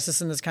total crisis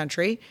in this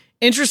country.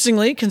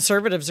 Interestingly,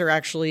 conservatives are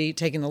actually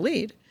taking the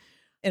lead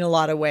in a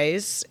lot of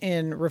ways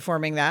in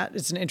reforming that.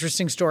 It's an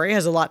interesting story. It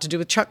has a lot to do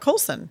with Chuck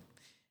Colson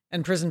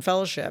and prison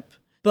fellowship.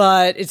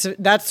 But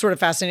that's sort of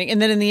fascinating. And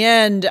then in the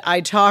end,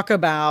 I talk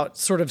about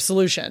sort of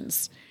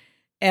solutions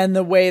and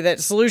the way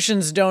that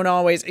solutions don't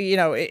always,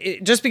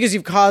 just because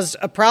you've caused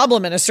a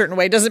problem in a certain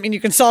way doesn't mean you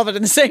can solve it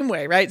in the same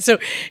way, right? So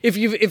if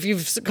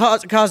you've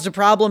caused a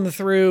problem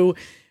through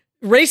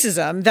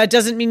racism, that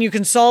doesn't mean you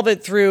can solve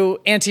it through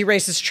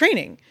anti-racist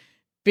training,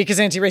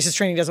 because anti-racist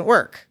training doesn't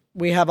work.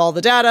 We have all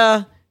the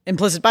data.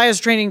 Implicit bias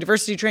training,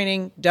 diversity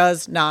training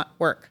does not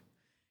work.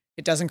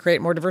 It doesn't create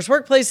more diverse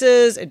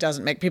workplaces. It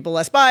doesn't make people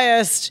less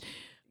biased.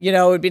 It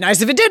would be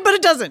nice if it did, but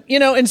it doesn't,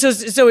 and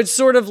so it's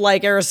sort of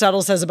like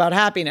Aristotle says about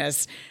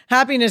happiness.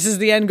 Happiness is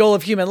the end goal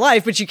of human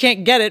life, but you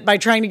can't get it by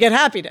trying to get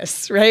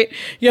happiness, right?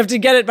 You have to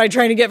get it by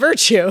trying to get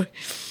virtue.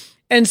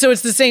 And so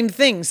it's the same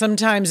thing.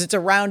 Sometimes it's a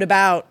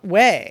roundabout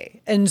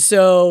way. And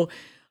so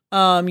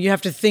you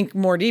have to think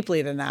more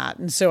deeply than that.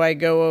 And so I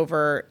go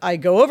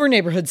over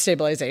neighborhood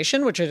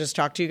stabilization, which I just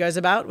talked to you guys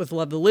about with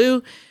Love the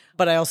Lou.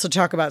 But I also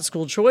talk about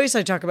school choice.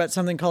 I talk about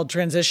something called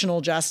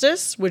transitional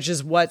justice, which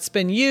is what's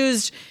been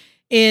used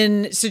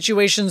in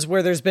situations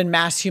where there's been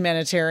mass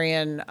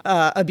humanitarian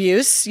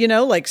abuse,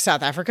 like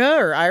South Africa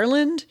or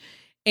Ireland.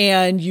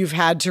 And you've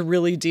had to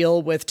really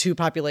deal with two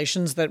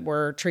populations that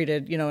were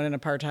treated, in an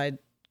apartheid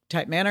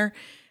type manner,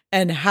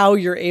 and how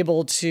you're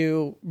able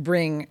to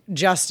bring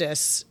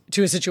justice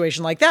to a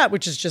situation like that,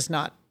 which is just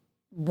not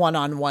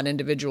one-on-one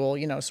individual,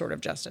 sort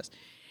of justice.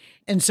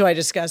 And so I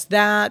discussed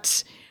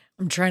that.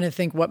 I'm trying to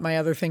think what my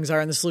other things are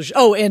in the solution.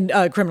 Oh, and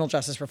criminal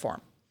justice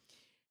reform,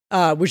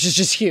 which is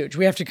just huge.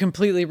 We have to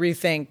completely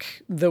rethink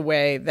the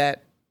way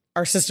that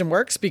our system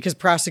works, because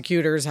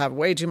prosecutors have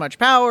way too much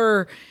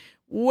power,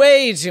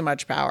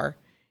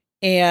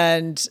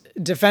 and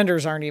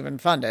defenders aren't even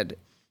funded.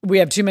 We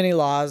have too many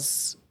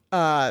laws.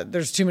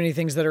 There's too many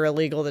things that are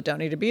illegal that don't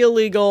need to be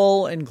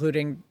illegal,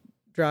 including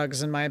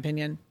drugs, in my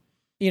opinion.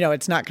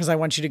 It's not because I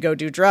want you to go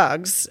do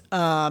drugs.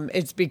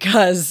 It's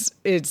because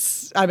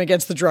I'm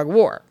against the drug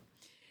war.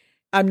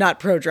 I'm not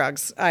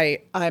pro-drugs.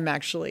 I'm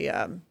actually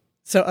a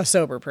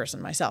sober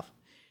person myself.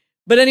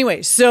 But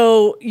anyway,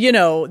 so,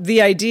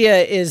 the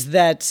idea is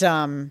that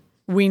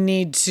we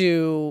need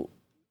to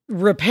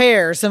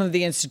repair some of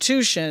the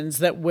institutions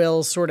that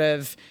will sort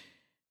of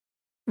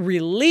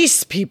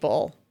release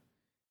people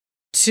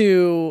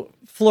to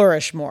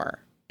flourish more.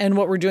 And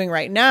what we're doing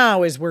right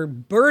now is we're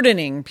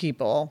burdening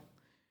people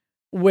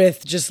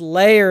with just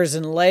layers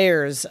and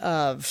layers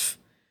of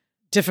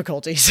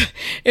difficulties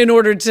in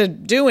order to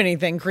do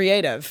anything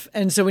creative.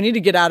 And so we need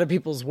to get out of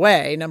people's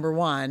way, number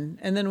one,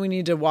 and then we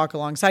need to walk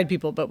alongside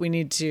people, but we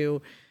need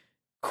to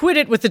quit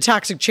it with the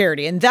toxic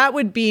charity. And that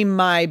would be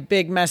my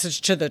big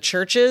message to the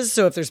churches.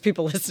 So if there's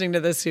people listening to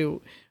this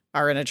who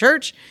are in a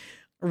church,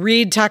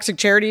 read Toxic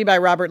Charity by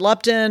Robert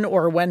Lupton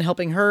or When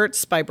Helping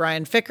Hurts by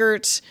Brian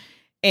Fickert,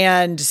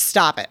 and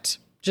stop it.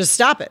 Just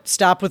stop it.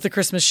 Stop with the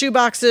Christmas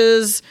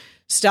shoeboxes.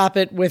 Stop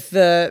it with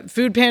the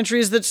food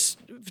pantries that's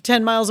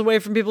 10 miles away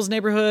from people's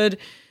neighborhood.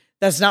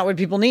 That's not what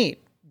people need.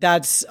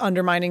 That's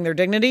undermining their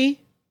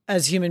dignity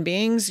as human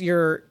beings.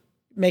 You're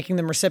making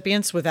them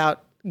recipients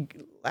without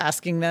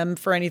asking them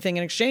for anything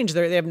in exchange.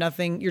 They have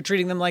nothing. You're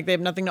treating them like they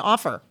have nothing to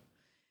offer.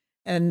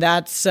 And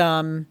that's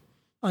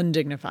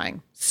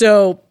undignifying.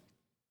 So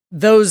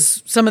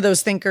some of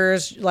those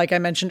thinkers, like I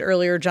mentioned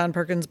earlier, John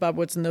Perkins, Bob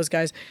Woodson, those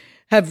guys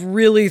have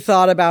really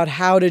thought about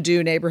how to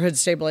do neighborhood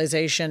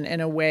stabilization in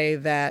a way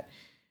that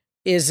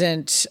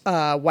isn't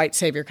white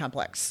savior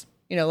complex.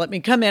 Let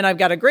me come in. I've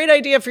got a great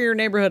idea for your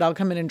neighborhood. I'll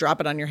come in and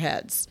drop it on your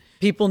heads.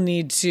 People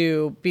need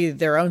to be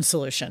their own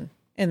solution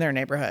in their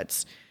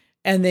neighborhoods.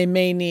 And they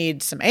may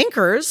need some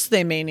anchors.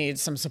 They may need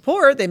some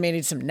support. They may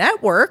need some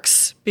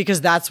networks, because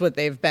that's what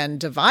they've been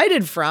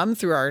divided from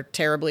through our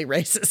terribly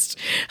racist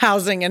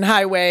housing and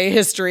highway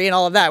history and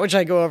all of that, which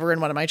I go over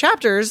in one of my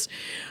chapters.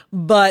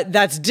 But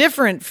that's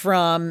different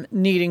from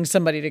needing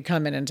somebody to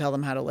come in and tell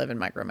them how to live and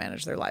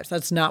micromanage their lives.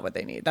 That's not what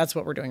they need. That's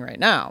what we're doing right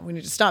now. We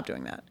need to stop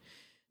doing that.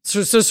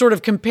 So sort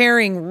of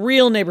comparing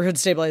real neighborhood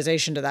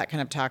stabilization to that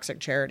kind of toxic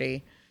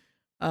charity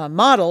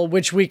model,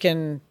 which we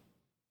can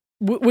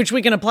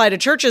apply to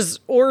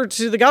churches or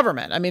to the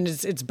government. I mean,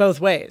 it's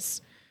both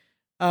ways.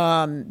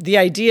 The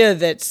idea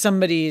that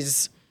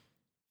somebody's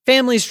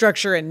family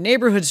structure and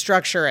neighborhood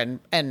structure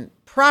and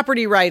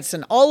property rights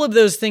and all of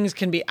those things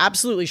can be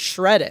absolutely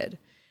shredded.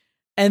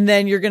 And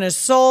then you're going to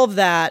solve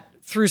that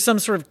through some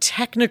sort of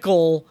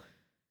technical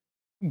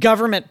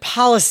government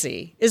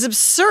policy is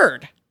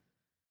absurd.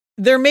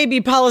 There may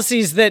be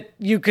policies that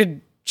you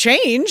could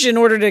change in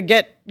order to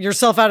get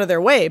yourself out of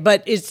their way,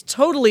 but it's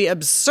totally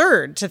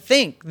absurd to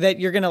think that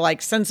you're going to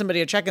like send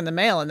somebody a check in the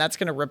mail and that's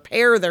going to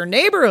repair their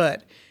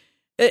neighborhood.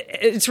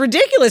 It's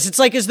ridiculous. It's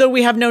like as though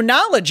we have no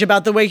knowledge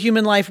about the way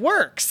human life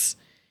works.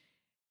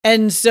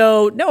 And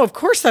so, no, of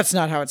course that's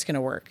not how it's going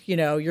to work. You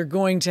know, you're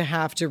going to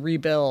have to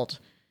rebuild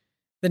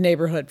the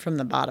neighborhood from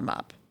the bottom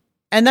up.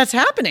 And that's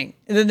happening.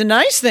 And the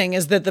nice thing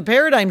is that the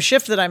paradigm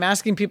shift that I'm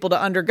asking people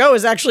to undergo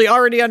is actually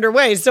already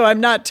underway. So we're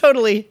not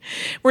totally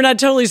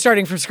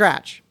starting from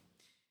scratch.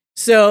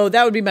 So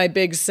that would be my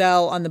big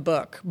sell on the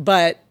book.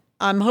 But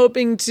I'm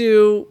hoping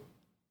to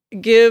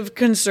give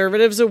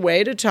conservatives a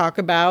way to talk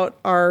about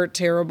our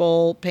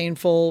terrible,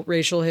 painful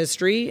racial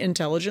history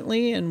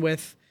intelligently and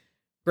with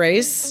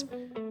grace,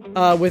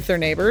 with their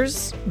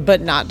neighbors,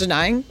 but not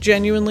denying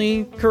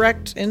genuinely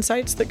correct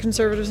insights that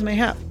conservatives may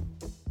have.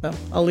 So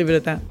I'll leave it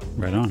at that.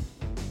 Right on.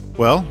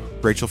 Well,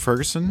 Rachel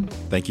Ferguson,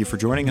 thank you for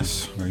joining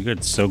us. Very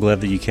good. So glad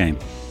that you came.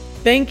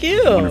 Thank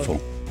you. Wonderful.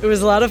 It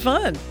was a lot of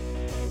fun.